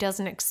that he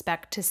doesn't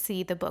expect to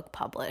see the book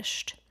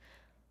published.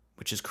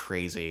 Which is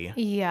crazy.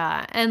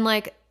 Yeah. And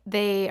like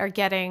they are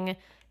getting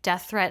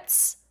death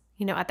threats,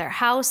 you know, at their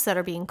house that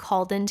are being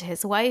called into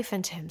his wife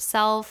and to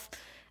himself.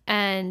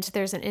 And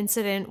there's an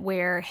incident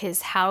where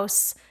his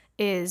house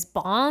is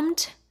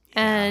bombed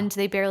and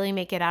they barely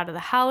make it out of the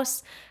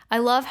house. I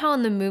love how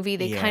in the movie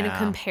they kind of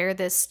compare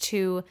this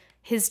to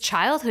his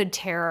childhood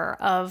terror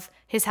of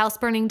his house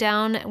burning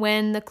down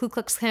when the Ku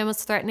Klux Klan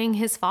was threatening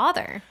his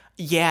father.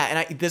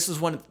 Yeah, and this is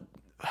one.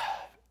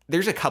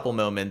 There's a couple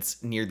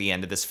moments near the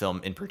end of this film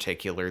in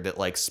particular that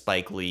like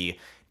Spike Lee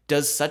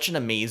does such an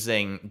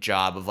amazing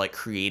job of like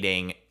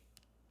creating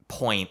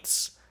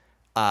points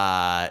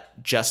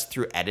just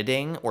through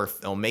editing or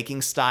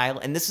filmmaking style.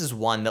 And this is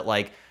one that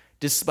like,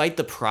 despite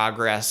the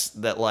progress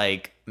that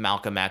like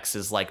Malcolm X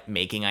is like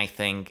making, I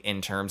think,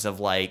 in terms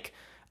of like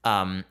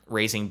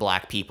raising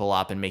Black people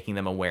up and making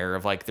them aware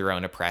of like their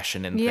own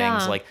oppression and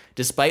things, like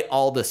despite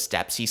all the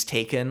steps he's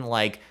taken,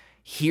 like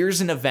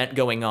here's an event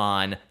going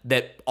on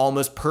that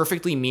almost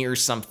perfectly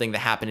mirrors something that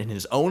happened in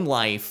his own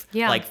life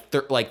like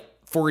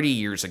 40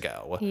 years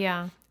ago.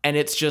 Yeah. And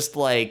it's just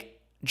like,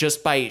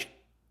 just by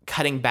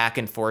cutting back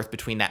and forth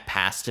between that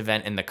past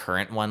event and the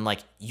current one, like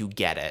you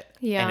get it.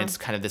 Yeah. And it's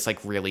kind of this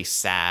like really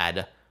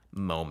sad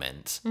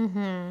moment.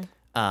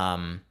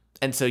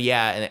 And so,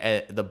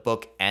 yeah, the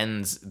book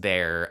ends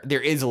there. There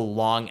is a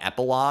long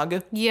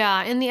epilogue.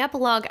 Yeah. In the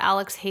epilogue,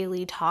 Alex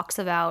Haley talks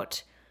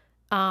about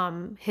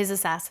his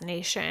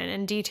assassination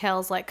and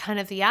details like kind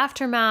of the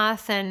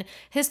aftermath and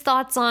his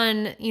thoughts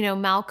on, you know,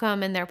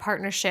 Malcolm and their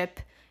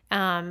partnership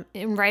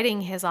in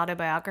writing his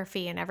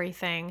autobiography and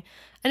everything.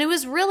 And it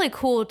was really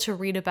cool to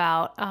read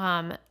about.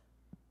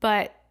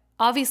 But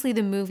obviously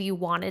the movie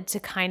wanted to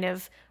kind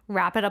of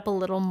wrap it up a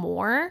little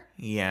more.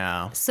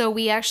 Yeah. So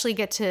we actually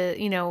get to,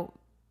 you know,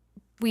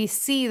 we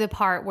see the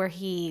part where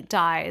he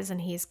dies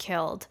and he's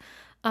killed.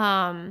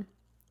 And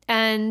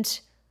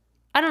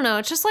I don't know,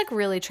 it's just like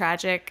really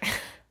tragic.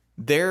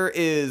 There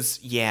is,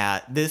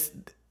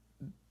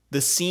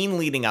 the scene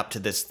leading up to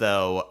this,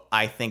 though,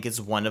 I think is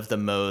one of the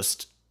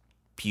most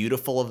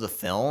beautiful of the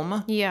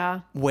film.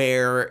 Yeah.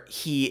 Where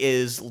he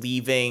is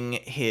leaving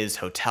his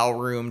hotel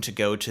room to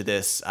go to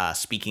this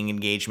speaking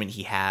engagement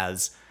he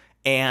has,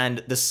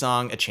 and the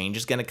song "A Change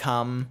Is Gonna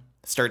Come"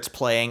 starts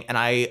playing, and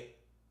I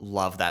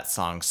love that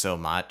song so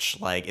much.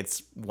 Like,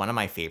 it's one of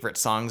my favorite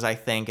songs, I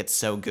think. It's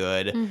so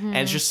good, and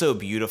it's just so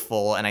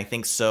beautiful, and I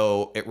think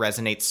it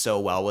resonates so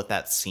well with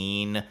that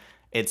scene.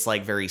 It's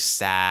like very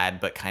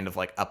sad, but kind of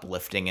like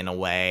uplifting in a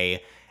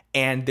way.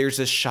 And there's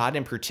a shot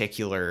in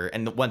particular,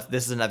 and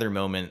this is another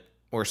moment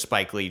where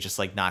Spike Lee just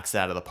like knocks it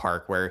out of the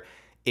park, where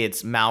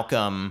it's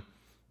Malcolm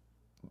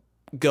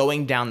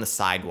going down the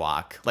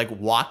sidewalk, like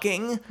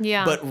walking,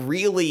 but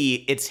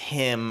really it's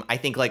him, I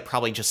think, like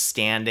probably just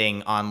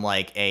standing on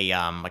like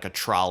a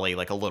trolley,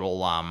 like a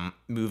little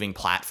moving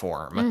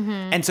platform.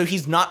 And so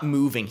he's not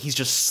moving, he's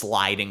just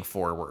sliding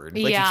forward.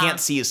 Like you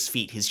can't see his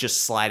feet, he's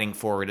just sliding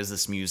forward as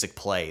this music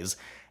plays.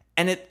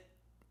 And it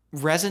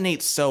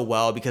resonates so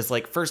well because,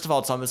 like, first of all,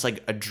 it's almost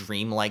like a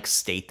dreamlike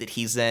state that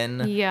he's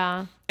in.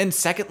 Yeah. And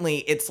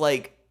secondly, it's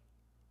like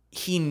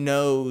he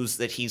knows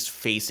that he's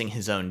facing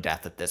his own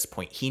death at this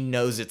point. He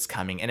knows it's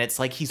coming, and it's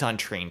like he's on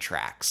train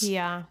tracks.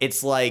 Yeah.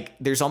 It's like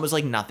there's almost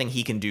like nothing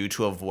he can do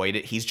to avoid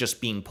it. He's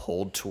just being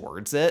pulled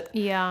towards it.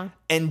 Yeah.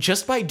 And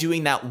just by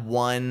doing that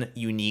one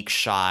unique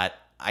shot,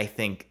 I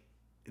think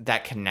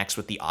that connects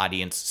with the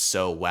audience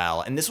so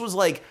well. And this was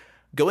like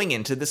going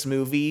into this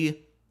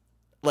movie,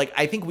 like,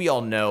 I think we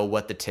all know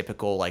what the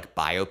typical, like,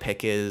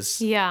 biopic is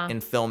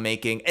in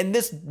filmmaking. And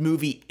this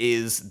movie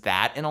is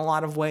that in a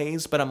lot of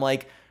ways. But I'm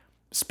like,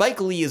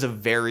 Spike Lee is a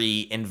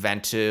very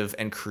inventive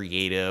and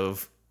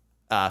creative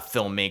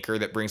filmmaker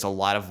that brings a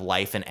lot of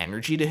life and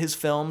energy to his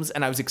films.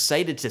 And I was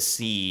excited to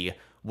see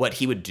what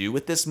he would do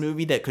with this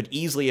movie that could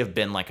easily have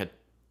been, like, a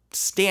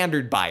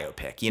standard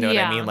biopic. You know what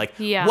I mean? Like,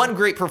 one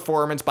great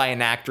performance by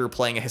an actor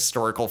playing a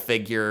historical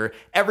figure.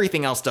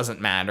 Everything else doesn't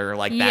matter.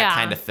 Like, that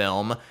kind of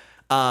film.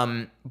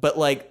 But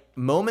like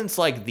moments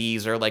like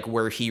these are like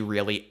where he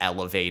really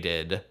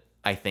elevated,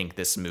 I think,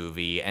 this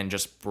movie and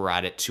just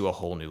brought it to a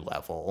whole new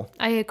level.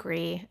 I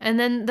agree. And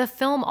then the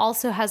film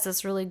also has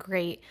this really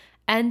great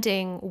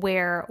ending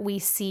where we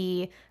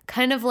see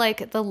kind of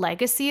like the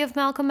legacy of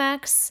Malcolm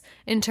X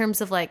in terms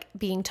of like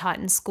being taught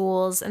in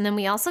schools. And then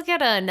we also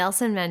get a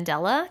Nelson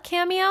Mandela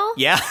cameo.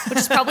 Yeah. Which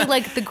is probably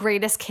like the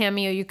greatest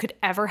cameo you could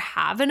ever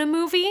have in a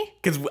movie.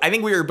 Because I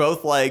think we were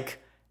both like,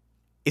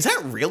 is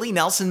that really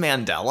Nelson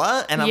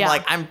Mandela? And I'm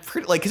like, I'm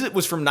pretty, like, because it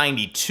was from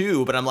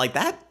 92, but I'm like,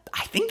 I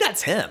think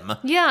that's him.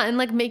 Yeah, and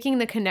like making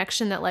the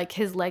connection that like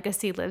his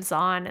legacy lives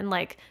on and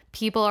like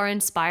people are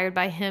inspired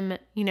by him,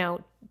 you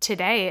know,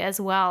 today as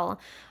well.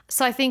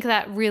 So I think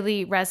that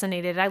really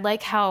resonated. I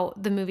like how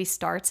the movie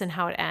starts and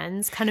how it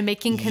ends, kind of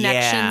making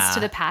connections to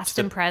the past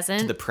and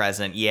present. To the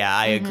present. Yeah,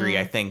 I agree.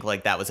 I think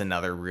like that was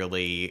another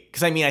really,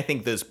 because I mean, I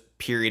think those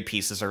period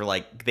pieces are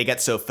like, they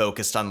get so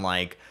focused on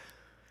like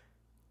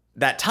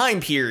that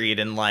time period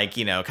and like,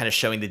 you know, kind of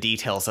showing the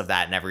details of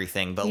that and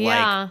everything. But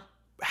like,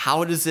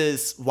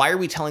 why are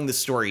we telling the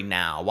story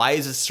now? Why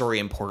is this story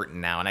important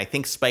now? And I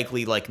think Spike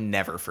Lee like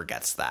never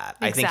forgets that.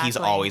 Exactly. I think he's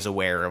always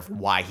aware of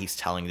why he's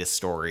telling this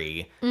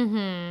story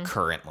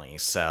currently.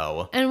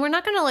 So, and we're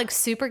not going to like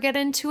super get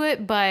into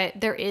it, but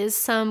there is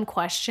some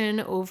question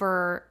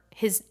over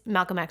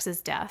Malcolm X's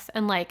death.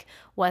 And like,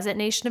 was it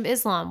Nation of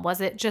Islam?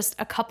 Was it just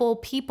a couple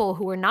people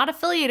who were not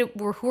affiliated,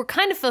 who were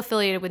kind of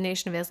affiliated with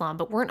Nation of Islam,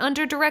 but weren't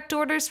under direct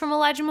orders from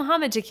Elijah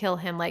Muhammad to kill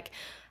him? Like,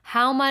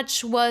 how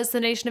much was the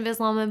Nation of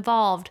Islam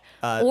involved?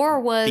 Or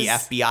was the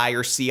FBI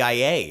or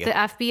CIA? The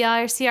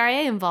FBI or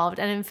CIA involved?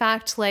 And in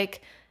fact,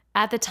 like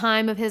at the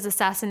time of his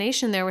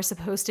assassination, there was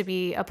supposed to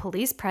be a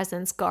police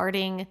presence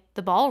guarding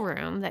the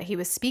ballroom that he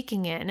was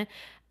speaking in.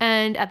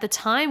 And at the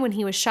time when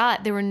he was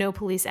shot, there were no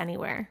police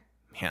anywhere.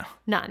 Yeah.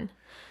 None.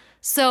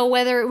 So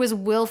whether it was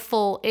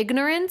willful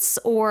ignorance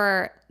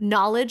or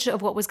knowledge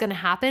of what was going to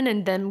happen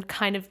and them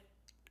kind of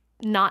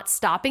not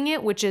stopping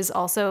it, which is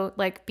also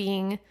like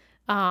being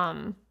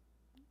an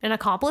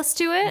accomplice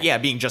to it. Yeah,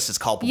 being just as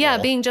culpable. Yeah,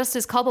 being just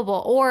as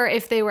culpable. Or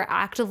if they were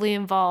actively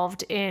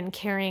involved in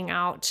carrying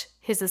out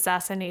his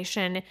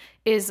assassination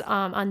is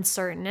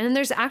uncertain. And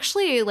there's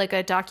actually like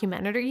a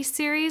documentary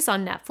series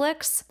on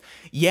Netflix.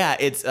 Yeah,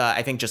 it's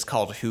I think just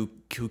called Who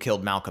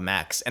Killed Malcolm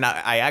X. And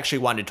I actually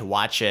wanted to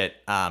watch it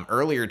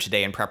earlier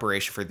today in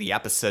preparation for the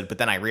episode, but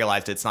then I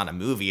realized it's not a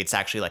movie. It's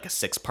actually like a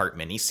 6-part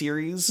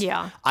miniseries.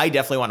 Yeah. I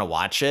definitely want to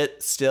watch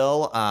it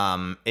still.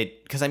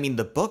 Because I mean,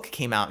 the book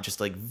came out just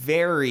like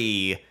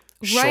very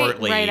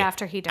shortly. Right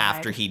after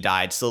he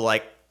died. So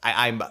like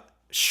I'm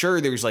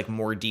sure there's like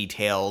more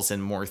details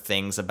and more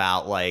things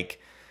about like,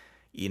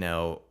 you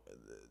know,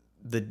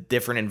 the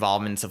different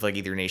involvements of like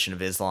either Nation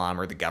of Islam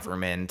or the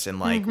government and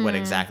like what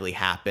exactly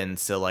happened.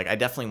 So like I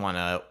definitely want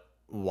to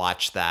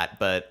watch that,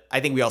 but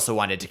I think we also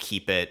wanted to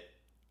keep it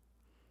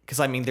because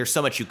I mean there's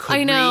so much you could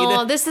read. I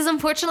know. This is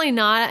unfortunately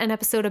not an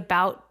episode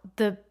about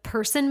the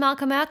person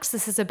Malcolm X.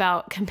 This is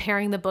about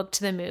comparing the book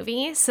to the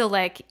movie. So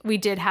like we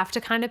did have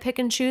to kind of pick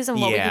and choose on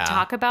what we could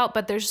talk about,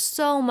 but there's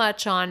so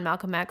much on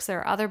Malcolm X. There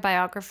are other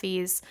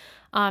biographies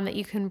that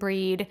you can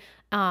read,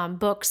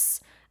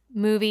 books,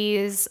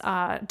 movies,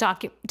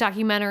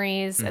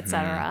 documentaries,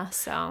 etc.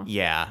 So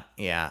yeah.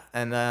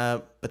 And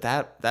but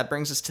that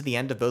brings us to the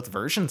end of both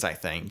versions, I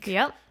think.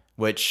 Yep.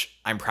 Which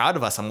I'm proud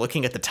of us. I'm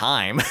looking at the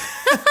time.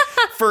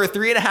 For a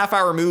 3.5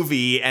 hour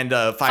movie and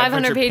a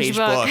 500 page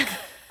book,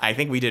 I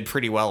think we did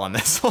pretty well on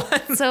this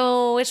one.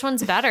 So which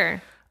one's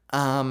better?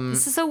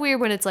 This is so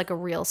weird when it's like a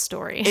real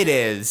story. It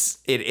is.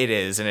 It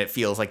is. And it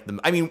feels like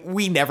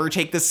we never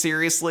take this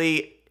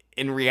seriously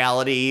in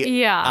reality.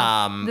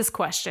 Yeah. This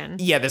question.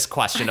 Yeah, this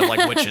question of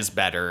like which is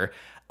better.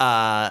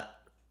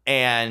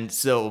 And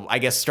so I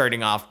guess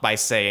starting off by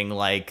saying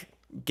like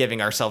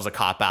giving ourselves a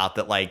cop out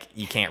that like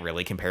you can't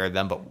really compare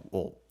them, but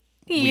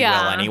we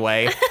will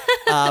anyway.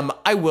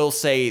 I will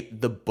say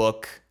the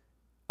book,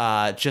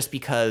 just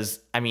because,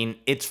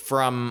 it's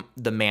from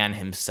the man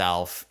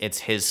himself. It's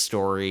his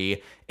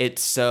story.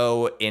 It's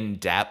so in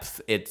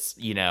depth. It's,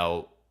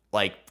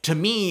 like, to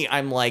me,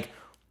 I'm like,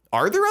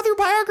 are there other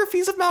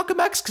biographies of Malcolm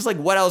X? Because, like,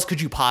 what else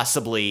could you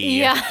possibly,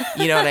 you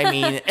know what I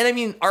mean?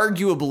 And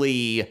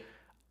arguably,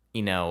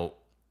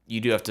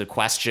 you do have to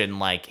question,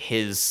 like,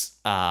 his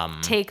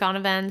take on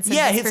events.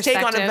 Yeah, his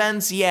take on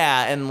events.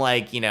 Yeah. And,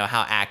 like,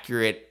 how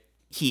accurate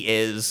he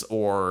is,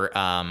 or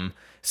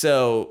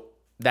so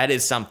that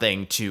is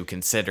something to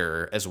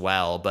consider as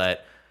well.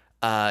 But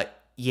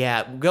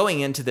going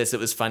into this, it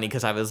was funny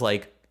because I was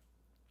like,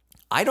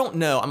 I don't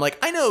know. I'm like,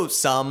 I know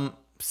some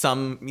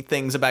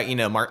things about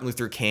Martin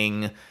Luther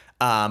King,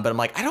 but I'm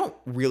like, I don't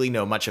really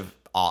know much at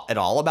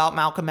all about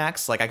Malcolm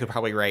X. Like, I could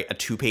probably write a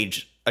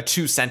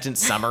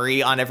 2-sentence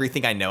summary on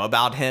everything I know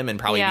about him and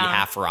probably be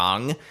half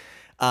wrong.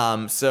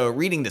 So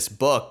reading this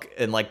book,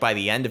 and like by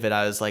the end of it,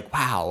 I was like,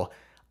 wow,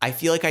 I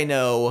feel like I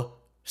know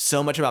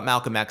so much about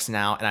Malcolm X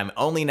now, and I'm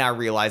only now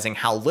realizing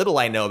how little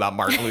I know about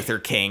Martin Luther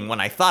King when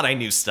I thought I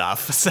knew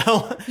stuff.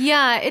 So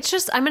yeah, it's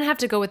just, I'm gonna have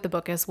to go with the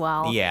book as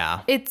well.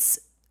 Yeah,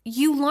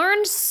 you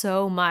learned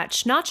so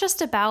much, not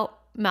just about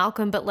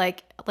Malcolm, but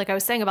like I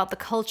was saying, about the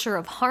culture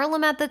of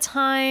Harlem at the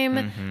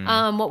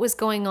time, what was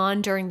going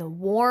on during the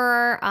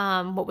war,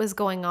 what was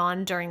going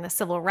on during the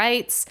civil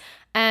rights,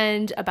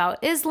 and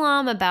about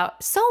Islam,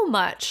 about so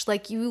much.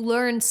 Like, you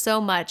learned so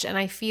much, and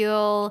I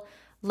feel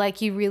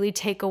like you really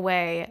take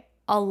away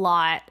a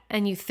lot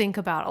and you think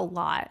about a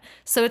lot.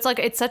 So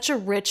it's such a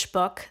rich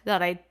book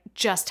that I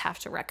just have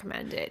to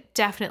recommend it.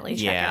 Definitely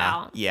check it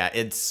out. Yeah,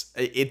 it's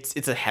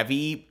a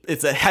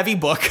heavy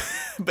book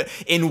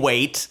in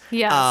weight.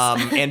 Yes.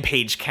 And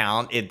page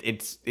count.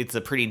 It's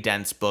a pretty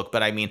dense book,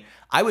 but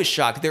I was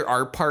shocked. There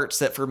are parts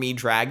that for me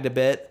dragged a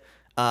bit.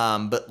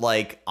 But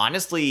like,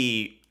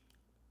 honestly,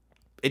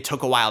 it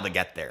took a while to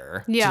get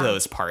there to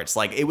those parts.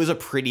 Like, it was a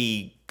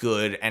pretty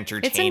good,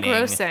 entertaining.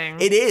 It's engrossing.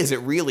 It is.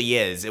 It really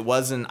is. It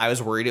wasn't. I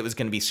was worried it was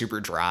going to be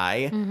super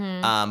dry,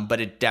 but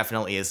it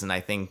definitely isn't.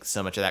 I think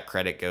so much of that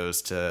credit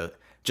goes to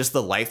just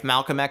the life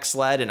Malcolm X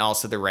led, and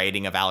also the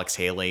writing of Alex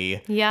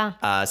Haley.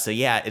 Yeah. So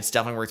yeah, it's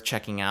definitely worth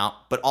checking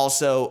out. But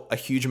also a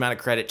huge amount of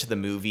credit to the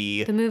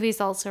movie. The movie's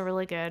also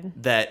really good.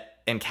 That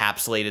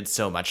encapsulated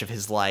so much of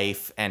his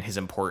life and his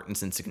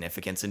importance and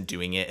significance in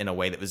doing it in a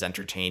way that was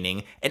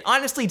entertaining and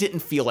honestly didn't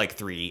feel like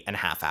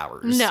 3.5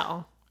 hours.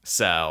 No.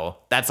 So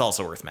that's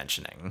also worth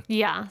mentioning.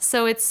 Yeah.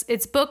 So it's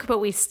book, but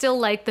we still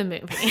like the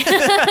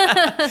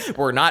movie.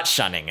 We're not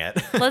shunning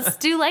it. Let's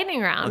do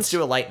lightning round. Let's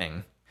do a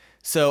lightning.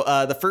 So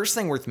the first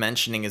thing worth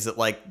mentioning is that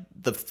like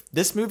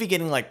this movie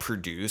getting like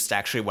produced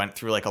actually went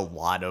through like a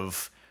lot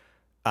of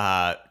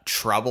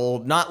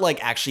trouble, not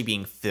like actually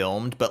being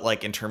filmed, but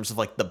like in terms of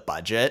like the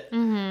budget.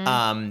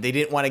 They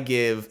didn't want to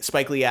give,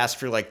 Spike Lee asked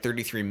for like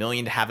 $33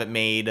 million to have it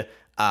made.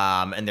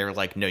 And they were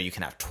like, no, you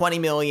can have 20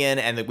 million,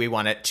 and that we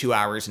want it 2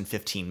 hours and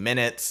 15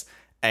 minutes.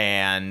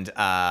 And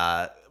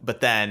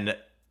but then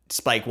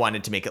Spike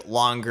wanted to make it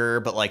longer,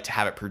 but like to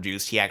have it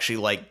produced, he actually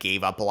like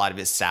gave up a lot of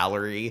his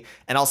salary.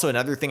 And also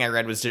another thing I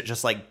read was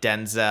just like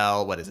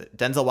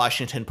Denzel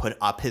Washington put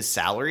up his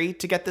salary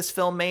to get this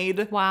film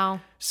made. Wow.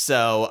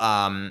 So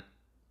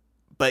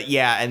but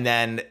yeah, and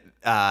then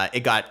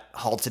it got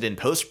halted in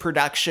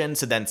post-production,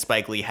 so then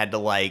Spike Lee had to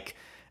like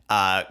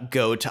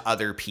go to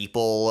other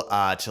people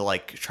to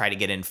like try to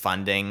get in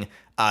funding,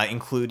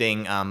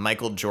 including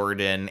Michael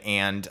Jordan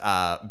and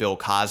Bill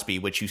Cosby,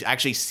 which you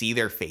actually see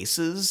their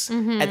faces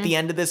at the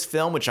end of this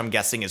film, which I'm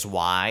guessing is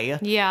why.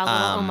 Yeah, a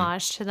little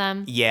homage to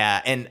them.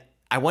 Yeah, and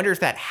I wonder if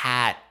that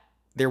hat,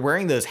 they're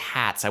wearing those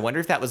hats, I wonder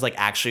if that was like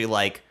actually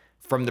like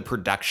from the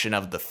production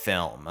of the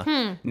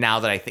film. Now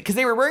that I think, because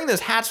they were wearing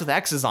those hats with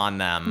X's on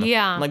them.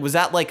 Yeah. Like, was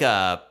that like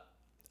a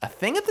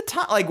thing at the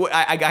time? Like,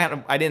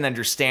 I didn't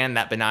understand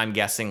that, but now I'm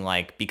guessing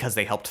like because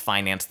they helped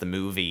finance the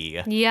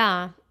movie.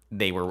 Yeah.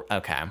 They were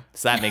okay.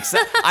 So that makes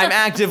sense. I'm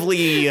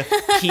actively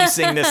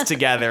piecing this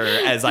together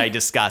as I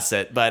discuss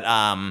it, but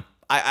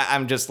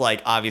I'm just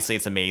like, obviously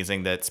it's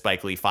amazing that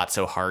Spike Lee fought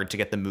so hard to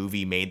get the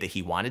movie made that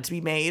he wanted to be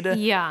made.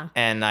 Yeah.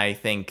 And I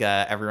think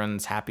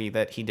everyone's happy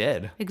that he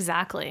did.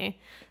 Exactly.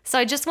 So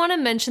I just want to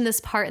mention this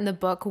part in the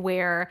book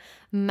where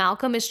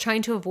Malcolm is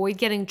trying to avoid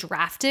getting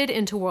drafted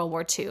into World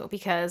War II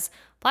because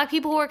Black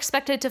people were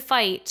expected to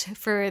fight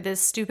for this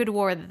stupid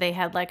war that they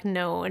had like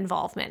no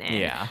involvement in.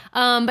 Yeah.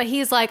 But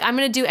he's like, I'm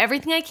going to do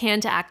everything I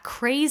can to act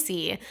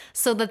crazy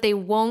so that they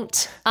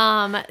won't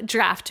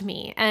draft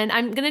me. And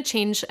I'm going to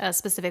change a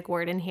specific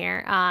word in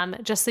here,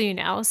 just so you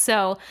know.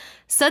 So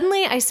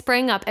suddenly I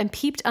sprang up and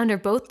peeped under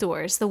both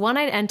doors, the one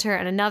I'd enter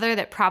and another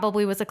that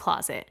probably was a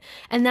closet.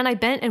 And then I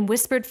bent and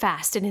whispered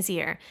fast in his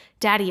ear,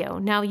 Daddy-o,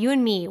 now you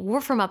and me,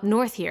 we're from up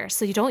north here,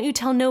 so don't you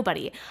tell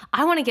nobody.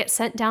 I want to get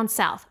sent down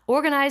south,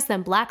 organize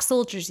them black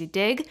soldiers, you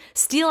dig?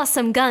 Steal us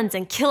some guns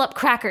and kill up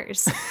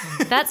crackers.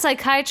 That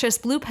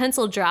psychiatrist's blue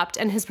pencil dropped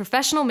and his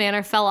professional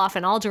manner fell off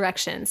in all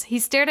directions. He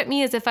stared at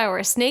me as if I were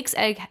a snake's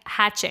egg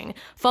hatching,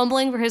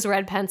 fumbling for his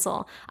red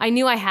pencil. I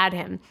knew I had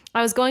him.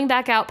 I was going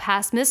back out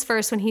past Miss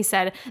First when he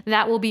said,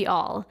 that will be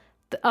all.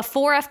 A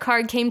 4F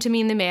card came to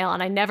me in the mail,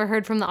 and I never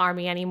heard from the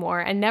Army anymore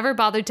and never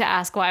bothered to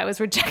ask why I was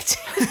rejected.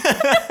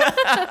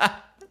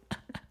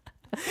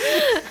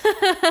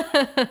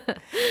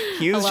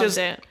 He was just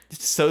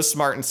so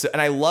smart.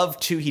 And I love,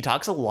 too, he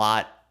talks a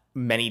lot,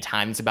 many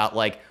times, about,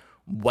 like,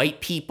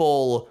 white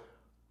people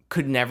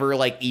could never,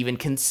 like, even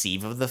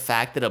conceive of the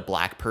fact that a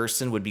black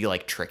person would be,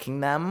 like,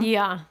 tricking them.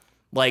 Yeah.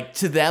 Like,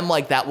 to them,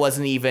 like, that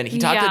wasn't even... He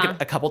talked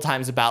like, a couple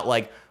times about,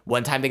 like,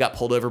 one time they got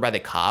pulled over by the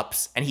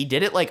cops, and he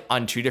did it, like,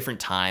 on 2 different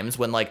times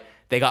when, like,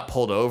 they got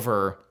pulled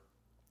over,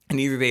 and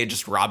either they had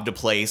just robbed a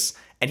place,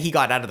 and he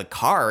got out of the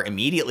car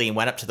immediately and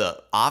went up to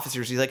the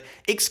officers. He's like,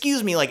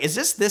 excuse me, like, is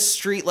this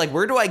street? Like,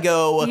 where do I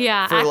go?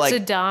 Yeah, for,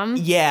 like, dumb.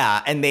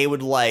 Yeah, and they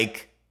would,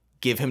 like,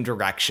 give him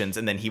directions,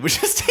 and then he would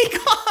just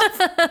take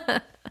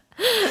off.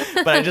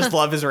 But I just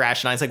love his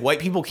rationale. It's like, white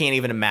people can't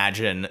even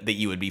imagine that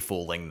you would be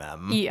fooling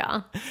them.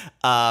 Yeah.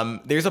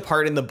 There's a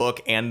part in the book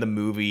and the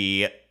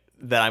movie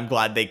that I'm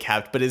glad they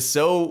kept, but is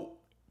so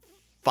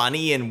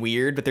funny and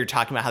weird, but they're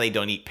talking about how they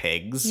don't eat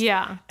pigs.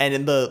 Yeah. And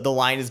in the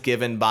line is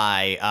given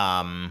by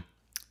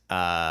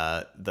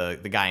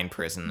the guy in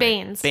prison.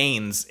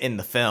 Baines in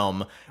the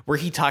film, where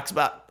he talks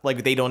about,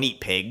 like, they don't eat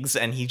pigs,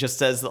 and he just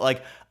says that,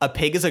 like, a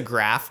pig is a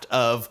graft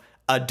of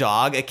a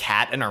dog, a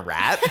cat, and a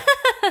rat.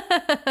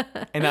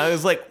 And I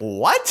was like,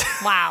 what?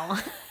 Wow.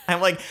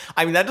 I'm like,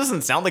 I mean, that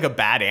doesn't sound like a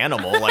bad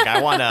animal. Like,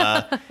 I want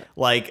to,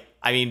 like,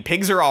 I mean,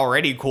 pigs are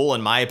already cool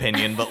in my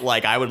opinion, but,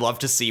 like, I would love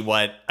to see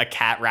what a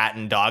cat, rat,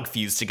 and dog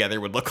fused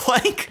together would look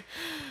like.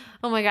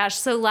 Oh my gosh.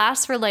 So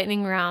last for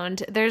lightning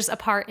round, there's a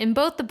part in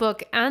both the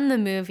book and the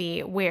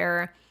movie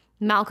where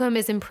Malcolm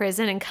is in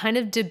prison and kind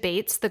of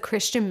debates the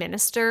Christian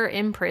minister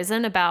in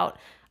prison about,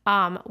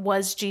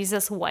 was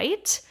Jesus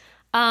white?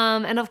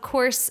 And of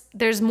course,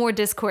 there's more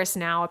discourse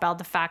now about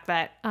the fact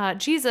that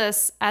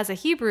Jesus, as a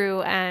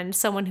Hebrew and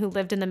someone who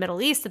lived in the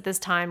Middle East at this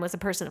time, was a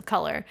person of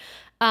color.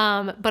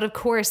 But of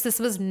course, this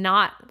was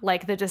not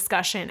like the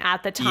discussion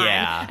at the time.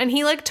 Yeah. And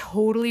he like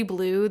totally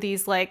blew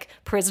these like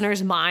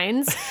prisoners'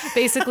 minds,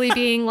 basically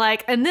being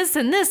like, and this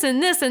and this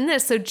and this and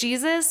this. So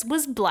Jesus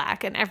was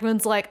black, and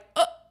everyone's like,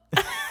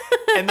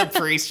 And the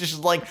priest is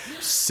just like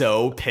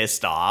so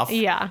pissed off.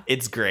 Yeah.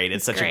 It's great.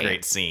 It's such a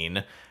great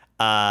scene.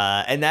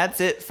 And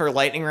that's it for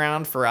Lightning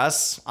Round for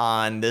us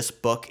on this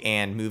book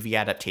and movie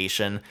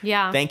adaptation.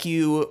 Yeah. Thank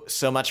you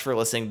so much for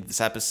listening to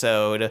this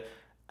episode.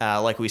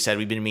 Like we said,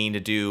 we've been meaning to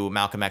do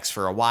Malcolm X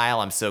for a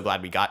while. I'm so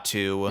glad we got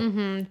to.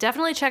 Mm-hmm.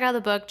 Definitely check out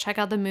the book, check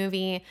out the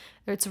movie.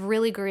 It's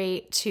really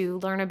great to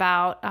learn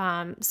about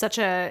such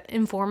a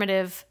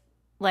informative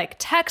like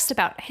text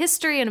about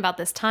history and about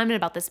this time and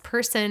about this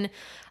person.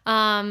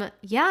 And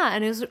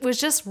it was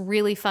just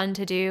really fun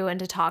to do and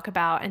to talk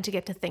about and to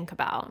get to think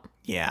about.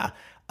 Yeah.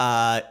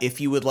 If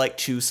you would like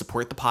to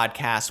support the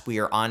podcast, we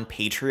are on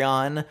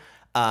Patreon.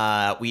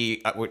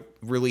 We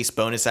release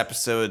bonus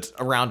episodes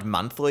around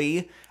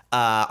monthly.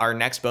 Our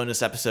next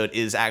bonus episode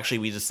is actually,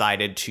 we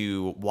decided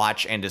to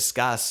watch and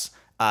discuss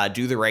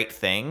Do the Right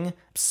Thing,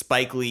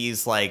 Spike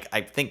Lee's, like,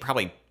 I think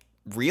probably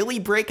really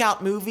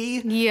breakout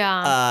movie.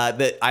 Yeah.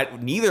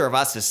 That neither of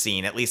us has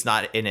seen, at least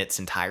not in its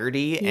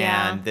entirety.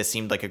 Yeah. And this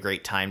seemed like a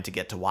great time to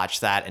get to watch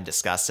that and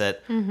discuss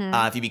it.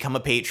 Mm-hmm. If you become a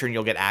patron,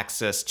 you'll get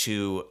access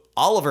to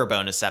all of our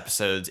bonus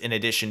episodes in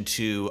addition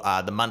to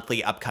the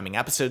monthly upcoming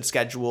episode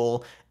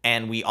schedule.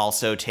 And we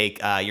also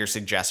take your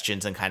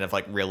suggestions and kind of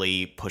like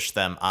really push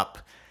them up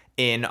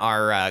in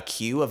our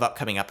queue of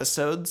upcoming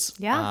episodes.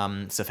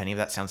 Yeah. So if any of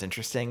that sounds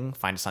interesting,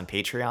 find us on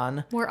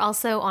Patreon. We're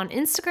also on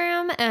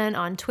Instagram and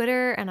on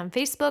Twitter and on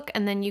Facebook.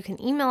 And then you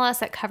can email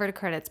us at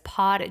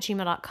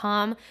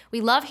covertocreditspod@gmail.com. We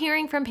love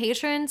hearing from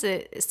patrons.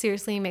 It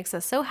seriously makes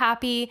us so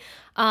happy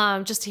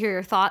just to hear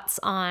your thoughts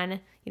on,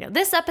 you know,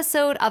 this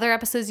episode, other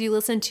episodes you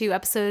listen to,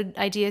 episode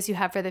ideas you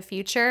have for the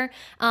future.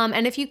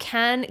 And if you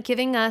can,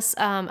 giving us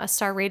a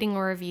star rating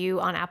or review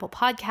on Apple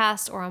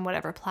Podcasts or on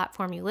whatever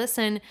platform you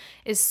listen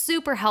is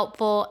super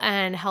helpful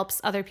and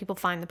helps other people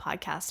find the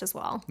podcast as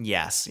well.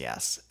 Yes.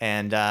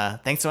 And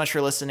thanks so much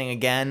for listening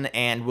again,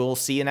 and we'll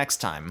see you next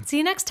time. See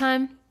you next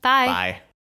time. Bye. Bye.